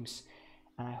these streams.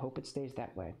 And I hope it stays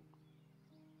that way.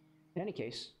 In any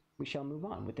case, we shall move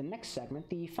on with the next segment,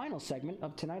 the final segment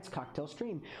of tonight's cocktail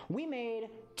stream. We made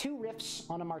 2 riffs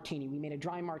on a martini. We made a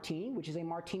dry martini, which is a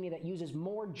martini that uses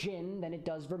more gin than it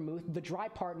does vermouth. The dry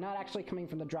part not actually coming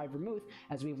from the dry vermouth,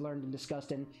 as we've learned and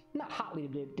discussed and not hotly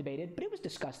debated, but it was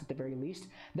discussed at the very least,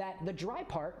 that the dry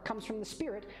part comes from the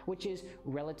spirit, which is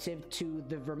relative to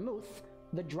the vermouth,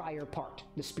 the drier part.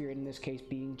 The spirit in this case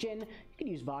being gin. You can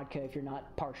use vodka if you're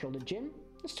not partial to gin.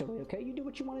 It's totally okay. You do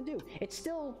what you want to do. It's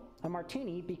still a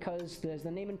martini because, as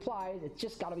the name implies, it's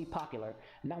just got to be popular.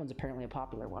 And that one's apparently a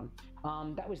popular one.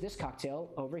 That was this cocktail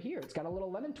over here. It's got a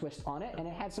little lemon twist on it, and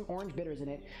it had some orange bitters in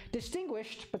it.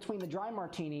 Distinguished between the dry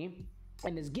martini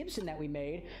and this Gibson that we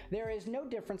made, there is no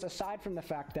difference aside from the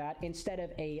fact that instead of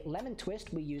a lemon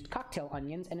twist, we used cocktail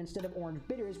onions, and instead of orange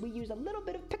bitters, we used a little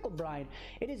bit of pickled brine.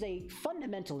 It is a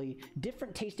fundamentally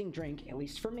different tasting drink, at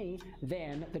least for me,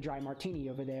 than the dry martini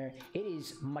over there. It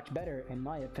is much better, in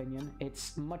my opinion.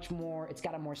 It's much more, it's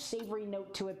got a more savory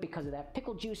note to it because of that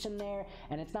pickle juice in there,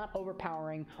 and it's not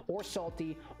overpowering or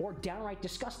salty or downright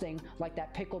disgusting like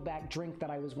that pickleback drink that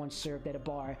I was once served at a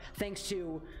bar, thanks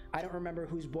to, I don't remember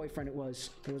whose boyfriend it was.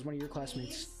 It was one of your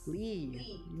classmates.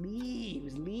 Lee. It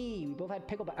was Lee. We both had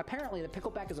pickleback. Apparently, the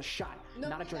pickleback is a shot,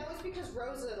 not a drink. That was because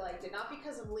Rosa liked it, not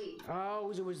because of Lee.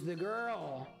 Oh, it was the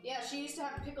girl. Yeah, she used to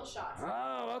have pickle shots.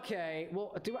 Oh, okay.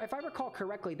 Well, if I recall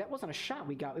correctly, that wasn't a shot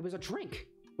we got. It was a drink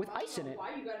with ice in it.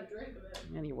 Why you got a drink of it?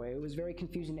 Anyway, it was very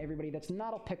confusing to everybody. That's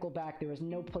not a pickleback. There is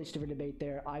no place for debate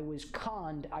there. I was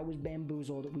conned. I was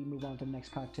bamboozled. We move on to the next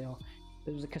cocktail.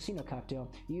 It was a casino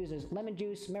cocktail. It uses lemon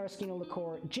juice, maraschino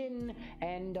liqueur, gin,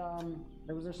 and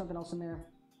was there something else in there?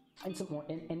 and some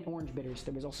and orange bitters.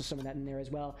 There was also some of that in there as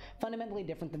well. Fundamentally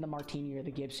different than the Martini or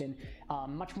the Gibson.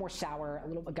 Much more sour,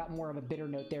 got more of a bitter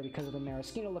note there because of the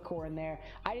Maraschino liqueur in there.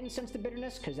 I didn't sense the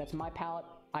bitterness because that's my palate.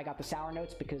 I got the sour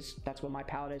notes because that's what my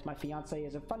palate is. My fiance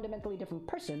is a fundamentally different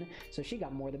person, so she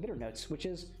got more of the bitter notes, which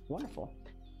is wonderful.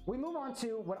 We move on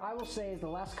to what I will say is the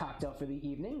last cocktail for the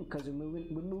evening, because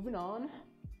we're moving on.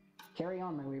 Carry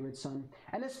on, my wayward son.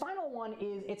 And this final one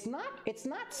is, it's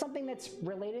not something that's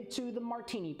related to the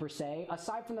Martini per se,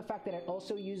 aside from the fact that it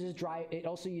also uses dry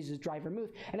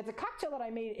vermouth, and it's a cocktail that I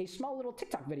made a small little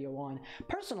TikTok video on.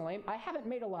 Personally, I haven't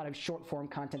made a lot of short form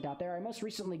content out there. I most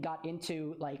recently got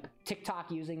into like TikTok,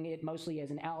 using it mostly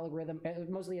as an algorithm,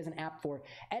 mostly as an app for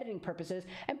editing purposes,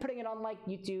 and putting it on like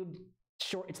YouTube.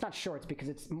 It's not shorts because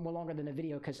it's more longer than a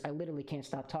video because I literally can't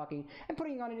stop talking, and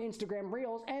putting it on an Instagram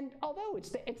Reels. And although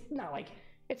it's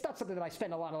not something that I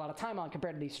spend a lot of time on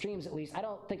compared to these streams, at least I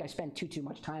don't think I spend too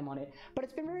much time on it, but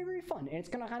it's been very fun, and it's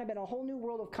gonna kind of been a whole new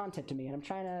world of content to me, and I'm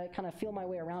trying to kind of feel my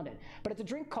way around it. But it's a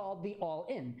drink called the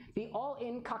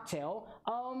All-In cocktail.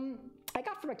 I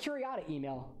got from a Curiata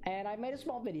email, and I made a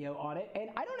small video on it, and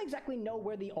I don't exactly know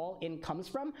where the All-In comes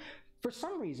from. For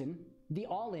some reason, the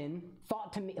All-In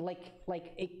thought to me,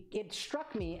 it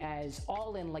struck me as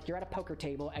all in, like you're at a poker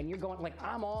table and you're going like,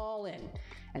 I'm all in.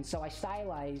 And so I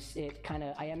stylized it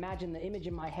I imagine the image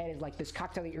in my head is like this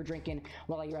cocktail that you're drinking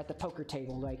while you're at the poker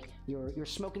table. Like you're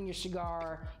smoking your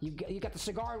cigar, you got the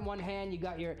cigar in one hand, you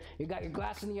got your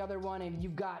glass in the other one, and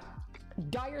you've got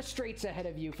dire straits ahead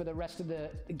of you for the rest of the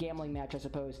gambling match, I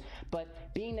suppose.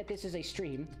 But being that this is a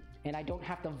stream, and I don't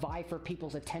have to vie for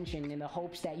people's attention in the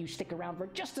hopes that you stick around for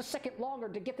just a second longer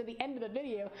to get to the end of the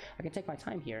video, I can take my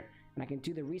time here, and I can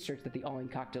do the research that the All-In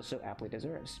cocktail so aptly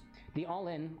deserves. The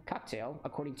All-In cocktail,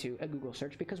 according to a Google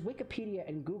search, because Wikipedia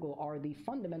and Google are the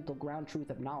fundamental ground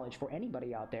truth of knowledge for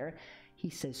anybody out there,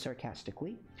 he says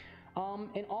sarcastically,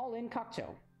 an All-In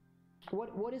cocktail.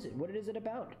 What is it? What is it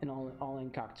about, an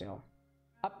All-In cocktail?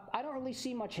 I don't really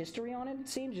see much history on it, it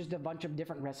seems, just a bunch of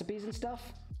different recipes and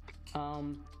stuff.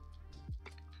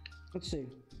 Let's see.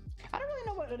 I don't really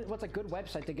know what's a good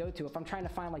website to go to if I'm trying to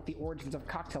find like the origins of a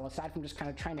cocktail, aside from just kind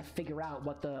of trying to figure out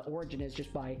what the origin is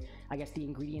just by, I guess, the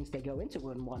ingredients they go into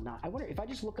it and whatnot. I wonder if I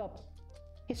just look up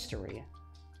history,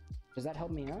 does that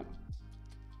help me out?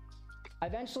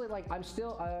 Eventually, like, I'm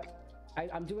still,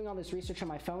 I'm doing all this research on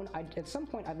my phone. At some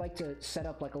point, I'd like to set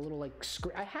up like a little like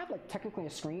screen. I have like technically a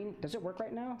screen. Does it work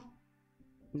right now?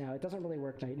 No, it doesn't really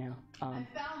work right now. I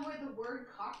found where the word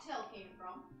cocktail came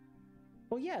from.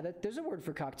 Well, yeah, there's a word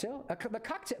for cocktail.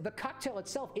 The cocktail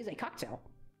itself is a cocktail.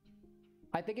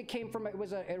 I think it came from, it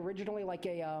was originally like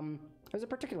it was a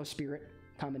particular spirit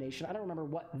combination. I don't remember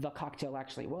what the cocktail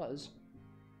actually was.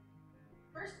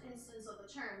 First instance of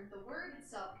the term, the word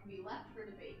itself can be left for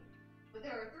debate, but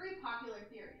there are three popular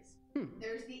theories.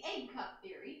 There's the egg cup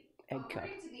theory.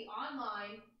 According to the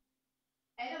online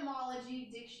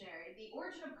etymology dictionary, the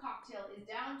origin of cocktail is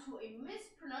down to a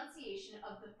mispronunciation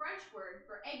of the French word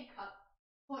for egg cup,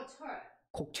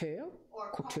 cocktail, or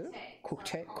cocktail.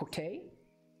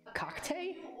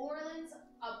 New Orleans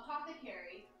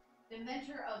apothecary, the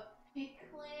inventor of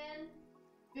pickling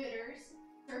bitters,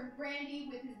 served brandy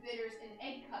with his bitters in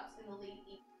egg cups in the late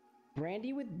 18th.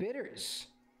 Brandy with bitters,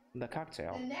 the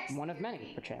cocktail. The next one of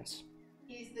many, perchance.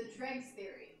 Is the dregs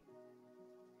theory.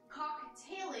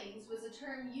 Cocktailings was a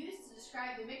term used to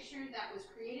describe the mixture that was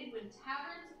created when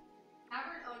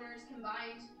tavern owners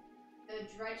combined the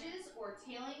dredges or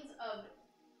tailings of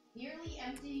nearly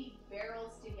empty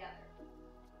barrels together.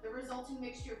 The resulting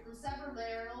mixture from several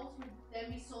barrels would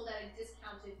then be sold at a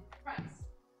discounted price.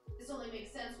 This only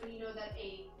makes sense when you know that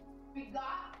a spigot,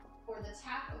 or the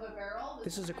tap of a barrel, was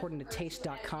this is according to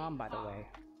taste.com, by the way.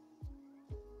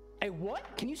 A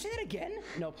what? Can you say that again?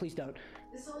 No, please don't.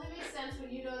 This only makes sense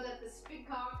when you know that the spigot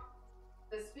tap...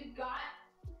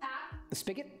 The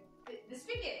spigot? The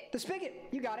spigot! The spigot!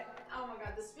 You got it. Oh my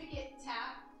god, the spigot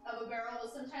tap of a barrel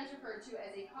was sometimes referred to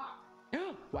as a cock.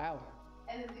 Wow.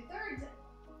 And then the third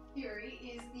theory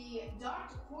is the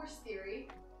docked horse theory.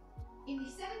 In the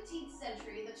 17th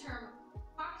century, the term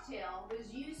cocktail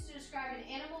was used to describe an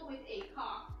animal with a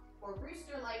cock, or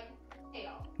rooster-like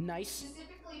tail. Nice.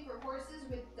 Specifically for horses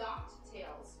with docked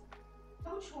tails.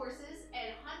 Coach horses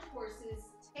and hunt horses'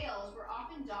 tails were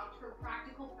often docked for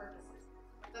practical purposes.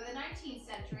 By the 19th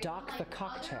century, Dock the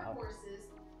cocktail. Other horses,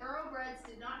 thoroughbreds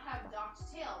did not have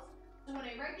docked tails. So when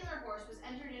a regular horse was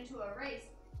entered into a race,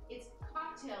 its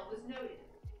cocktail was noted.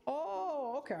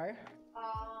 Oh, okay.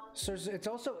 So it's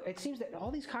also, it seems that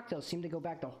all these cocktails seem to go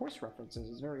back to horse references.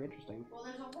 It's very interesting. Well,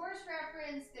 there's a horse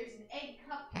reference, there's an egg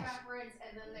cup reference,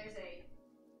 and then there's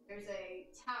a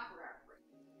tap reference.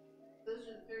 Those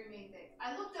are the three main things.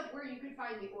 I looked up where you could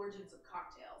find the origins of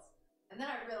cocktails, and then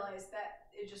I realized that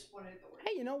it just wanted the word.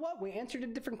 Hey, you know what? We answered a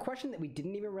different question that we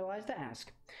didn't even realize to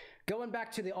ask. Going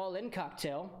back to the all-in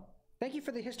cocktail, thank you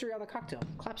for the history on the cocktail.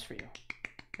 Claps for you.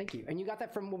 Thank you. And you got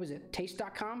that from, what was it,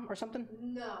 taste.com or something?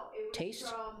 No, it was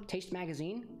from... Taste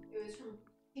Magazine? It was from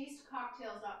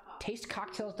tastecocktails.com.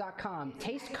 Tastecocktails.com.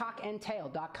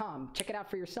 Tastecockandtail.com. Check it out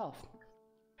for yourself.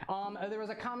 There was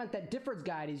a comment that Difford's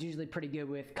Guide is usually pretty good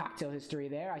with cocktail history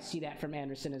there. I see that from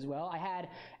Anderson as well. I had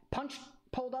Punch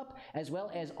pulled up as well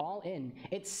as All In.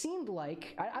 It seemed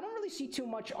like, I don't really see too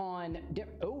much on,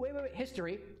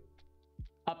 history.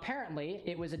 Apparently,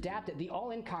 it was adapted, the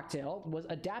All In cocktail was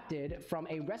adapted from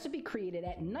a recipe created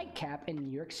at Nightcap in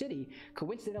New York City.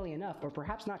 Coincidentally enough, or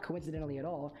perhaps not coincidentally at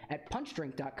all, at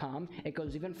punchdrink.com, it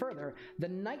goes even further. The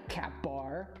Nightcap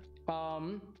bar,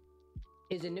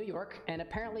 is in New York, and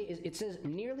apparently it says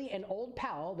nearly an old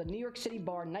pal. The New York City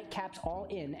bar Nightcap's All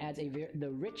In adds the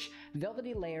rich,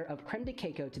 velvety layer of creme de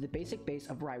cacao to the basic base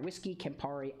of rye whiskey,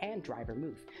 Campari, and dry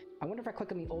vermouth. I wonder if I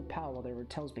click on the old pal while it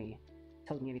tells me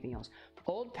anything else.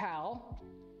 Old pal.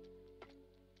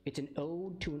 It's an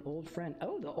ode to an old friend.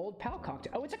 Oh, the old pal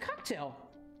cocktail. Oh, it's a cocktail.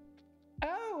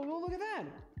 Oh, well, look at that.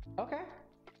 Okay,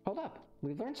 hold up.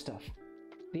 We've learned stuff.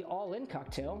 The All In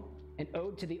cocktail. An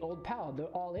ode to the old pal. The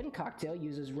all-in cocktail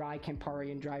uses rye,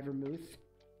 Campari, and dry vermouth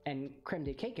and creme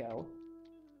de cacao.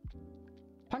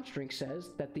 Punch Drink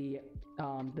says that the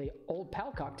old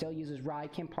pal cocktail uses rye,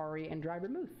 Campari, and dry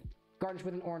vermouth, garnished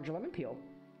with an orange or lemon peel.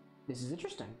 This is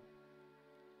interesting.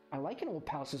 I like an old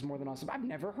pal, says more than awesome. I've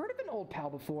never heard of an old pal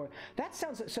before. That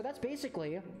sounds so. That's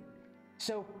basically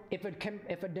so. If a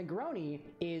Negroni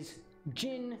is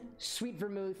gin, sweet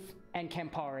vermouth, and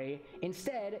Campari.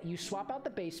 Instead, you swap out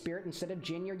the base spirit. Instead of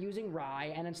gin, you're using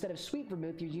rye, and instead of sweet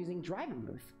vermouth, you're using dry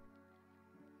vermouth.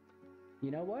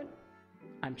 You know what?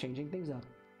 I'm changing things up.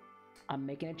 I'm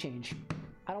making a change.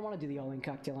 I don't want to do the all-in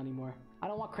cocktail anymore. I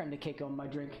don't want creme de cacao in my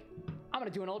drink. I'm gonna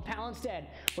do an old pal instead.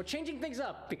 We're changing things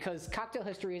up because cocktail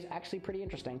history is actually pretty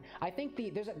interesting. I think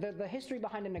the history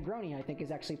behind a Negroni I think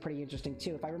is actually pretty interesting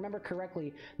too. If I remember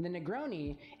correctly, the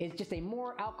Negroni is just a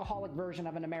more alcoholic version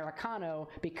of an Americano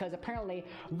because apparently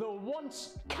the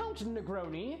once Count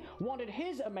Negroni wanted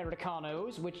his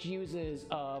Americanos, which uses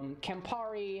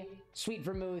Campari, sweet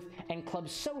vermouth, and club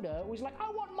soda. Was like,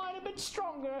 I want mine a bit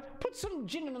stronger. Put some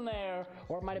gin in there,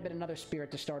 or it might have been another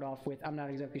spirit to start off with. I'm not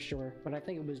exactly sure, but I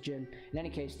think it was gin. In any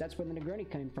case, that's where the Negroni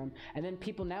came from. And then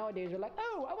people nowadays are like,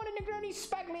 oh, I want a Negroni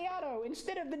Spagliato.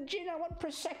 Instead of the gin, I want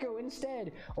Prosecco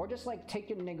instead. Or just like take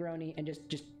your Negroni and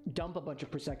just dump a bunch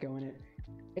of Prosecco in it.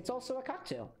 It's also a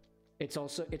cocktail. It's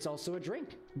also a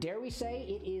drink. Dare we say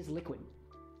it is liquid?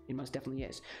 It most definitely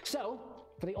is. So,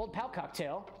 for the Old Pal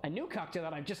cocktail, a new cocktail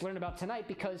that I've just learned about tonight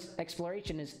because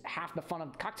exploration is half the fun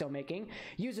of cocktail making,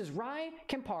 uses rye,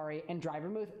 Campari, and dry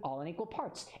vermouth all in equal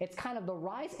parts. It's kind of the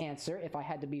rye's answer, if I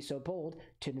had to be so bold,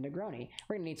 to the Negroni.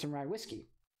 We're gonna need some rye whiskey.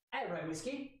 I have rye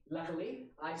whiskey,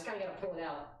 luckily. I just kind of gotta pull it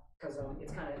out because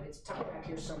it's tucked back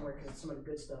here somewhere because it's some of the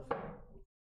good stuff.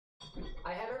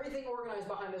 I have everything organized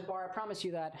behind this bar, I promise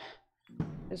you that.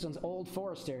 This one's Old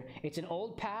Forester. It's an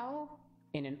Old Pal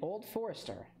in an Old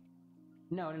Forester.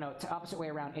 No, it's the opposite way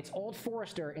around. It's Old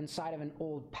Forester inside of an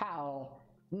Old Pal.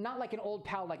 Not like an old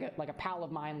pal, like a pal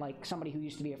of mine, like somebody who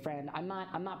used to be a friend. I'm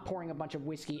not pouring a bunch of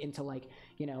whiskey into like,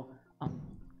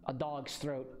 a dog's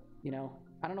throat,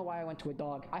 I don't know why I went to a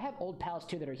dog. I have old pals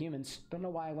too that are humans. Don't know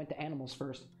why I went to animals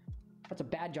first. That's a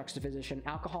bad juxtaposition,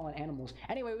 alcohol and animals.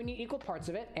 Anyway, we need equal parts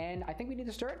of it, and I think we need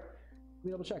to stir it. Let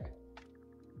me double check.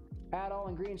 Add all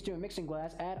ingredients to a mixing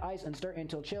glass, add ice and stir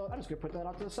until chilled. I'm just gonna put that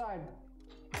off to the side.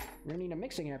 We're gonna need a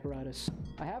mixing apparatus.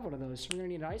 I have one of those. We're gonna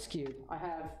need an ice cube. I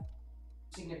have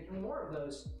significantly more of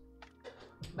those.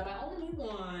 But I only need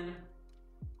one.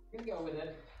 You can go with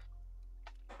it.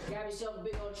 Grab yourself a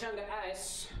big old chunk of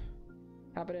ice.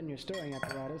 Pop it in your stirring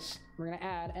apparatus. We're gonna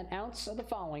add an ounce of the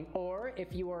following, or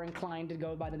if you are inclined to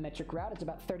go by the metric route, it's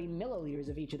about 30 milliliters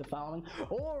of each of the following,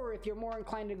 or if you're more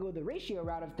inclined to go the ratio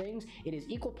route of things, it is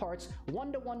equal parts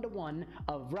 1 to 1 to 1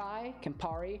 of rye,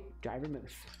 Campari, dry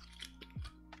vermouth.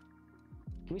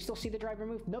 Can we still see the dry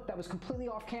vermouth? Nope, that was completely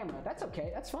off camera. That's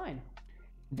okay, that's fine.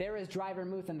 There is dry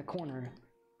vermouth in the corner.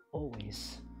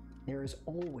 Always. There is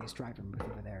always dry vermouth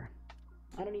over there.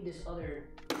 I don't need this other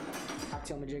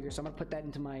cocktail majigger, so I'm gonna put that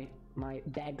into my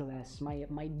bag glass,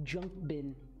 my junk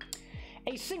bin.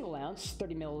 A single ounce,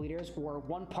 30 milliliters, or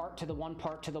 1 part to the 1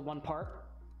 part to the 1 part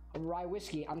of rye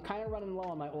whiskey. I'm kind of running low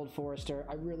on my Old Forester.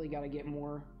 I really gotta get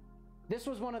more. This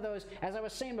was one of those, as I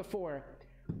was saying before,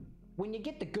 when you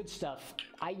get the good stuff,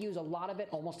 I use a lot of it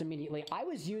almost immediately. I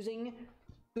was using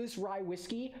this rye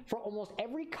whiskey for almost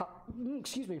every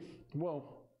excuse me, whoa,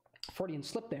 Freudian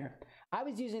slip there. I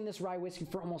was using this rye whiskey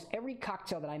for almost every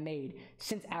cocktail that I made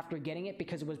since after getting it,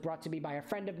 because it was brought to me by a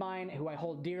friend of mine who I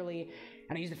hold dearly,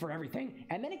 and I used it for everything.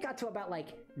 And then it got to about like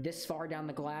this far down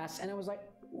the glass, and I was like,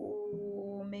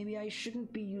 oh, maybe I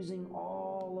shouldn't be using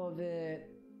all of it.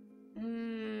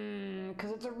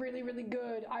 Because it's a really, really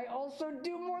good. I also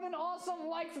do More Than Awesome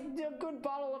likes a good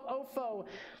bottle of Ofo.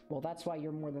 Well, that's why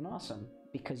you're More Than Awesome,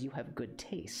 because you have good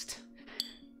taste.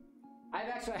 I've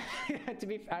actually, to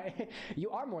be fair,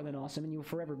 you are more than awesome, and you will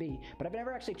forever be. But I've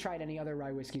never actually tried any other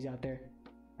rye whiskeys out there.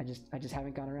 I just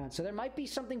haven't gone around. So there might be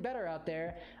something better out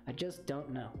there. I just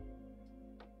don't know.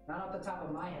 Not off the top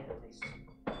of my head, at least.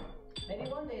 Maybe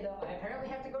one day, though. I apparently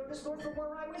have to go to the store for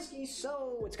more rye whiskey,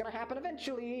 so it's gonna happen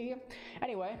eventually.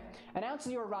 Anyway, an ounce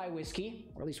of your rye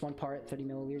whiskey, or at least one part, 30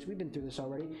 milliliters. We've been through this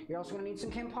already. You're also gonna need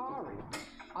some Campari.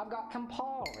 I've got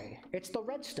Campari. It's the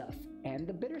red stuff and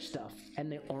the bitter stuff and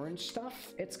the orange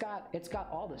stuff. It's got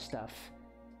all the stuff.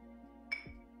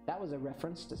 That was a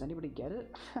reference. Does anybody get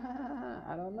it?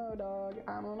 I don't know, dog.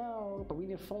 I don't know. But we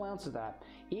need a full ounce of that.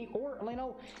 Or, you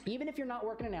know, even if you're not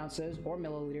working in ounces or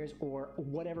milliliters or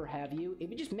whatever have you,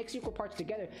 if you just mix equal parts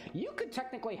together, you could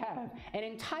technically have an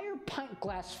entire pint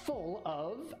glass full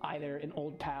of either an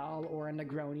Old Pal or a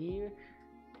Negroni.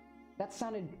 That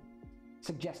sounded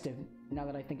suggestive now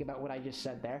that I think about what I just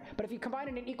said there. But if you combine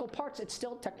it in equal parts, it's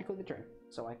still technically the drink.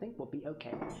 So I think we'll be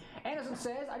okay. Anderson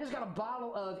says, I just got a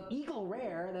bottle of Eagle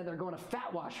Rare that they're going to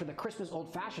fat wash for the Christmas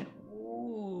Old Fashioned.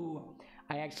 Ooh.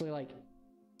 I actually like,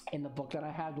 in the book that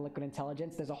I have, The Liquid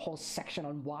Intelligence, there's a whole section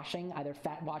on washing, either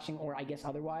fat washing or I guess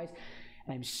otherwise.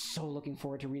 And I'm so looking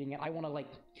forward to reading it. I want to like,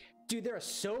 dude, there are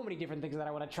so many different things that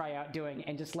I want to try out doing.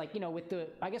 And just like, you know, with the,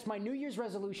 I guess my New Year's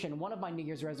resolution, one of my New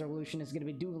Year's resolution is going to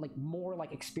be doing like more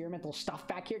like experimental stuff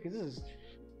back here. Cause this is,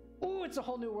 ooh, it's a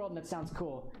whole new world and it sounds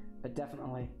cool. But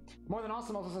definitely. More Than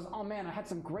Awesome also says, oh man, I had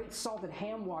some great salted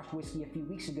ham washed whiskey a few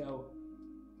weeks ago.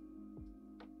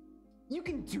 You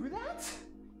can do that?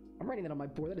 I'm writing that on my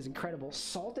board. That is incredible.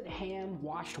 Salted ham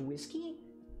washed whiskey?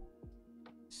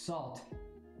 Salt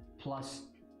plus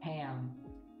ham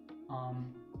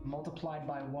multiplied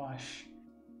by wash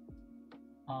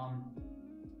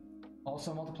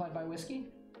also multiplied by whiskey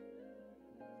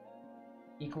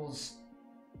equals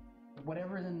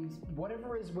whatever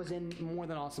was in More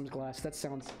Than Awesome's glass. That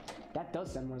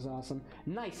does sound more than awesome.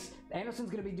 Nice. Anderson's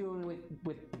gonna be doing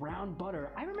with brown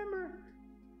butter. I remember,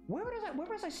 where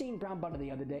was I seeing brown butter the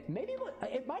other day? Maybe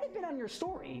it might have been on your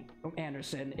story,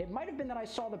 Anderson. It might have been that I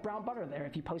saw the brown butter there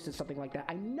if you posted something like that.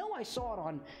 I know I saw it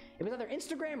on, it was either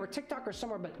Instagram or TikTok or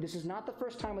somewhere, but this is not the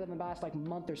first time within the last like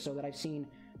month or so that I've seen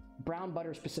brown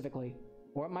butter specifically.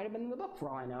 Or it might have been in the book for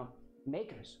all I know.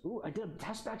 Makers. Ooh, I did a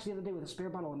test batch the other day with a spare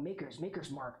bottle of Maker's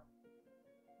Mark.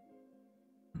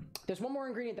 There's one more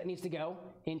ingredient that needs to go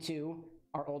into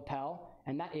our Old Pal,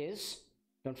 and that is,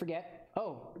 don't forget,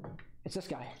 oh, it's this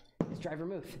guy. It's dry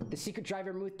vermouth. The secret dry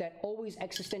vermouth that always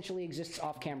existentially exists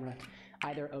off camera.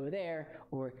 Either over there,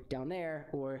 or down there,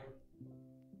 or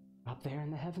up there in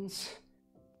the heavens.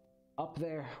 Up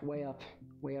there, way up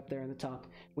there in the top.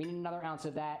 We need another ounce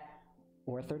of that,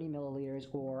 or 30 milliliters,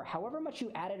 or however much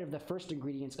you added of the first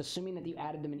ingredients, assuming that you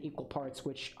added them in equal parts,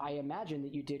 which I imagine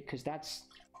that you did, because that's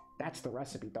the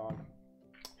recipe, dog.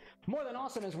 More Than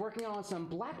Awesome is working on some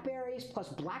blackberries plus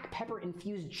black pepper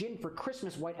infused gin for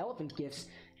Christmas white elephant gifts.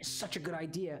 It's such a good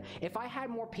idea. If I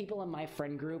had more people in my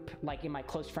friend group, like in my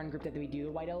close friend group that we do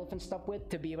the white elephant stuff with,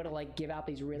 to be able to like give out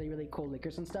these really, really cool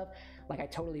liquors and stuff, like I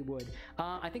totally would.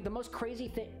 I think the most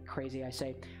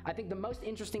I think the most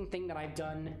interesting thing that I've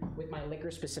done with my liquor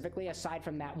specifically, aside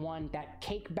from that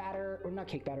cake batter, or not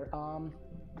cake batter,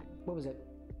 what was it?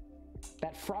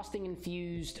 That frosting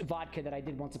infused vodka that I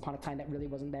did once upon a time that really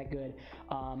wasn't that good.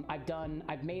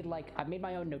 I've made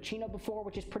my own Nocino before,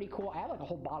 which is pretty cool. I have like a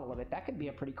whole bottle of it. That could be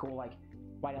a pretty cool like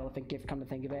white elephant gift, come to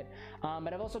think of it.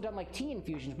 But I've also done like tea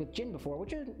infusions with gin before,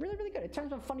 which is really, really good. It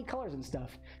turns on funny colors and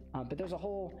stuff. But there's a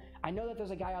whole, I know that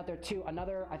there's a guy out there too,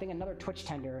 another Twitch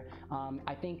tender.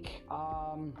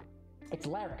 It's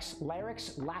Larix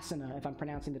Lassina, if I'm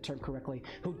pronouncing the term correctly,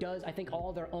 who does, I think,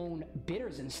 all their own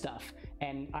bitters and stuff.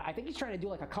 And I think he's trying to do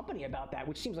like a company about that,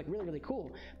 which seems like really, really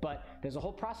cool. But there's a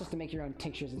whole process to make your own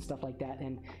tinctures and stuff like that.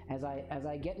 And as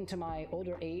I get into my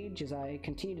older age, as I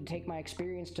continue to take my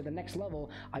experience to the next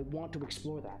level, I want to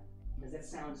explore that. Because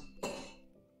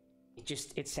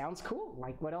it sounds cool.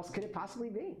 Like, what else could it possibly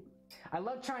be? I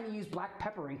love trying to use black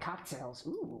pepper in cocktails.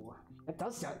 Ooh, that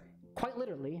does sound... Quite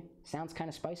literally, sounds kind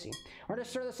of spicy. We're gonna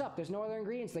stir this up. There's no other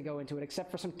ingredients that go into it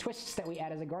except for some twists that we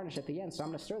add as a garnish at the end, so I'm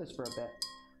gonna stir this for a bit.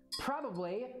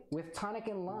 Probably with tonic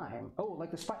and lime. Oh,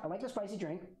 I like the spicy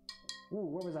drink. Ooh,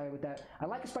 where was I with that? I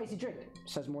like a spicy drink.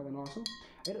 Says more than awesome.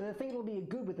 I think it'll be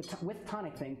good with the with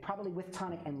tonic thing. Probably with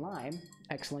tonic and lime.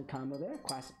 Excellent combo there.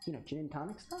 Classic, you know, gin and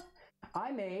tonic stuff.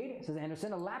 I made, says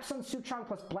Anderson, a Lapsang Souchong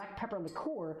plus black pepper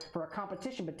liqueur for a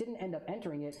competition, but didn't end up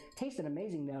entering it. Tasted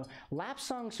amazing though.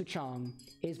 Lapsang Souchong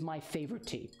is my favorite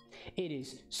tea. It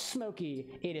is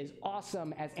smoky. It is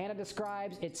awesome. As Anna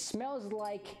describes, it smells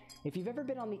like, if you've ever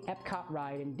been on the Epcot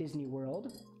ride in Disney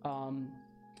World, oh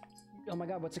my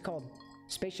god, what's it called?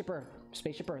 Spaceship Earth.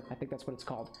 Spaceship Earth, I think that's what it's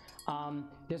called.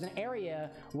 There's an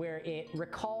area where it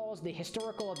recalls the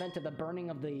historical event of the burning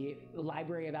of the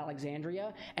Library of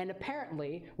Alexandria, and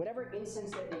apparently, whatever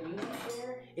incense that they use up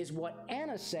there is what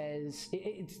Anna says,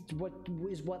 it's what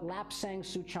Lapsang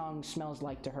Souchong smells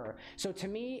like to her. So to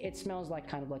me, it smells like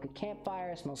kind of like a campfire,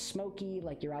 it smells smoky,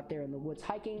 like you're out there in the woods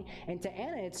hiking, and to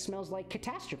Anna, it smells like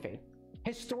catastrophe.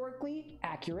 Historically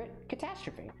accurate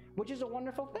catastrophe, which is a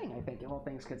wonderful thing, I think, all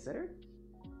things considered.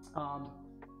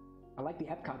 I like the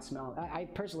Epcot smell. I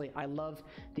personally, I love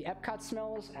the Epcot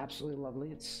smells. Absolutely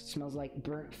lovely. It smells like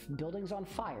burnt buildings on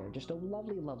fire. Just a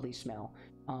lovely, lovely smell.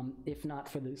 If not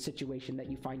for the situation that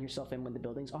you find yourself in when the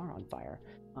buildings are on fire.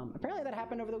 Apparently that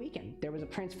happened over the weekend. There was a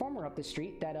transformer up the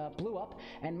street that blew up,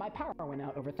 and my power went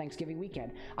out over Thanksgiving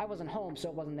weekend. I wasn't home, so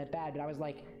it wasn't that bad, but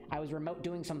I was remote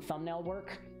doing some thumbnail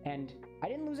work, and I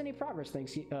didn't lose any progress,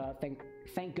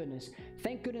 thank goodness.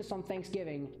 Thank goodness on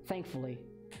Thanksgiving, thankfully.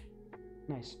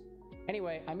 Nice.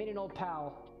 Anyway, I made an old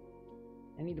pal.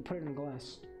 I need to put it in a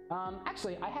glass.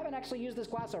 Actually, I haven't actually used this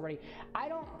glass already. I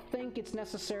don't think it's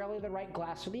necessarily the right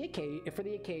glass for the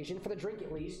occasion, for the drink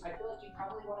at least. I feel like you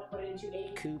probably want to put it into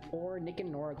a coupe or Nick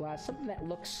and Nora glass, something that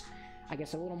looks, I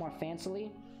guess, a little more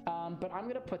fancily. But I'm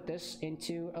gonna put this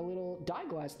into a little dye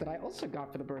glass that I also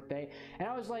got for the birthday, and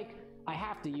I was like, I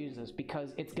have to use this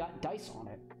because it's got dice on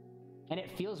it, and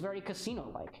it feels very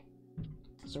casino-like.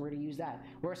 So we're gonna use that.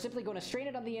 We're simply going to strain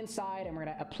it on the inside, and we're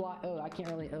gonna apply. Oh, I can't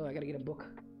really. Oh, I gotta get a book.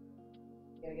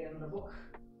 Gotta get another book.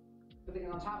 Put it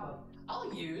on top of.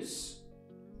 I'll use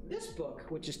this book,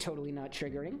 which is totally not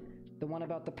triggering. The one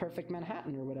about the perfect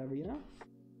Manhattan or whatever, you know.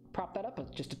 Prop that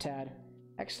up just a tad.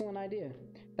 Excellent idea.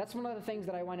 That's one of the things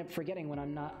that I wind up forgetting when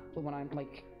I'm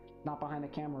like not behind the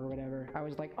camera or whatever. I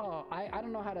was like, oh, I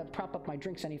don't know how to prop up my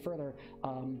drinks any further.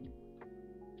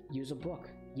 Use a book.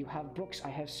 You have books. I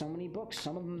have so many books.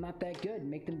 Some of them not that good.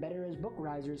 Make them better as book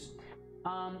risers.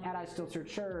 Add ice filtered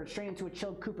sugar, straight into a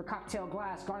chilled Cooper cocktail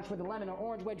glass, garnished with a lemon or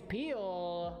orange wedge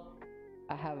peel.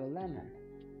 I have a lemon.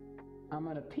 I'm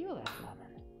gonna peel that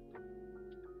lemon.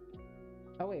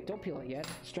 Oh wait, don't peel it yet.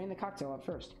 Strain the cocktail out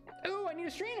first. Ooh, I need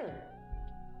a strainer.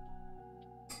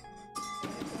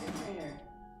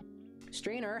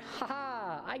 Strainer,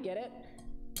 haha, I get it.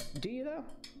 Do you though?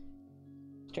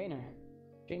 Strainer.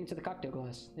 Straight into the cocktail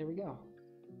glass. There we go.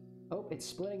 Oh, it's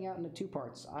splitting out into two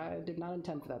parts. I did not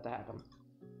intend for that to happen.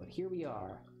 But here we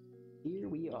are. Here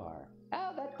we are.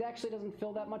 Oh, that actually doesn't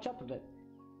fill that much up of it.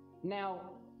 Now,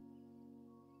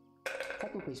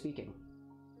 technically speaking,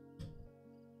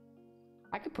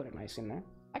 I could put an ice in there.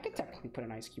 I could technically put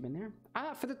an ice cube in there.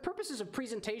 For the purposes of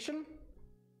presentation,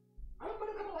 I'm gonna put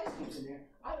a couple ice cubes in there.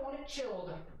 I want it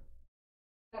chilled.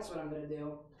 That's what I'm gonna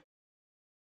do.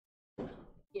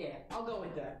 Yeah, I'll go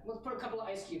with that. Let's put a couple of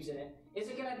ice cubes in it. Is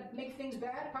it gonna make things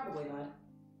bad? Probably not.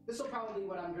 This will probably be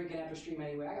what I'm drinking after stream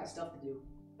anyway. I got stuff to do.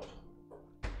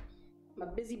 I'm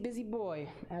a busy, busy boy.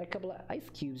 Add a couple of ice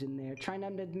cubes in there. Try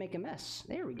not to make a mess.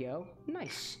 There we go.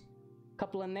 Nice.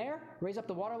 Couple in there. Raise up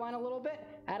the water line a little bit.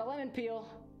 Add a lemon peel.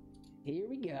 Here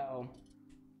we go.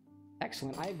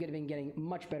 Excellent. I've been getting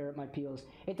much better at my peels.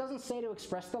 It doesn't say to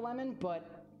express the lemon,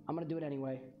 but I'm gonna do it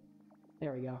anyway.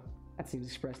 There we go. That seems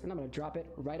expressed. And I'm gonna drop it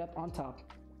right up on top.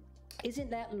 Isn't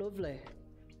that lovely?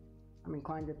 I'm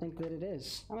inclined to think that it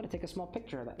is. I'm gonna take a small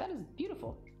picture of that. That is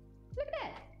beautiful. Look at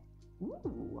that.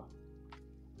 Ooh.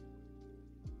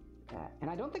 That. And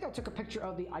I don't think I took a picture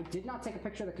of I did not take a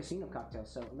picture of the casino cocktail,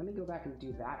 so let me go back and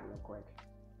do that real quick.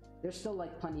 There's still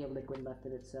like plenty of liquid left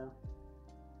in it, so.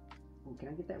 Ooh, can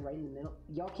I get that right in the middle?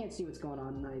 Y'all can't see what's going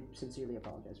on, and I sincerely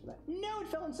apologize for that. No, it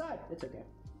fell inside. It's okay.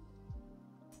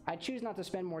 I choose not to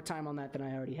spend more time on that than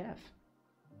I already have.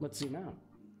 Let's zoom out.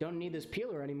 Don't need this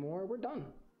peeler anymore. We're done.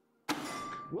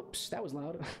 Whoops, that was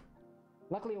loud.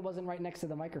 Luckily, it wasn't right next to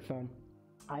the microphone.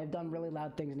 I have done really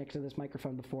loud things next to this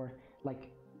microphone before,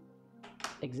 like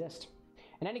exist.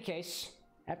 In any case,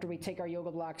 after we take our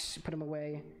yoga blocks, put them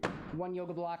away, 1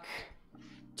 yoga block,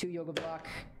 2 yoga block.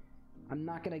 I'm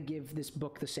not gonna give this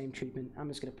book the same treatment. I'm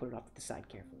just gonna put it off to the side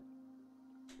carefully.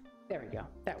 There we go.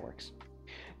 That works.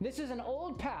 This is an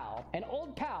Old Pal. An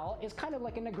Old Pal is kind of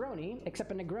like a Negroni,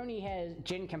 except a Negroni has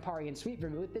gin, Campari, and sweet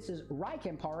vermouth. This is rye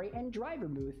Campari and dry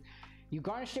vermouth. You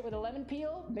garnish it with a lemon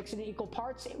peel, mix it in equal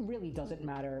parts. It really doesn't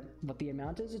matter what the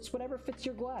amount is. It's whatever fits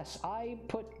your glass. I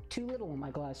put too little in my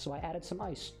glass, so I added some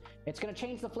ice. It's going to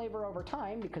change the flavor over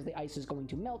time because the ice is going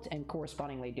to melt and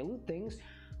correspondingly dilute things.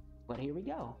 But here we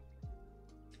go.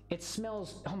 It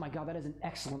smells, oh my god, that is an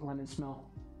excellent lemon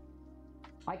smell.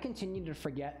 I continue to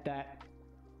forget that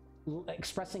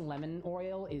expressing lemon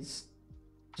oil is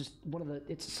just one of the,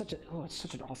 it's such an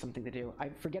awesome thing to do. I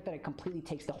forget that it completely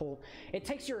takes the whole, it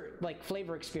takes your like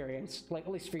flavor experience, like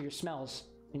at least for your smells,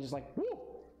 and just like, woo,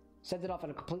 sends it off in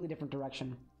a completely different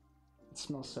direction. It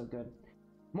smells so good.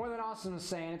 More Than Awesome is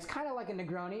saying, it's kind of like a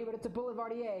Negroni, but it's a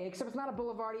Boulevardier, except it's not a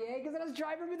Boulevardier because it has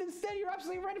dry vermouth instead. You're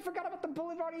absolutely right. I forgot about the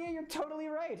Boulevardier. You're totally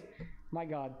right. My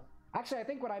god. Actually, I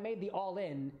think when I made the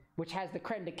all-in, which has the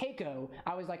creme de cacao,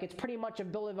 I was like, it's pretty much a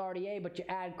Boulevardier, but you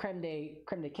add creme de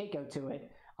cacao to it.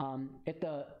 Did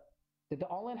the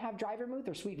all-in have dry vermouth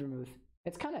or sweet vermouth?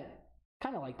 It's kind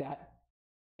of like that.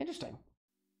 Interesting.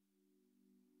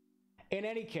 In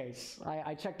any case,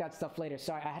 I checked that stuff later.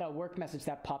 Sorry, I had a work message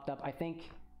that popped up. I think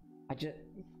this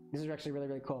is actually really,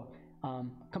 really cool.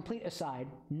 Complete aside,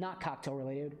 not cocktail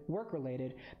related, work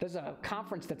related. There's a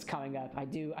conference that's coming up. I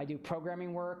do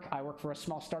programming work. I work for a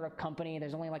small startup company.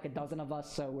 There's only like a dozen of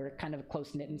us, so we're kind of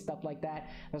close knit and stuff like that.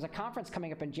 There's a conference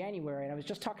coming up in January, and I was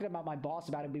just talking about my boss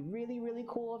about it'd be really, really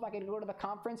cool if I could go to the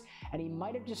conference, and he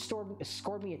might have just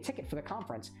scored me a ticket for the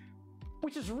conference,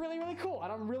 which is really, really cool,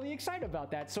 and I'm really excited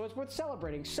about that, so it's worth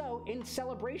celebrating. So in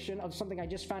celebration of something I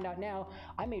just found out now,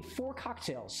 I made 4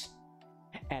 cocktails.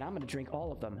 And I'm gonna drink all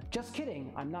of them. Just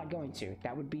kidding, I'm not going to.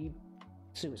 That would be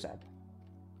suicide.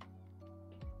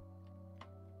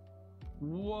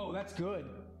 Whoa, that's good.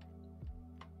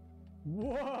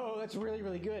 Whoa, that's really,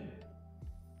 really good.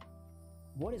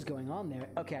 What is going on there?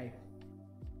 Okay.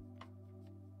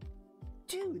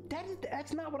 Dude,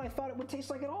 that's not what I thought it would taste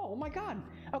like at all. Oh my god.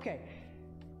 Okay.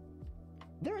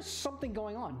 There is something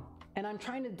going on, and I'm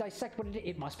trying to dissect what it is.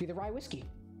 It must be the rye whiskey.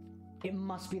 It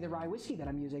must be the rye whiskey that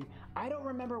I'm using. I don't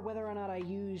remember whether or not I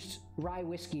used rye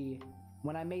whiskey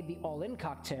when I made the all-in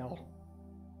cocktail.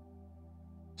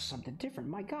 Something different.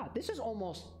 My god, this is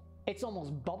almost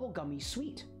bubblegummy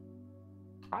sweet.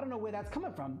 I don't know where that's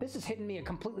coming from. This is hitting in a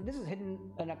completely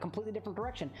different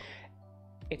direction.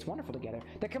 It's wonderful together.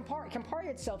 The Campari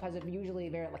itself has usually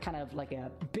very kind of like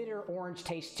a bitter orange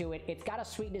taste to it. It's got a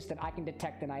sweetness that I can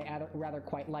detect and I rather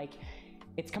quite like.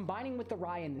 It's combining with the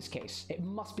rye in this case. It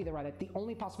must be the rye. That's the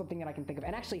only possible thing that I can think of.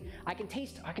 And actually, I can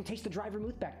taste the dry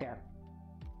vermouth back there.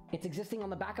 It's existing on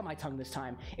the back of my tongue this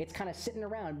time. It's kind of sitting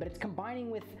around, but it's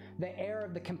combining with the air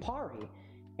of the Campari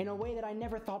in a way that I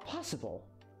never thought possible.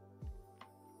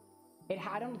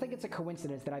 I don't think it's a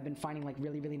coincidence that I've been finding like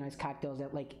really, really nice cocktails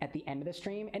at the end of the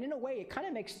stream. And in a way, it kind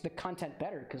of makes the content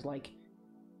better because like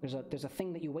there's a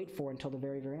thing that you wait for until the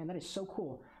very, very end. That is so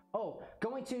cool. Oh,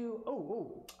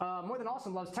 More Than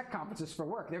Awesome loves tech conferences for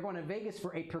work. They're going to Vegas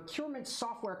for a procurement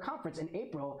software conference in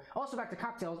April. Also back to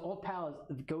cocktails, Old Pal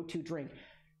is the go-to drink.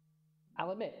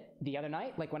 I'll admit, the other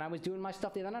night, like when I was doing my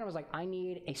stuff the other night, I was like, I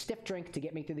need a stiff drink to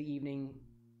get me through the evening.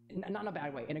 Not in a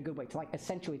bad way, in a good way, to like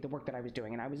accentuate the work that I was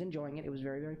doing. And I was enjoying it. It was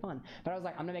very, very fun. But I was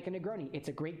like, I'm gonna make a Negroni. It's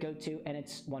a great go-to and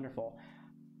it's wonderful.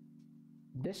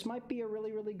 This might be a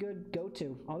really, really good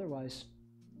go-to otherwise.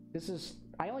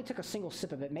 I only took a single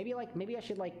sip of it. Maybe I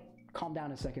should like calm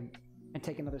down a second and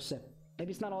take another sip.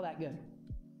 Maybe it's not all that good.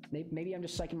 Maybe I'm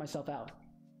just psyching myself out.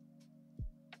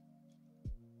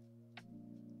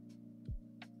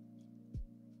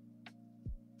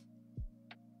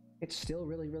 It's still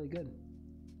really, really good.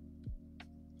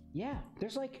 Yeah,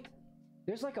 there's like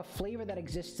a flavor that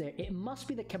exists there. It must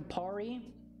be the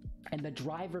Campari and the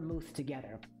dry vermouth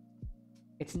together.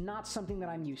 It's not something that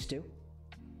I'm used to.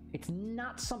 It's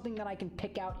not something that I can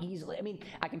pick out easily. I mean,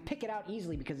 I can pick it out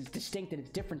easily because it's distinct and it's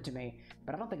different to me,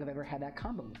 but I don't think I've ever had that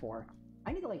combo before.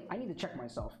 I need to check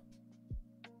myself.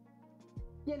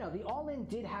 Yeah, no, the all-in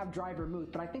did have dry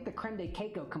vermouth, but I think the creme de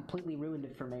cacao completely ruined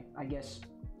it for me, I guess.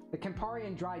 The Campari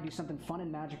and dry do something fun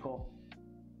and magical.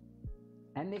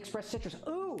 And the expressed citrus.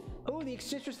 Ooh, the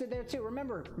citrus is there too.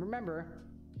 Remember,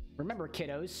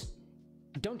 kiddos.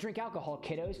 Don't drink alcohol,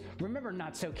 kiddos. Remember,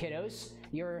 not so kiddos.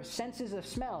 Your senses of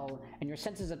smell and your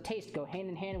senses of taste go hand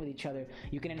in hand with each other.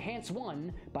 You can enhance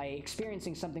one by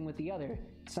experiencing something with the other.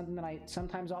 Something that I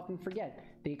sometimes often forget.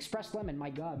 The expressed lemon, my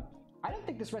god. I don't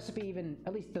think this recipe even,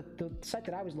 at least the site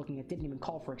that I was looking at didn't even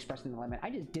call for expressing the lemon. I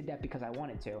just did that because I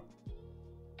wanted to.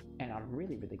 And I'm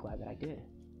really, really glad that I did.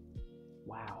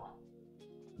 Wow.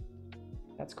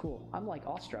 That's cool. I'm like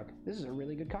awestruck. This is a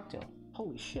really good cocktail.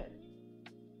 Holy shit.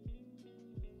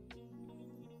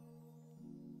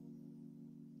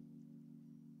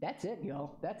 That's it,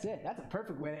 yo. That's it. That's a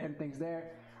perfect way to end things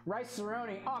there. Rice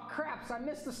Cerrone. Oh, craps. I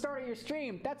missed the start of your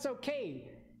stream. That's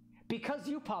okay. Because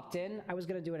you popped in, I was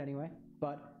going to do it anyway.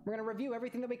 But we're going to review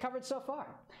everything that we covered so far.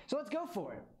 So let's go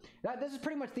for it. This is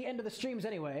pretty much the end of the streams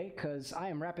anyway, because I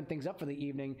am wrapping things up for the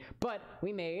evening. But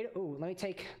we made, ooh, let me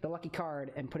take the lucky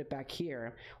card and put it back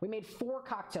here. We made 4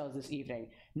 cocktails this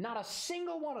evening. Not a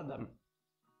single one of them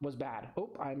was bad.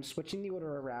 Oop, I'm switching the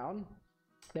order around.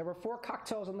 There were 4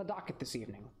 cocktails on the docket this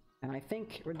evening, and I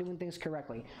think we're doing things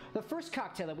correctly. The first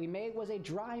cocktail that we made was a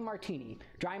dry martini.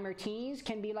 Dry martinis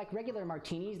can be like regular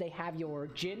martinis. They have your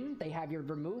gin, they have your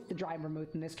vermouth, the dry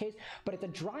vermouth in this case, but it's a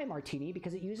dry martini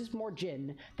because it uses more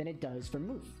gin than it does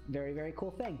vermouth. Very, very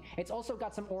cool thing. It's also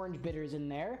got some orange bitters in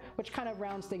there, which kind of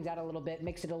rounds things out a little bit,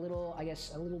 makes it a little, I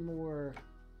guess, a little more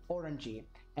orangey.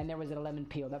 And there was a lemon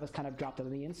peel that was kind of dropped on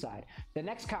the inside. The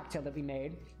next cocktail that we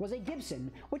made was a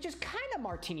Gibson, which is kind of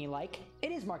martini-like.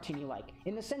 It is martini-like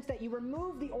in the sense that you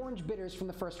remove the orange bitters from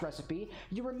the first recipe,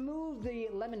 you remove the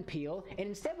lemon peel, and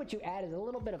instead what you add is a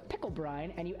little bit of pickle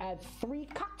brine, and you add 3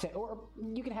 cocktail, or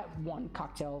you can have 1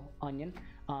 cocktail onion,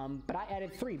 but I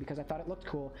added 3 because I thought it looked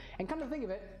cool. And come to think of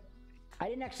it, I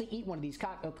didn't actually eat one of these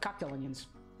cocktail onions,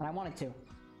 and I wanted to.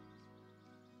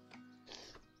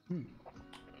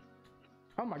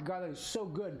 Oh my god, that is so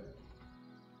good.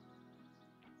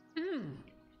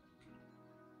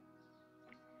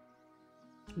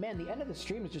 Man, the end of the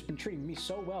stream has just been treating me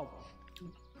so well.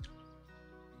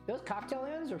 Those cocktail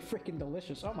ends are freaking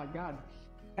delicious. Oh my god.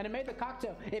 And it made the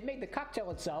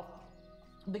cocktail itself,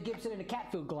 the Gibson in a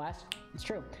cat food glass. It's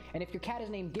true. And if your cat is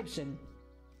named Gibson,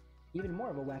 even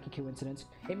more of a wacky coincidence,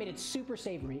 it made it super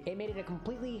savory. It made it a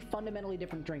completely fundamentally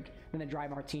different drink than the dry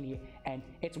martini, and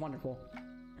it's wonderful.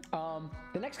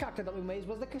 The next cocktail that we made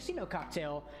was the casino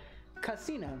cocktail.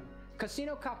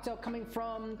 Casino cocktail coming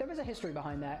from, there was a history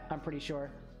behind that, I'm pretty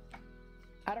sure.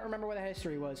 I don't remember what the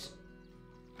history was.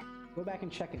 Go back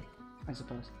and check it, I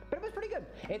suppose. But it was pretty good.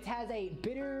 It has a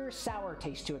bitter sour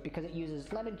taste to it because it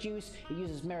uses lemon juice, it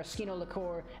uses maraschino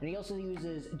liqueur, and it also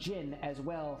uses gin as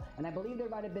well. And I believe there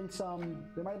might have been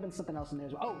something else in there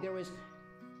as well. Oh, there was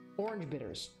orange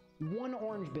bitters. 1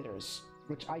 orange bitters,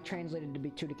 which I translated to be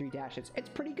 2 to 3 dashes. It's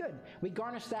pretty good. We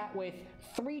garnished that with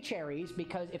 3 cherries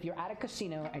because if you're at a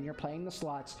casino and you're playing the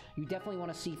slots, you definitely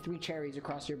want to see 3 cherries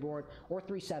across your board or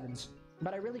 3 sevens.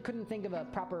 But I really couldn't think of a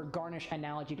proper garnish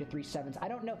analogy to 3 sevens. I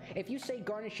don't know. If you say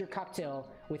garnish your cocktail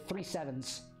with 3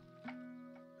 sevens,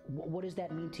 what does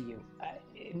that mean to you?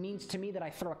 It means to me that I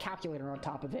throw a calculator on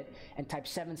top of it and type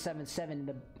 777 in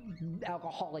the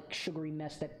alcoholic sugary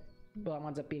mess that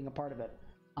winds up being a part of it.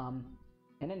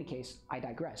 In any case, I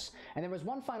digress. And there was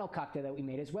one final cocktail that we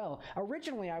made as well.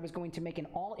 Originally, I was going to make an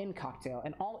all-in cocktail.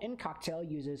 An all-in cocktail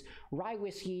uses rye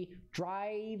whiskey,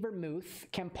 dry vermouth,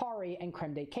 Campari, and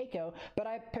creme de cacao, but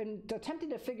I've been attempting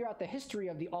to figure out the history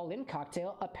of the all-in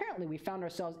cocktail. Apparently, we found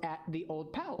ourselves at the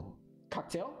Old Pal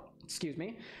cocktail,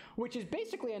 which is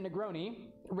basically a Negroni,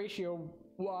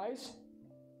 ratio-wise.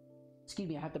 Excuse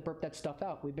me, I have to burp that stuff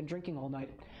out. We've been drinking all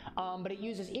night. But it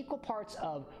uses equal parts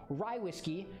of rye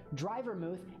whiskey, dry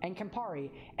vermouth, and Campari.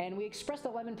 And we expressed the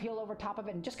lemon peel over top of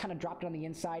it and just kind of dropped it on the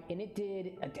inside. And it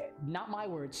did, not my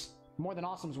words, more than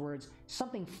Awesome's words,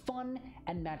 something fun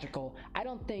and magical. I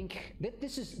don't think,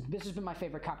 this has been my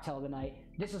favorite cocktail of the night.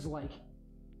 This is like,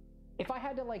 if I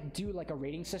had to like do like a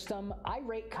rating system, I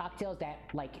rate cocktails that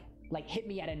like hit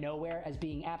me out of nowhere as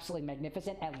being absolutely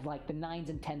magnificent at like the 9s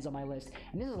and 10s on my list.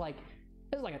 And this is like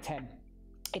a 10.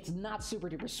 It's not super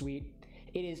duper sweet.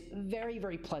 It is very,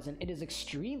 very pleasant. It is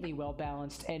extremely well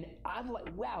balanced. And I'm like,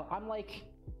 wow,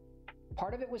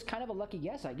 part of it was kind of a lucky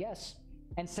guess, I guess.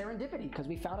 And serendipity, because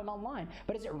we found it online.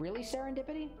 But is it really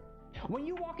serendipity? When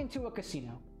you walk into a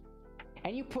casino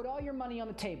and you put all your money on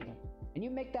the table and you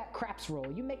make that craps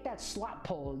roll, you make that slot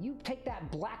pull, you take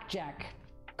that blackjack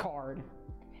card,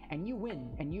 and you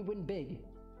win big.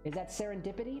 Is that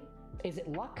serendipity? Is it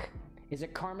luck? Is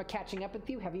it karma catching up with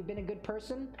you? Have you been a good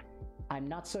person? I'm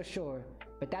not so sure,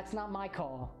 but that's not my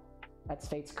call. That's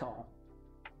fate's call.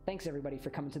 Thanks everybody for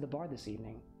coming to the bar this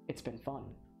evening. It's been fun.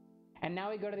 And now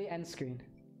we go to the end screen,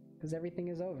 because everything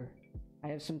is over. I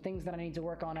have some things that I need to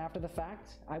work on after the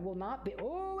fact. I will not be...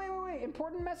 Oh, wait.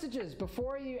 Important messages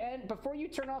before you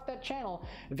turn off that channel.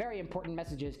 Very important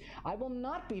messages. I will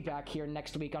not be back here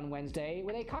next week on Wednesday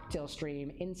with a cocktail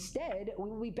stream. Instead, we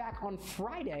will be back on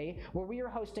Friday where we are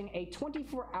hosting a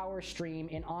 24-hour stream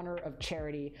in honor of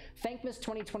charity. Thankmas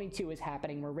 2022 is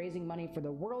happening. We're raising money for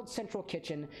the World Central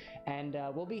Kitchen, and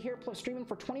we'll be here streaming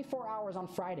for 24 hours on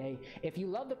Friday. If you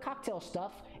love the cocktail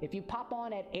stuff, if you pop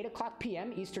on at 8 o'clock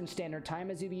p.m. Eastern Standard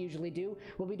Time, as we usually do,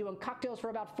 we'll be doing cocktails for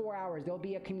about 4 hours. There'll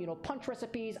be a communal punch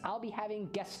recipes. I'll be having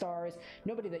guest stars,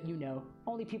 nobody that you know,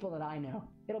 only people that I know.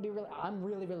 It'll be really, I'm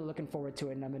really looking forward to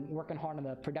it, and I've been working hard on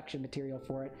the production material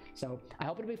for it. So I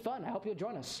hope it'll be fun. I hope you'll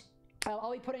join us.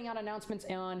 I'll be putting out announcements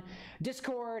on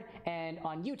Discord and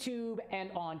on YouTube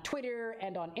and on Twitter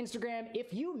and on Instagram.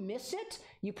 If you miss it,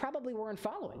 you probably weren't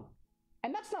following.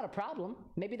 And that's not a problem.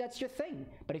 Maybe that's your thing.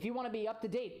 But if you want to be up to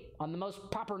date on the most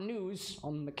proper news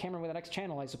on the CameroxnWithAnX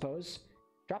channel, I suppose,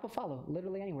 drop a follow.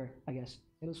 Literally anywhere, I guess.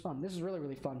 It was fun. This is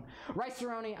really fun.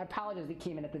 Rice-A-Roni, I apologize it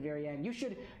came in at the very end.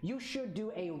 You should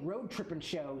do a road tripping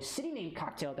show, city name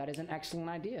cocktail. That is an excellent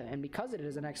idea. And because it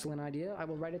is an excellent idea, I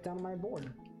will write it down on my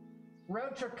board.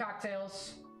 Road trip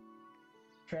cocktails.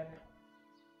 Trip.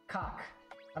 Cock.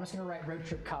 I'm just gonna write road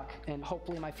trip cock, and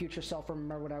hopefully my future self will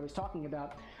remember what I was talking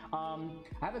about.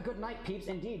 Have a good night, peeps.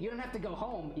 Indeed, you don't have to go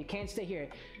home. You can't stay here.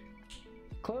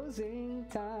 Closing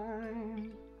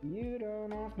time. You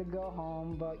don't have to go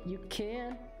home, but you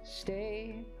can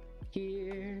stay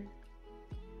here.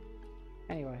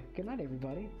 Anyway, good night,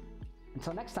 everybody.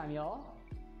 Until next time, y'all.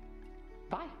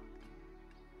 Bye.